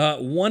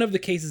 One of the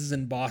cases is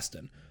in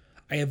Boston.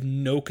 I have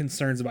no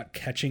concerns about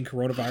catching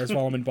coronavirus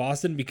while I'm in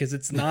Boston because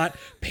it's not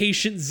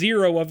patient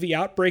zero of the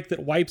outbreak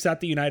that wipes out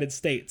the United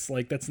States.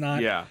 That's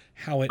not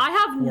how it I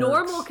have works.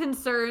 normal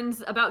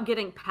concerns about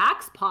getting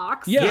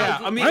PaxPox. Yeah,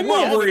 I mean, I'm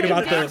more worried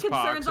about the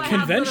the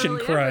convention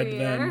crud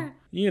than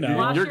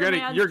Wash You're your gonna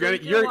hands, you're gonna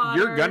drink your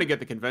you're gonna water. get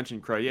the convention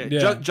crud. Yeah.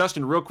 Yeah.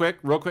 Justin, real quick.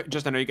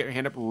 Just I know you got your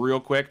hand up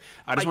real quick.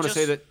 I just want to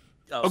say that.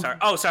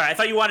 Oh, sorry. I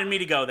thought you wanted me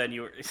to go. Then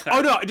you were. Sorry.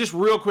 Oh no, just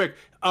real quick.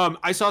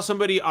 I saw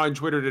somebody on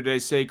Twitter today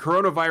say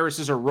coronavirus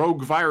is a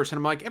rogue virus, and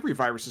I'm like, every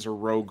virus is a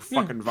rogue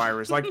fucking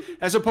virus.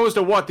 As opposed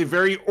to what, the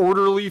very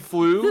orderly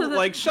flu?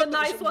 The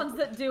nice ones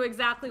that do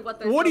exactly what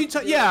they're. What are you?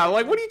 supposed to do. Yeah,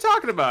 what are you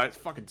talking about? It's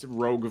fucking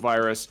rogue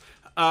virus.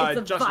 It's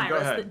a Justin, go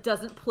virus ahead. that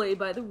doesn't play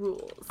by the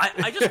rules.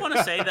 I just want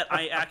to say that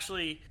I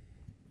actually.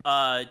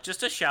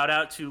 Just a shout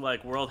out to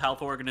World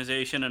Health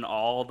Organization and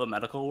all the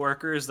medical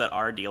workers that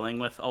are dealing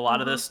with a lot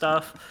of this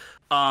stuff,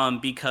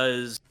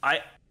 because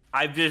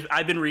I've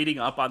been reading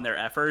up on their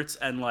efforts,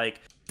 and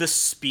the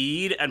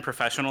speed and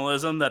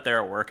professionalism that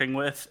they're working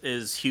with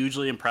is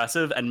hugely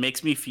impressive and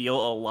makes me feel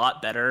a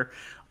lot better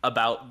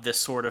about this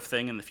sort of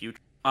thing in the future.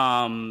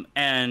 As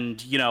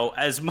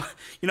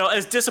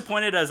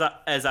disappointed as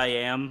I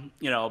am,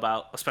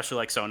 about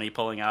especially Sony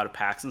pulling out of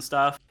PAX and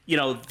stuff,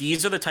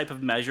 these are the type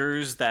of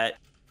measures that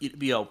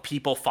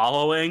people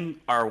following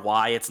are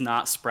why it's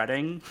not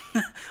spreading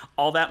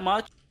all that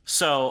much.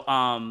 So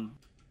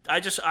I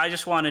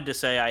just wanted to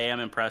say I am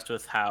impressed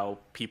with how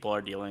people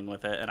are dealing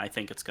with it, and I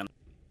think it's gonna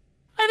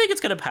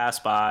pass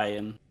by,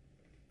 and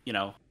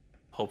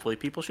hopefully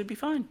people should be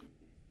fine.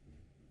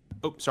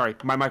 Oh, sorry,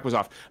 my mic was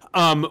off.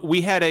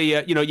 We had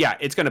a,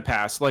 it's going to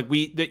pass.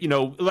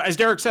 As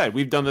Derek said,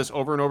 we've done this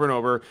over and over and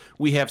over.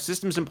 We have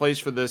systems in place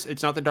for this.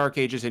 It's not the Dark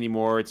Ages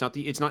anymore. It's not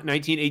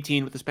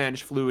 1918 with the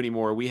Spanish flu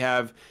anymore. We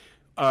have,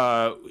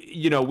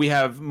 we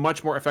have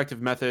much more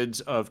effective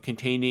methods of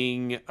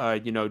containing,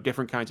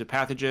 different kinds of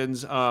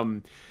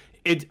pathogens.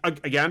 It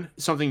again,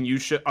 something you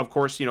should, of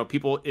course,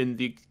 people in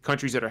the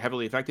countries that are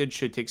heavily affected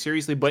should take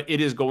seriously, but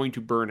it is going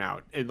to burn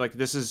out.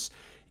 This is.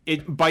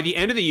 By the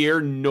end of the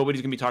year,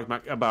 nobody's gonna be talking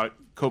about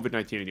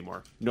COVID-19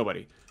 anymore.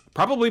 Nobody.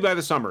 Probably by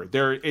the summer.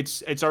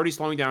 It's already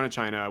slowing down in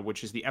China,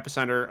 which is the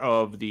epicenter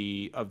of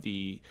the.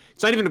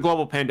 It's not even a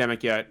global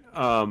pandemic yet.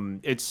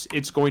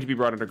 It's going to be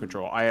brought under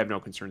control. I have no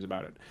concerns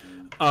about it.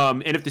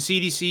 And if the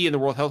CDC and the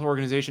World Health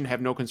Organization have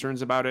no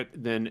concerns about it,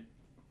 then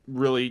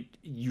really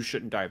you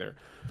shouldn't either.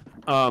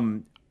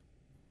 I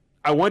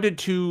wanted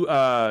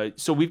to.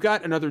 So we've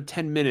got another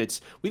 10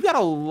 minutes. We've got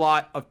a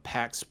lot of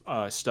PAX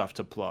stuff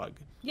to plug.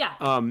 Yeah.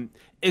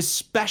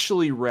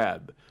 Especially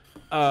Reb.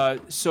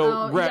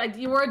 Reb.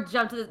 You were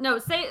jumped to this. No,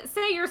 say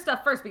your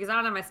stuff first because I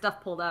don't have my stuff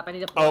pulled up. I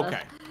need to pull it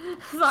up.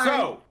 Sorry.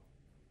 So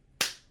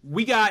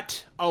we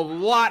got a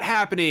lot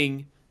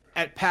happening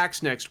at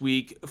PAX next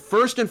week.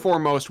 First and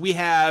foremost, we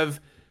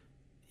have.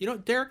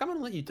 Derek, I'm gonna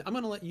let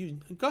you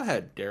go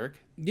ahead, Derek.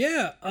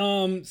 Yeah.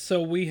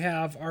 So we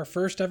have our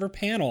first ever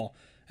panel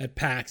at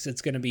PAX.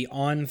 It's going to be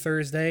on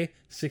Thursday,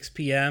 6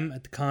 p.m.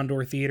 at the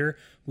Condor Theater.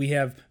 We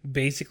have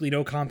basically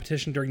no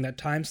competition during that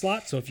time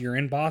slot, so if you're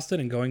in Boston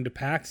and going to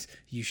PAX,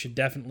 you should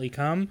definitely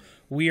come.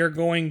 We are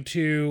going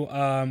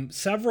to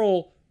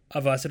several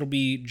of us. It'll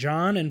be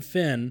John and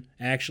Finn,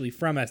 actually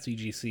from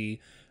SDGC,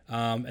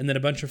 and then a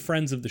bunch of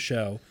friends of the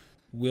show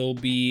will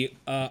be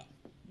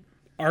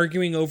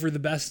arguing over the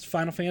best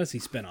Final Fantasy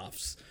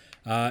spinoffs.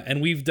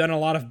 And we've done a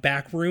lot of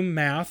backroom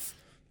math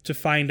to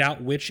find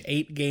out which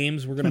 8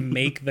 games we're going to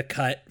make the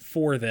cut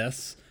for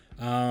this.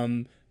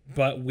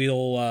 But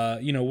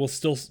we'll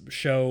still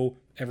show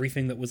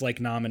everything that was like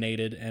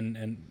nominated,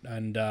 and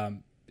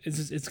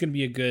it's going to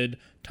be a good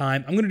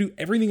time. I'm going to do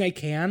everything I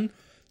can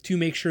to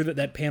make sure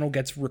that panel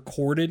gets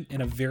recorded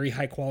in a very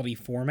high quality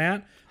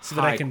format so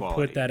that I can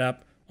put that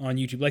up on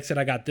YouTube. Like I said,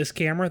 I got this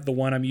camera, the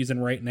one I'm using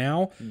right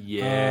now.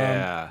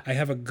 Yeah. I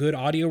have a good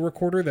audio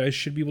recorder that I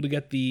should be able to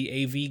get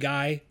the AV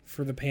guy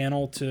for the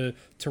panel to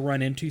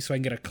run into so I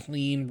can get a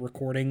clean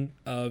recording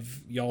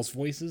of y'all's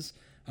voices.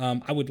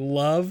 I would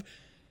love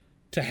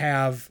to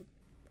have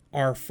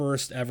our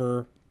first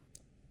ever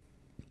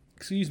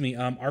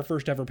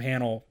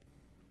panel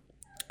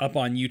up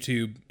on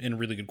YouTube in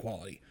really good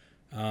quality.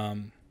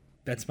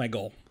 That's my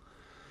goal.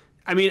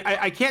 I mean,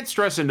 I can't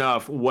stress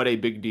enough what a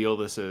big deal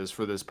this is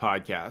for this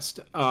podcast.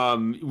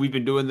 We've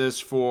been doing this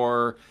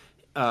for,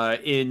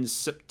 in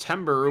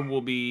September,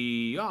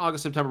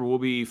 August, September will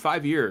be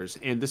 5 years.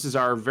 And this is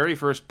our very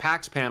first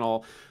PAX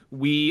panel.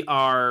 We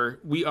are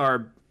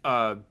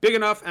big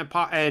enough and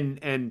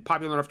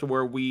popular enough to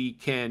where we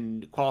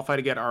can qualify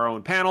to get our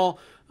own panel.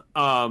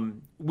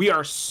 We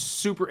are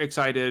super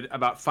excited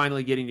about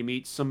finally getting to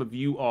meet some of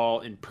you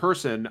all in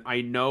person.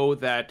 I know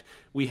that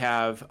we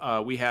have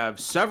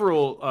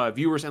several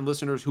viewers and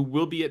listeners who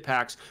will be at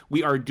PAX.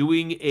 We are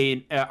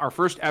doing our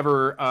first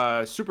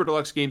ever Super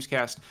Deluxe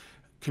Gamescast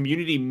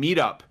community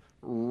meetup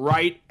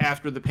right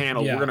after the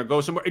panel. Yeah. We're gonna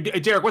go somewhere.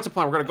 Derek, what's the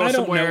plan? We're gonna go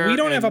somewhere. I don't know. We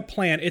don't have a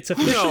plan. It's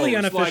officially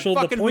unofficial.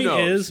 Like, the point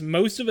is,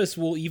 most of us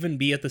will even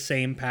be at the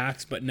same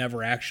PAX, but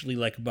never actually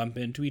like bump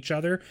into each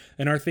other.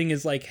 And our thing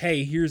is like,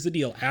 hey, here's the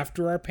deal.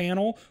 After our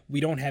panel, we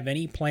don't have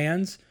any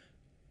plans.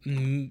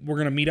 We're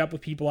gonna meet up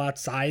with people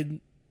outside,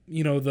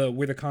 where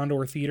the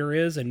Condor Theater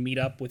is, and meet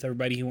up with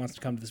everybody who wants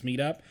to come to this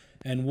meetup,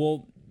 and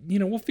we'll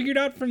figure it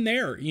out from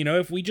there.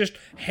 If we just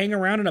hang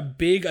around in a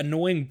big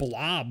annoying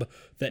blob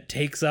that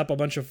takes up a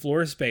bunch of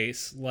floor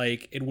space,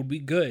 like, it would be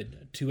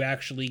good to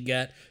actually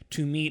get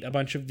to meet a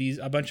bunch of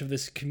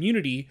this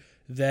community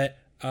that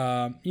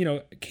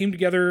came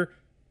together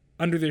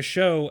under this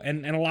show,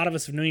 and a lot of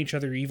us have known each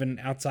other even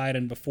outside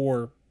and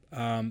before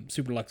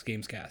Super Deluxe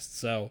Gamescast.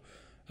 So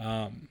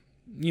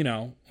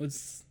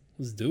let's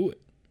do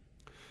it.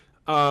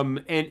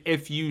 And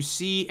if you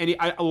see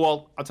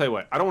I'll tell you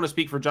what, I don't want to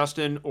speak for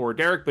Justin or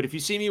Derek, but if you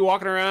see me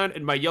walking around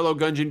in my yellow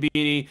Gungeon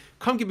beanie,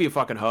 come give me a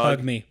fucking hug.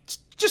 Hug me.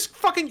 Just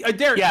fucking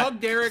Derek, hug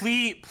Derek.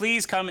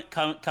 Please come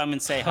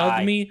and say hi.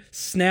 Hug me,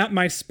 snap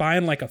my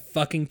spine like a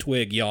fucking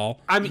twig,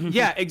 y'all. I mean,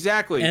 yeah,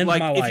 exactly. End like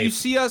my if life. you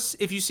see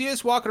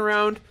us walking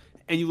around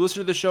and you listen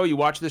to the show, you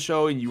watch the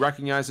show, and you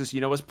recognize us,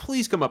 us,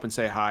 please come up and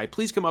say hi.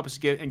 Please come up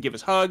and give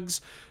us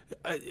hugs.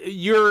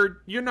 You're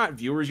not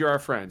viewers, you're our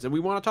friends, and we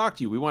want to talk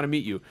to you. We want to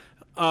meet you.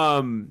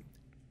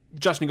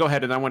 Justin, go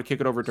ahead, and I want to kick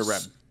it over to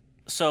Reb.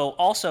 So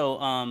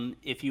also,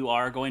 if you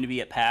are going to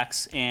be at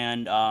PAX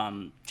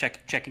and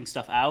checking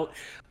stuff out,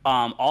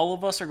 all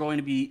of us are going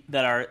to be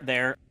that are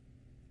there.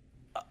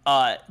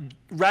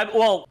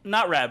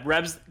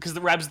 Reb's because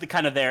the Reb's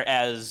kind of there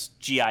as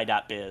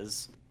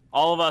GI.biz.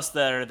 All of us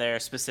that are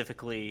there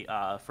specifically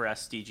for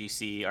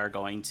SDGC are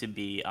going to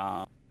be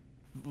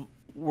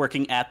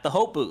working at the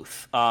Hope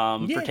booth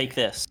for Take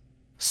This.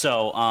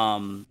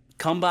 So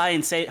come by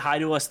and say hi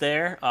to us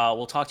there.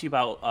 We'll talk to you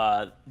about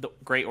the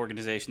great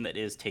organization that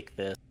is Take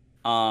This.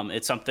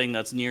 It's something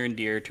that's near and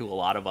dear to a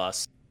lot of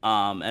us,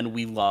 and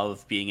we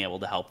love being able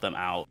to help them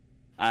out.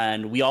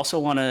 And we also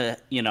want to,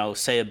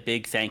 say a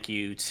big thank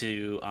you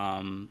to,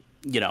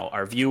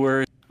 our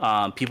viewers,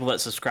 people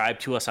that subscribe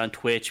to us on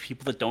Twitch,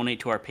 people that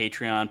donate to our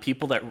Patreon,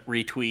 people that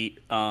retweet,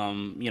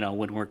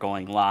 when we're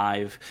going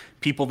live,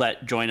 people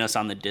that join us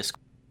on the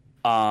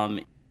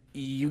Discord.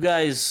 You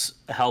guys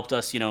helped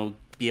us,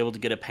 be able to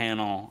get a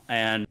panel.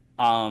 And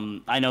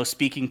I know,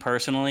 speaking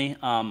personally,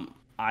 I'm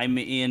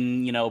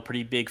in, a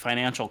pretty big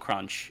financial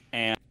crunch,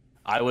 and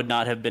I would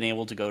not have been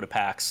able to go to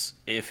PAX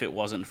if it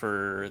wasn't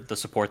for the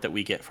support that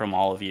we get from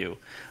all of you.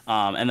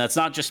 And that's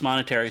not just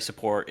monetary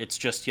support. It's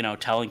just,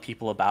 telling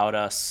people about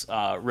us,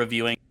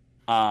 reviewing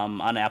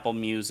on Apple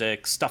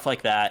Music, stuff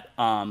like that.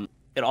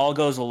 It all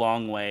goes a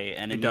long way,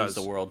 and it means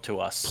the world to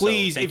us.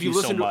 Please, so thank if you so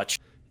listen much.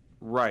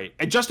 Right.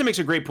 And Justin makes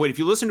a great point. If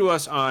you listen to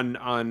us on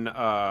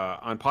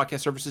podcast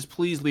services,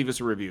 please leave us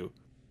a review.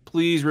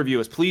 Please review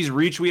us. Please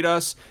retweet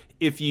us.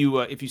 If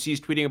you see us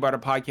tweeting about our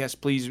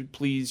podcast,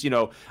 please,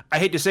 I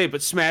hate to say it,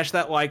 but smash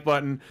that like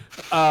button.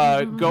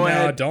 Go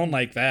ahead. No, don't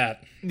like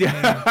that.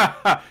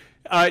 Yeah.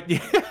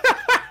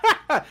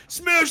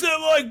 Smash that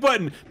like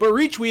button. But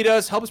retweet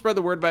us. Help us spread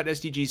the word about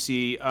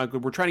SDGC.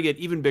 We're trying to get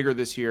even bigger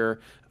this year.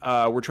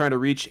 We're trying to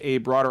reach a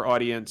broader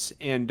audience,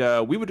 and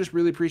we would just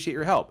really appreciate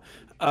your help.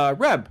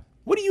 Reb,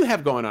 what do you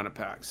have going on at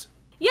PAX?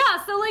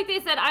 Yeah, so like they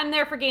said, I'm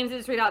there for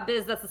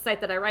gamesindustry.biz. That's the site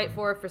that I write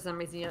for some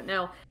reason you don't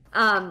know.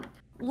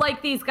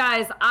 like these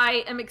guys,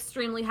 I am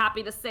extremely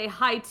happy to say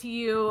hi to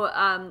you.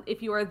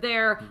 If you are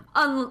there,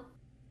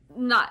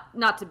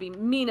 not to be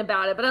mean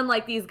about it, but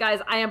unlike these guys,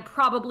 I am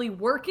probably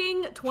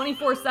working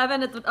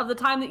 24/7 of the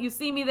time that you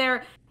see me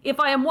there. If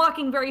I am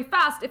walking very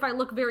fast, if I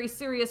look very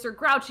serious or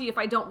grouchy, if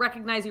I don't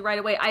recognize you right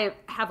away, I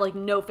have like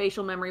no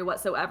facial memory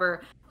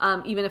whatsoever,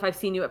 even if I've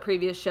seen you at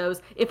previous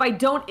shows. If I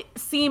don't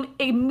seem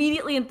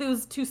immediately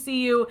enthused to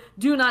see you,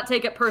 do not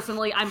take it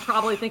personally. I'm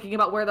probably thinking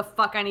about where the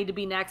fuck I need to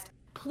be next.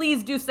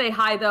 Please do say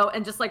hi though,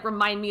 and just like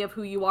remind me of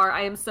who you are.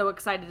 I am so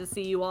excited to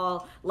see you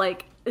all.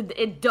 Like,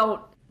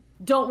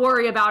 don't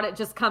worry about it.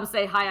 Just come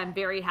say hi. I'm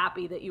very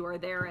happy that you are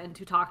there and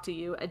to talk to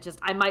you.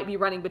 I might be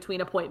running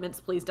between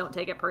appointments. Please don't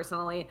take it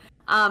personally.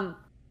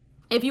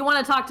 If you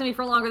want to talk to me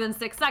for longer than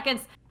 6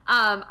 seconds,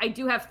 I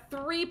do have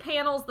 3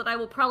 panels that I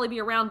will probably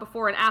be around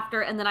before and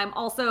after. And then I'm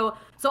also,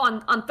 so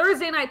on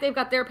Thursday night, they've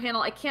got their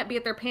panel. I can't be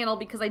at their panel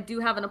because I do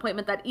have an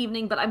appointment that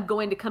evening, but I'm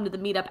going to come to the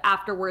meetup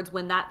afterwards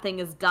when that thing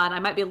is done. I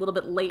might be a little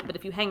bit late, but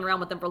if you hang around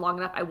with them for long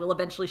enough, I will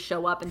eventually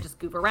show up and just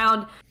goof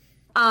around.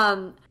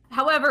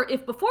 However,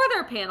 if before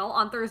their panel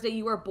on Thursday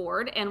you are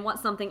bored and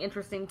want something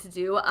interesting to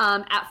do,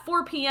 at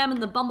 4 p.m. in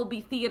the Bumblebee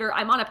Theater,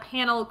 I'm on a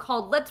panel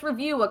called Let's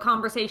Review, a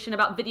conversation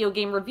about video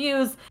game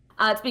reviews.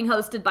 It's being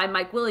hosted by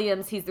Mike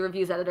Williams. He's the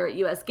reviews editor at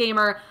US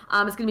Gamer.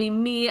 It's going to be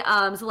me,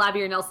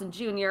 Zalavier Nelson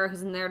Jr.,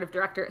 who's the narrative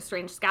director at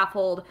Strange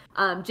Scaffold,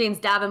 James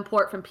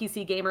Davenport from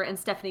PC Gamer, and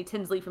Stephanie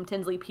Tinsley from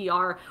Tinsley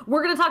PR.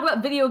 We're going to talk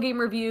about video game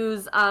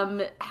reviews,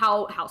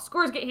 how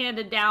scores get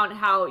handed down,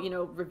 how,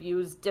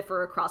 reviews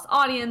differ across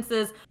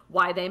audiences,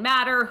 why they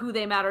matter, who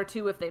they matter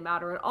to, if they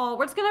matter at all.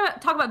 We're just going to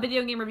talk about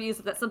video game reviews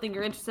if that's something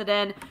you're interested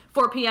in.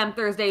 4 p.m.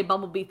 Thursday,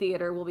 Bumblebee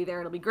Theater. We'll be there.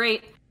 It'll be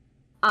great.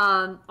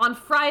 On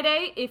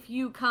Friday, if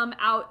you come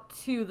out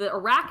to the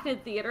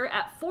Arachnid Theater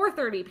at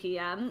 4:30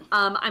 p.m.,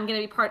 I'm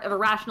going to be part of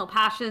Irrational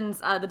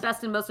Passions, the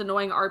best and most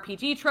annoying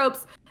RPG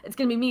tropes. It's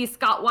going to be me,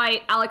 Scott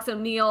White, Alex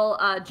O'Neill,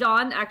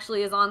 John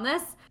actually is on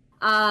this,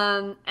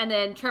 and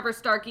then Trevor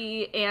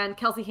Starkey and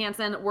Kelsey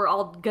Hansen. We're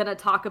all going to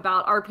talk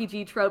about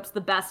RPG tropes,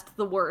 the best,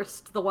 the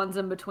worst, the ones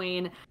in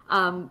between,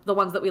 the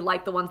ones that we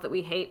like, the ones that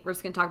we hate. We're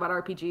just going to talk about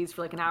RPGs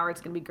for like an hour. It's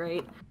going to be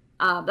great.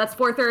 That's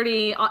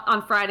 4:30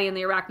 on Friday in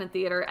the Arachnid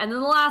Theater. And then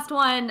the last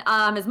one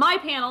is my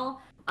panel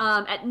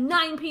at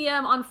 9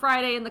 p.m. on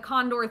Friday in the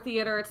Condor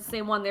Theater. It's the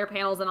same one, their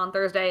panels, and on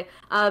Thursday.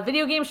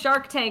 Video game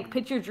Shark Tank,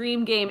 Pitch Your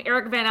Dream Game.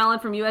 Eric Van Allen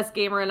from US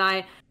Gamer and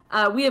I,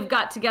 we have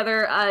got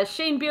together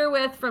Shane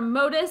Beerwith from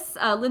Modus,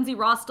 Lindsay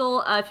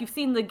Rostel. If you've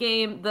seen the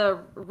game, the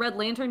Red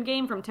Lantern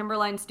game from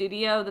Timberline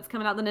Studio that's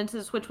coming out on the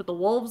Nintendo Switch with the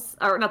wolves,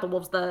 or not the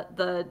wolves,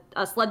 the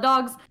sled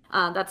dogs,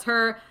 that's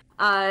her.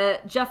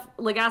 Jeff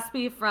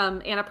Legaspi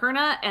from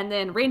Annapurna, and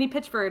then Randy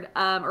Pitchford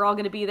are all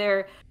going to be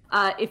there.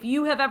 If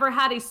you have ever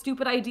had a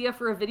stupid idea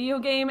for a video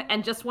game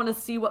and just want to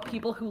see what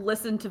people who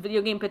listen to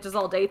video game pitches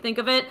all day think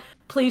of it,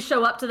 please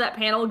show up to that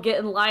panel, get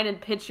in line,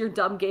 and pitch your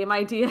dumb game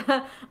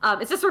idea.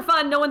 It's just for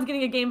fun. No one's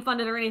getting a game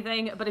funded or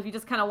anything, but if you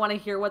just kind of want to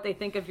hear what they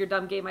think of your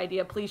dumb game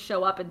idea, please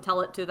show up and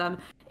tell it to them.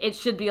 It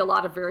should be a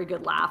lot of very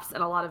good laughs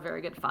and a lot of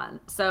very good fun.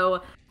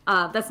 So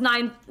that's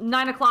 9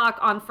 o'clock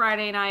on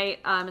Friday night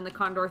in the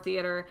Condor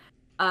Theater.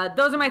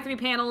 Those are my 3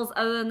 panels.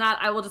 Other than that,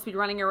 I will just be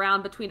running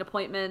around between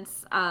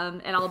appointments,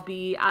 and I'll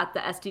be at the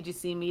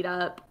STGC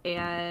meetup.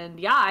 And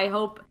yeah, I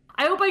hope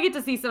I get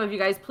to see some of you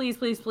guys. Please,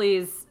 please,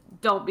 please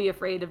don't be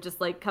afraid of just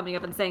like coming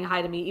up and saying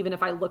hi to me, even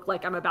if I look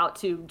like I'm about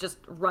to just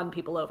run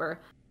people over.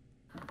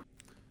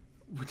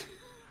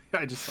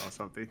 I just saw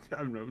something.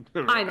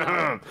 I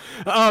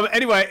know.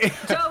 Anyway.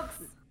 Jokes.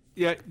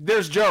 Yeah,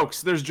 there's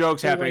jokes. There's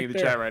jokes happening in the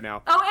chat right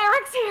now. Oh,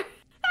 Eric's here.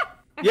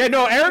 Yeah,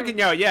 no, Eric.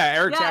 No, yeah,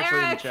 Eric's actually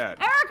Eric, in the chat.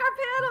 Eric,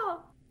 our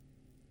panel.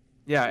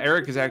 Yeah,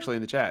 Eric is actually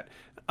in the chat.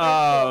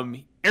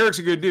 Eric's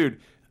a good dude.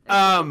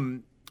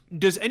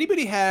 Does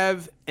anybody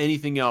have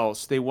anything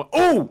else they want?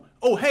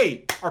 Oh,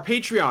 hey, our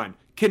Patreon.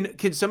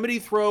 Can somebody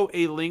throw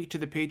a link to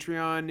the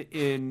Patreon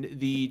in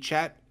the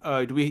chat?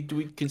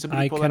 Can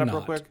somebody pull that up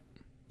real quick?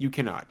 You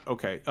cannot.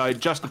 Okay.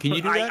 Justin, can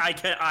you do that?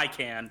 I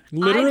can.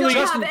 Literally,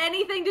 I don't have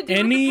anything to do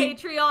with the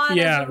Patreon.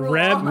 Yeah, as a rule.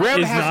 Reb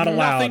is has not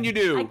allowed. Nothing to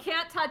do. I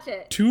can't touch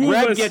it. Two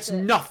Reb of us gets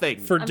nothing.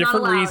 for I'm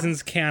different not allowed.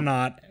 reasons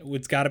cannot.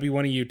 It's got to be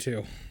one of you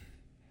two.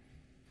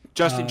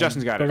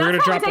 Justin's got but it. we're gonna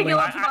That's drop a probably taking link. a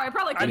lot too far. I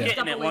probably could I'm just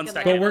getting dump a it link one in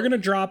second. there. But we're gonna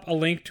drop a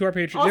link to our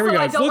Patreon. Also, there we go.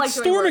 I don't Look, like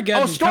doing work.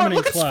 Stormageddon Oh, coming in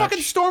look at clutch.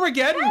 fucking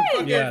Stormageddon.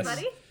 Hey, Yes.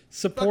 buddy.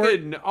 Support.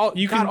 Fucking all,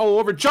 You God, can- all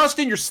over.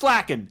 Justin, you're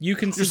slacking. You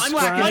can You're subscribe.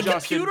 slacking, My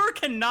Justin. computer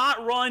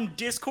cannot run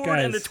Discord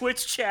and the Guys.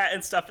 Twitch chat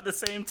and stuff at the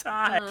same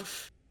time.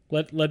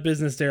 Let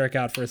Business Derek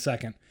out for a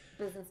second.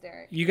 Business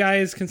Derek. You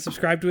guys can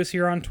subscribe to us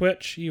here on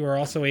Twitch. You are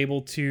also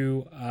able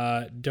to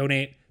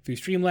donate through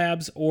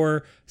Streamlabs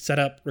or set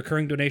up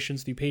recurring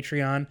donations through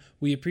Patreon.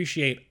 We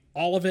appreciate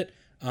all of it.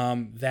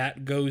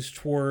 That goes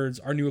towards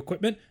our new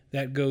equipment.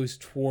 That goes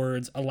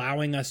towards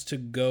allowing us to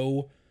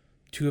go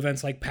to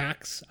events like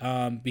PAX,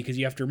 because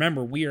you have to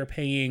remember, we are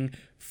paying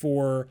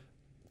for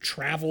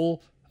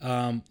travel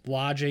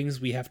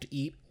lodgings. We have to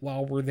eat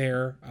while we're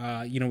there.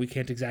 We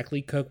can't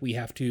exactly cook. We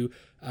have to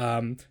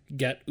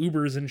get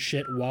Ubers and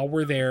shit while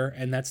we're there,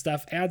 and that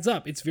stuff adds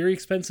up. It's very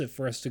expensive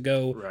for us to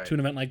go to an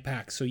event like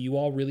PAX, so you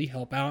all really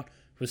help out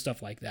with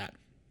stuff like that.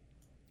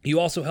 You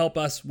also help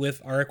us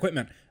with our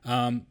equipment.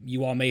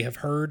 You all may have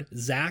heard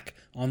Zach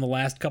on the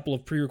last couple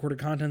of pre-recorded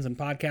contents and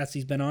podcasts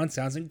he's been on.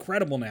 Sounds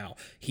incredible now.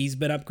 He's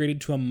been upgraded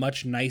to a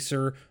much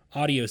nicer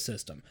audio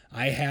system.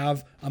 I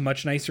have a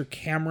much nicer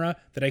camera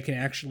that I can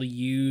actually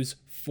use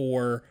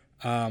for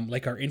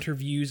like our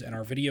interviews and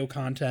our video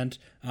content.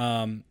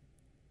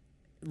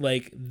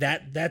 Like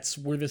that's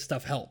where this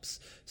stuff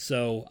helps.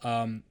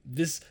 So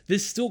this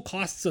still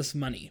costs us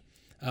money.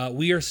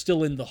 We are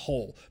still in the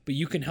hole, but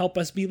you can help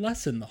us be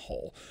less in the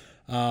hole,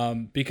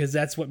 because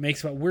that's what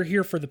makes it. We're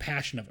here for the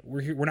passion of it.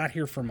 We're not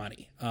here for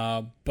money.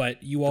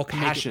 But you all can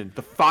passion, make it,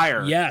 the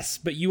fire. Yes,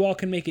 but you all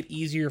can make it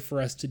easier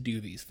for us to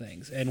do these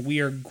things, and we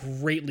are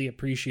greatly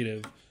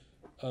appreciative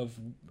of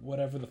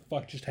whatever the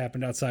fuck just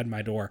happened outside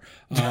my door.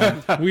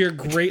 We are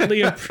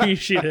greatly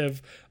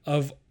appreciative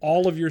of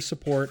all of your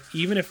support,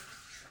 even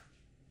if.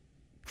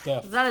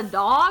 Is that a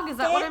dog? Is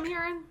that what I'm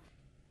hearing?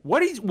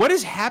 What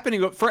is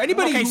happening for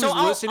anybody who's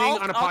listening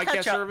on a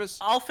podcast service?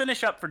 I'll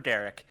finish up for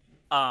Derek.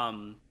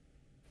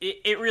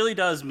 It really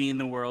does mean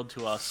the world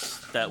to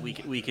us that we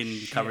can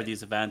cover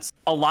these events.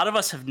 A lot of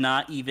us have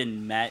not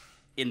even met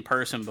in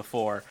person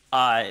before.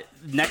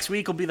 Next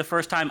week will be the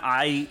first time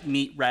I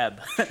meet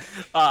Reb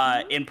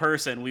in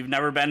person. We've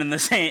never been in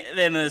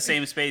the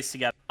same space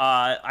together.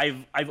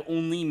 I've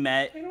only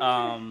met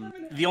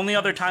the only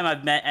other time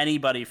I've met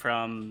anybody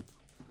from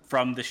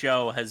the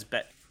show has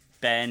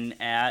been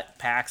at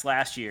PAX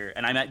last year,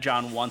 and I met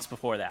John once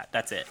before that.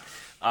 That's it.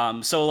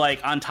 So like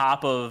on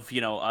top of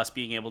us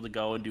being able to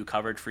go and do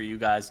coverage for you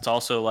guys, it's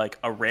also like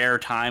a rare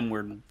time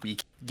where we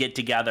get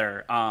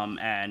together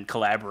and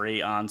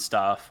collaborate on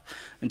stuff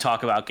and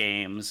talk about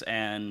games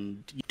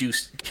and do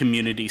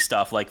community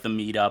stuff like the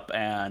meetup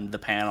and the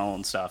panel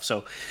and stuff.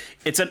 So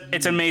it's an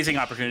amazing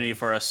opportunity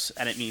for us,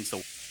 and it means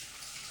the.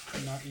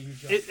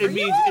 It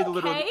means okay? it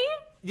literally.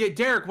 Yeah,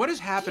 Derek, what is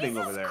happening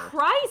Jesus over there?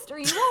 Christ, are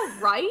you all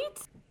right?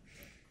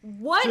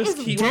 What Just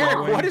is keep wrong?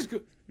 Derek, what is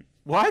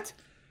what?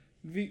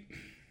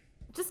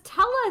 Just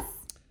tell us.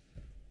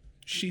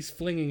 She's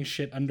flinging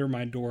shit under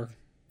my door,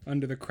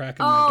 under the crack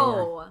in my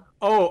door.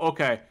 Oh,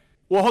 okay.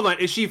 Well, hold on.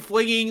 Is she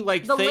flinging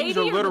like The things lady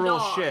or or the literal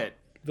dog? shit?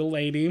 The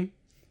lady.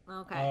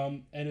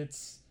 Okay. And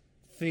it's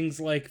things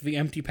like the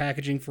empty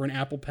packaging for an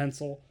Apple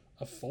Pencil,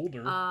 a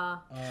folder.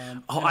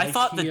 I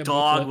thought the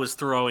dog was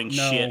throwing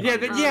shit.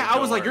 Yeah, I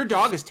was like, your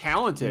dog is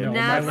talented. No,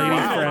 Never my lady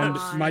mind.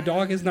 friend. My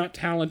dog is not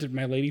talented.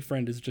 My lady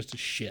friend is just a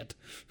shit.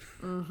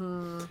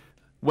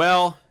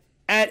 Well,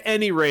 at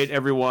any rate,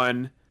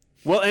 everyone,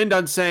 we'll end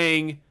on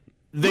saying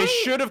they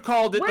should have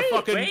called it the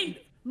fucking.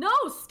 Wait. No,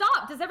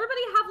 stop. Does everybody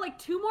have like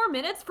 2 more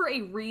minutes for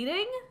a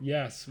reading?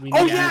 Yes, we.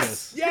 Oh need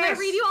yes, this. Can I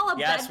read you all a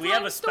Yes, we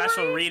have a bedtime special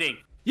story? reading.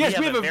 Yes,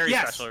 we have a very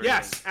yes, special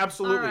yes, reading.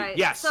 absolutely, All right.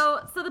 yes.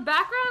 So the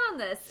background on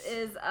this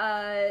is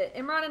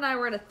Imran and I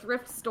were at a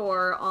thrift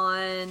store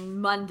on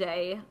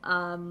Monday,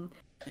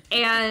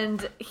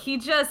 and he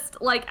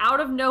just like out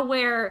of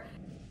nowhere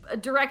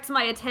directs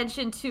my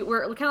attention to,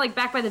 we're kind of like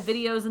back by the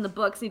videos and the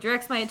books. He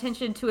directs my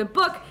attention to a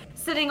book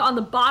sitting on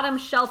the bottom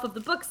shelf of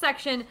the book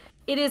section.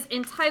 It is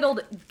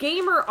entitled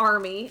Gamer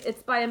Army.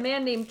 It's by a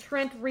man named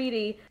Trent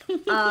Reedy.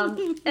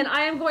 And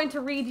I am going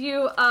to read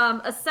you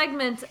a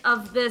segment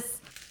of this,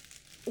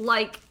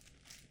 like,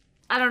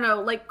 I don't know,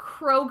 like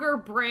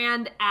Kroger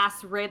brand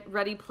ass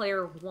Ready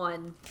Player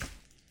One.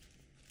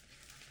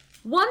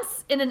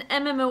 Once in an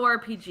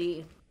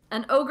MMORPG,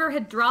 an ogre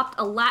had dropped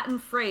a Latin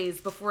phrase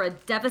before a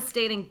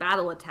devastating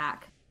battle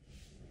attack.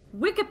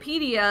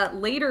 Wikipedia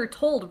later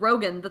told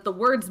Rogan that the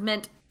words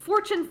meant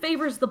fortune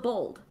favors the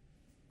bold.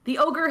 The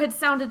ogre had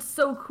sounded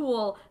so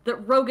cool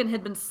that Rogan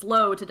had been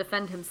slow to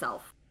defend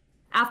himself.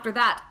 After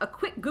that, a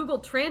quick Google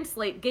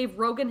Translate gave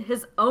Rogan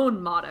his own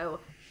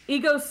motto,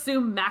 Ego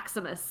Sum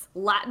Maximus,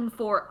 Latin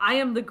for I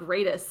am the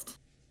greatest.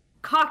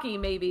 Cocky,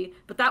 maybe,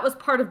 but that was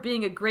part of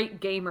being a great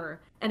gamer,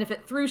 and if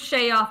it threw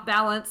Shay off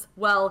balance,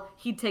 well,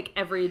 he'd take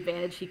every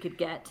advantage he could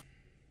get.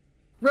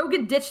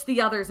 Rogan ditched the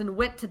others and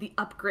went to the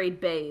upgrade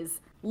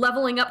bays.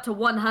 Leveling up to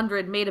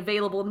 100 made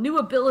available new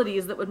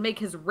abilities that would make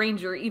his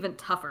ranger even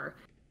tougher.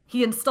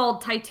 He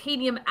installed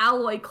titanium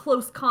alloy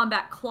close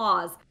combat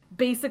claws,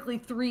 basically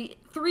three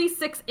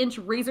 6-inch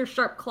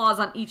razor-sharp claws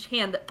on each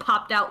hand that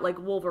popped out like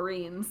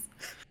Wolverines.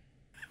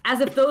 As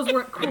if those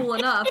weren't cool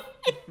enough.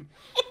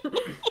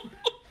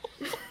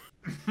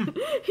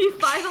 He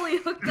finally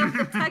hooked up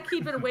the tech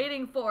he'd been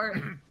waiting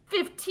for.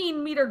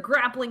 15-meter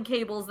grappling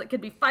cables that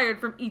could be fired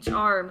from each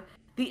arm.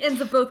 The ends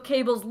of both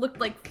cables looked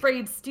like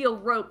frayed steel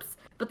ropes,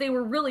 but they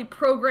were really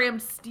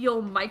programmed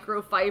steel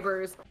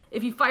microfibers.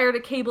 If you fired a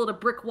cable at a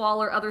brick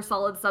wall or other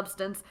solid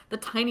substance, the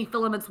tiny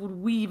filaments would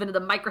weave into the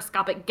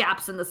microscopic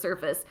gaps in the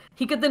surface.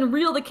 He could then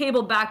reel the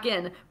cable back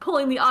in,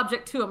 pulling the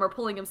object to him or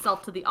pulling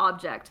himself to the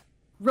object.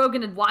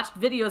 Rogan had watched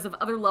videos of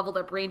other leveled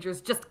up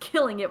rangers just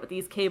killing it with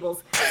these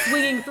cables,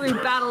 swinging through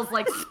battles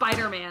like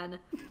Spider-Man.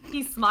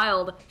 He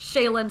smiled.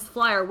 Shaylin's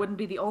flyer wouldn't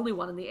be the only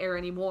one in the air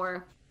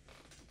anymore.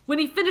 When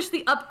he finished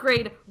the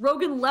upgrade,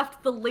 Rogan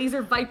left the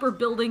Laser Viper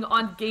building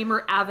on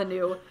Gamer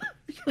Avenue.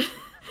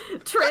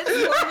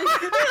 Transforming...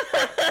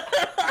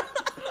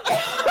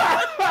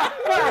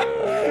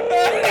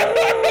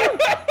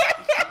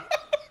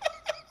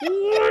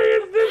 Why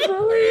is this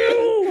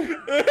real?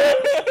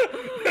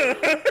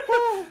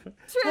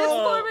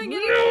 Transforming in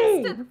an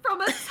instant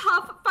from a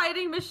tough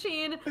fighting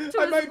machine to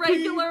his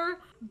regular,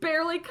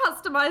 barely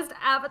customized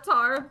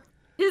avatar.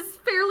 His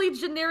fairly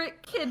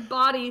generic kid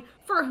body,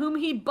 for whom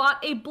he bought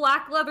a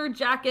black leather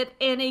jacket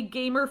and a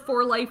Gamer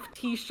for Life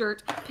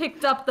t-shirt,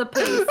 picked up the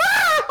pace.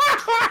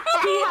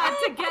 He had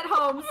to get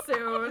home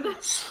soon.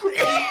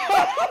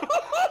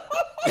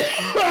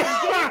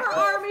 Gamer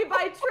Army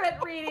by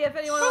Trent Reedy, if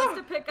anyone wants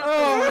to pick up the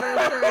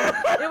literature.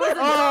 It was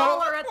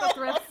 $1 at the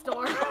thrift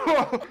store.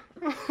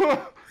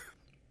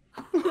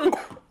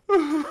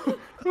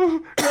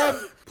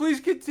 Rev,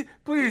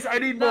 please, I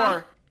need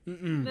more.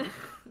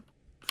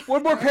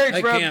 One more page,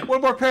 I Rev. can't.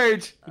 One more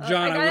page.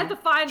 John, I have to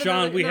find John,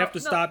 another- we no, have to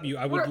no, stop you.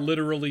 I would we're-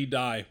 literally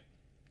die.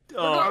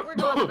 We're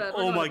going to bed.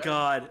 Oh my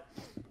god.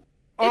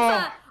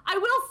 I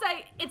will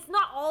say it's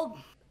not all.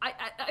 I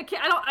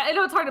can't. I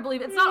know it's hard to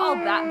believe. It's not all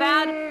that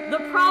bad. The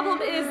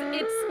problem is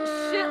it's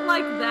shit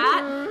like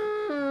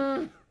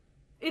that.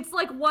 It's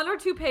like 1 or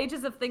 2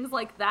 pages of things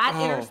like that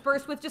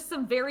interspersed with just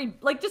some very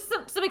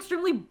some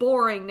extremely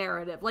boring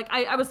narrative. Like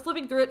I was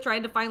flipping through it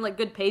trying to find like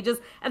good pages,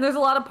 and there's a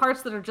lot of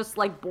parts that are just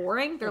like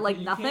boring. They're like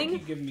You nothing. can't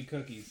keep giving me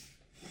cookies.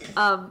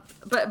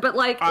 But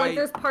like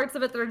there's parts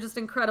of it that are just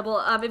incredible.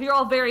 If you're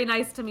all very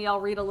nice to me, I'll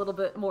read a little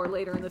bit more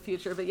later in the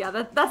future. But yeah,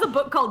 that's a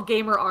book called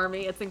Gamer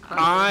Army. It's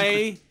incredible.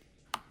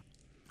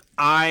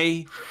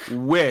 I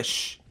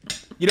wish.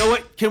 You know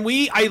what? Can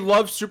we? I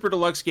love Super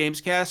Deluxe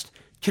Gamescast.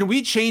 Can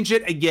we change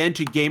it again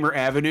to Gamer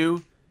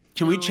Avenue?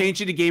 Can we change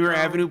it to Gamer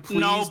Avenue, please?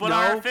 No, but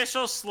our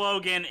official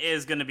slogan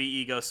is going to be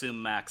Ego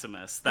Sum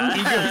Maximus. Ego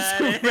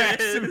Sum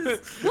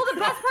Maximus. Well, the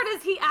best part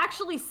is he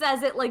actually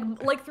says it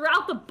like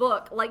throughout the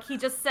book, like he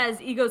just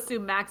says Ego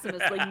Sum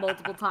Maximus like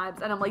multiple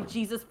times, and I'm like,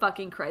 Jesus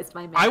fucking Christ,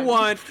 my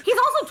man. He's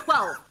also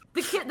 12.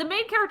 The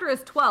main character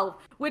is 12,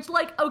 which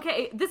like,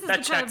 okay, this is the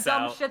kind of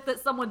dumb shit that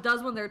someone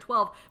does when they're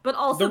 12, but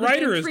also the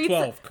writer is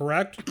 12,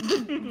 correct?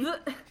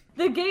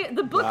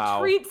 The book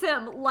treats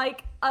him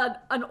like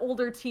an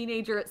older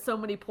teenager at so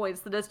many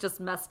points that it's just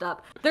messed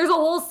up. There's a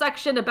whole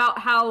section about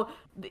how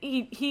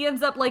he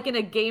ends up like in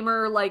a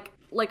gamer like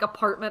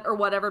apartment or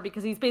whatever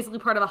because he's basically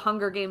part of a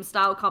Hunger Games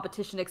style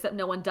competition except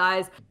no one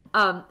dies.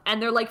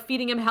 And they're like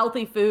feeding him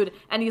healthy food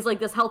and he's like,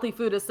 this healthy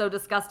food is so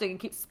disgusting and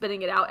keeps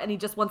spitting it out and he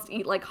just wants to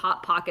eat like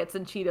Hot Pockets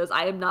and Cheetos.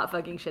 I am not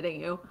fucking shitting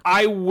you.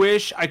 I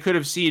wish I could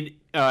have seen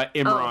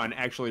Imran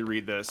actually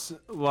read this.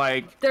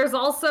 Like there's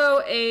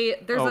also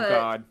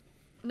God.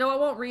 No, I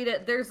won't read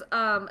it. There's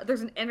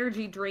an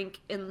energy drink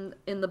in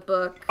the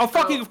book. Oh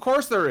fucking! Of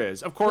course there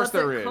is. Of course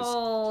there is.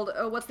 Called?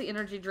 Oh, what's the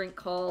energy drink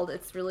called?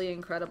 It's really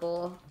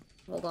incredible.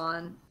 Hold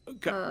on.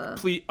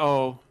 Please.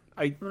 Oh,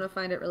 I'm gonna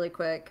find it really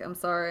quick. I'm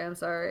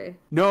sorry.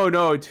 No.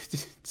 I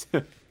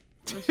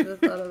should have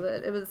thought of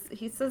it. It was.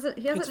 He says it.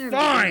 He has It's it.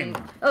 fine.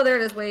 Oh, there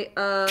it is. Wait.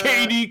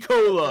 KD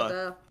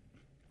Cola.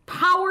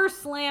 Power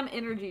Slam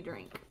energy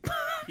drink.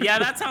 Yeah,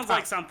 that sounds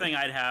like something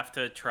I'd have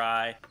to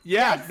try.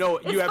 Yeah, no, you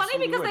It's funny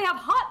absolutely because would. they have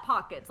Hot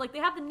Pockets. Like, they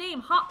have the name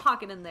Hot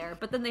Pocket in there,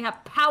 but then they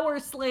have Power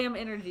Slam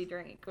energy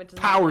drink, which is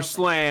Power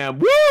Slam.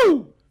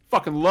 Woo!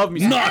 Fucking love me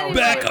some Knock Power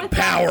back Slam. a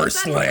Power That's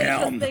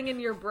Slam. the thing in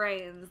your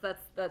brains.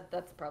 That's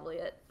probably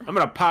it. I'm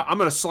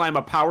gonna slam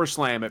a Power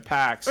Slam at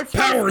PAX. It's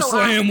Power just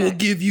Slam will Scholastic.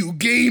 give you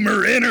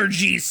gamer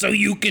energy so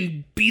you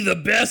can be the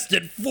best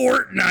at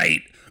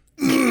Fortnite.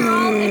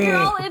 If you're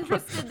all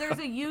interested, there's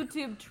a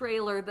YouTube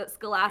trailer that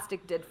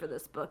Scholastic did for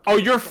this book. Oh,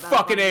 you're Check it out.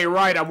 fucking A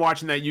right. I'm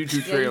watching that YouTube Yeah,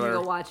 you can trailer.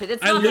 go watch it.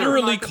 It's I not that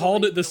literally remarkable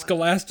called that it the you can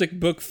watch Scholastic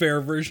Book Fair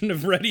version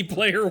of Ready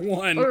Player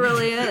One. It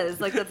really is.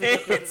 Like, that's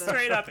exactly what It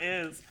straight up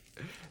is.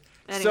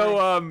 Anyway.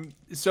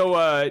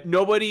 So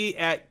nobody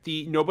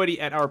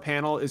at our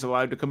panel is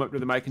allowed to come up to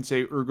the mic and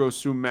say Ergo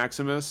Sum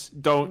Maximus.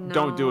 Don't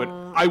do it.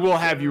 I will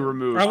have you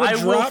removed. I will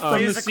drop from the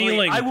physically-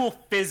 ceiling. I will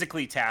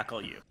physically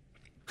tackle you.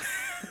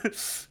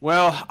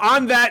 Well,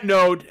 on that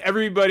note,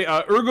 everybody,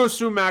 Ergo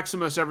Sum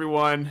Maximus,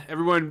 everyone.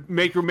 Everyone,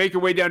 make your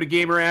way down to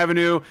Gamer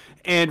Avenue,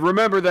 and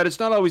remember that it's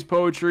not always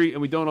poetry,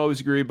 and we don't always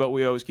agree, but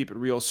we always keep it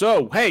real.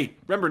 So, hey,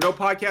 remember, no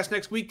podcast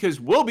next week because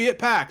we'll be at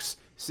PAX.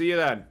 See you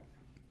then.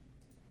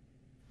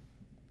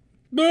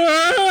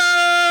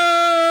 Bye!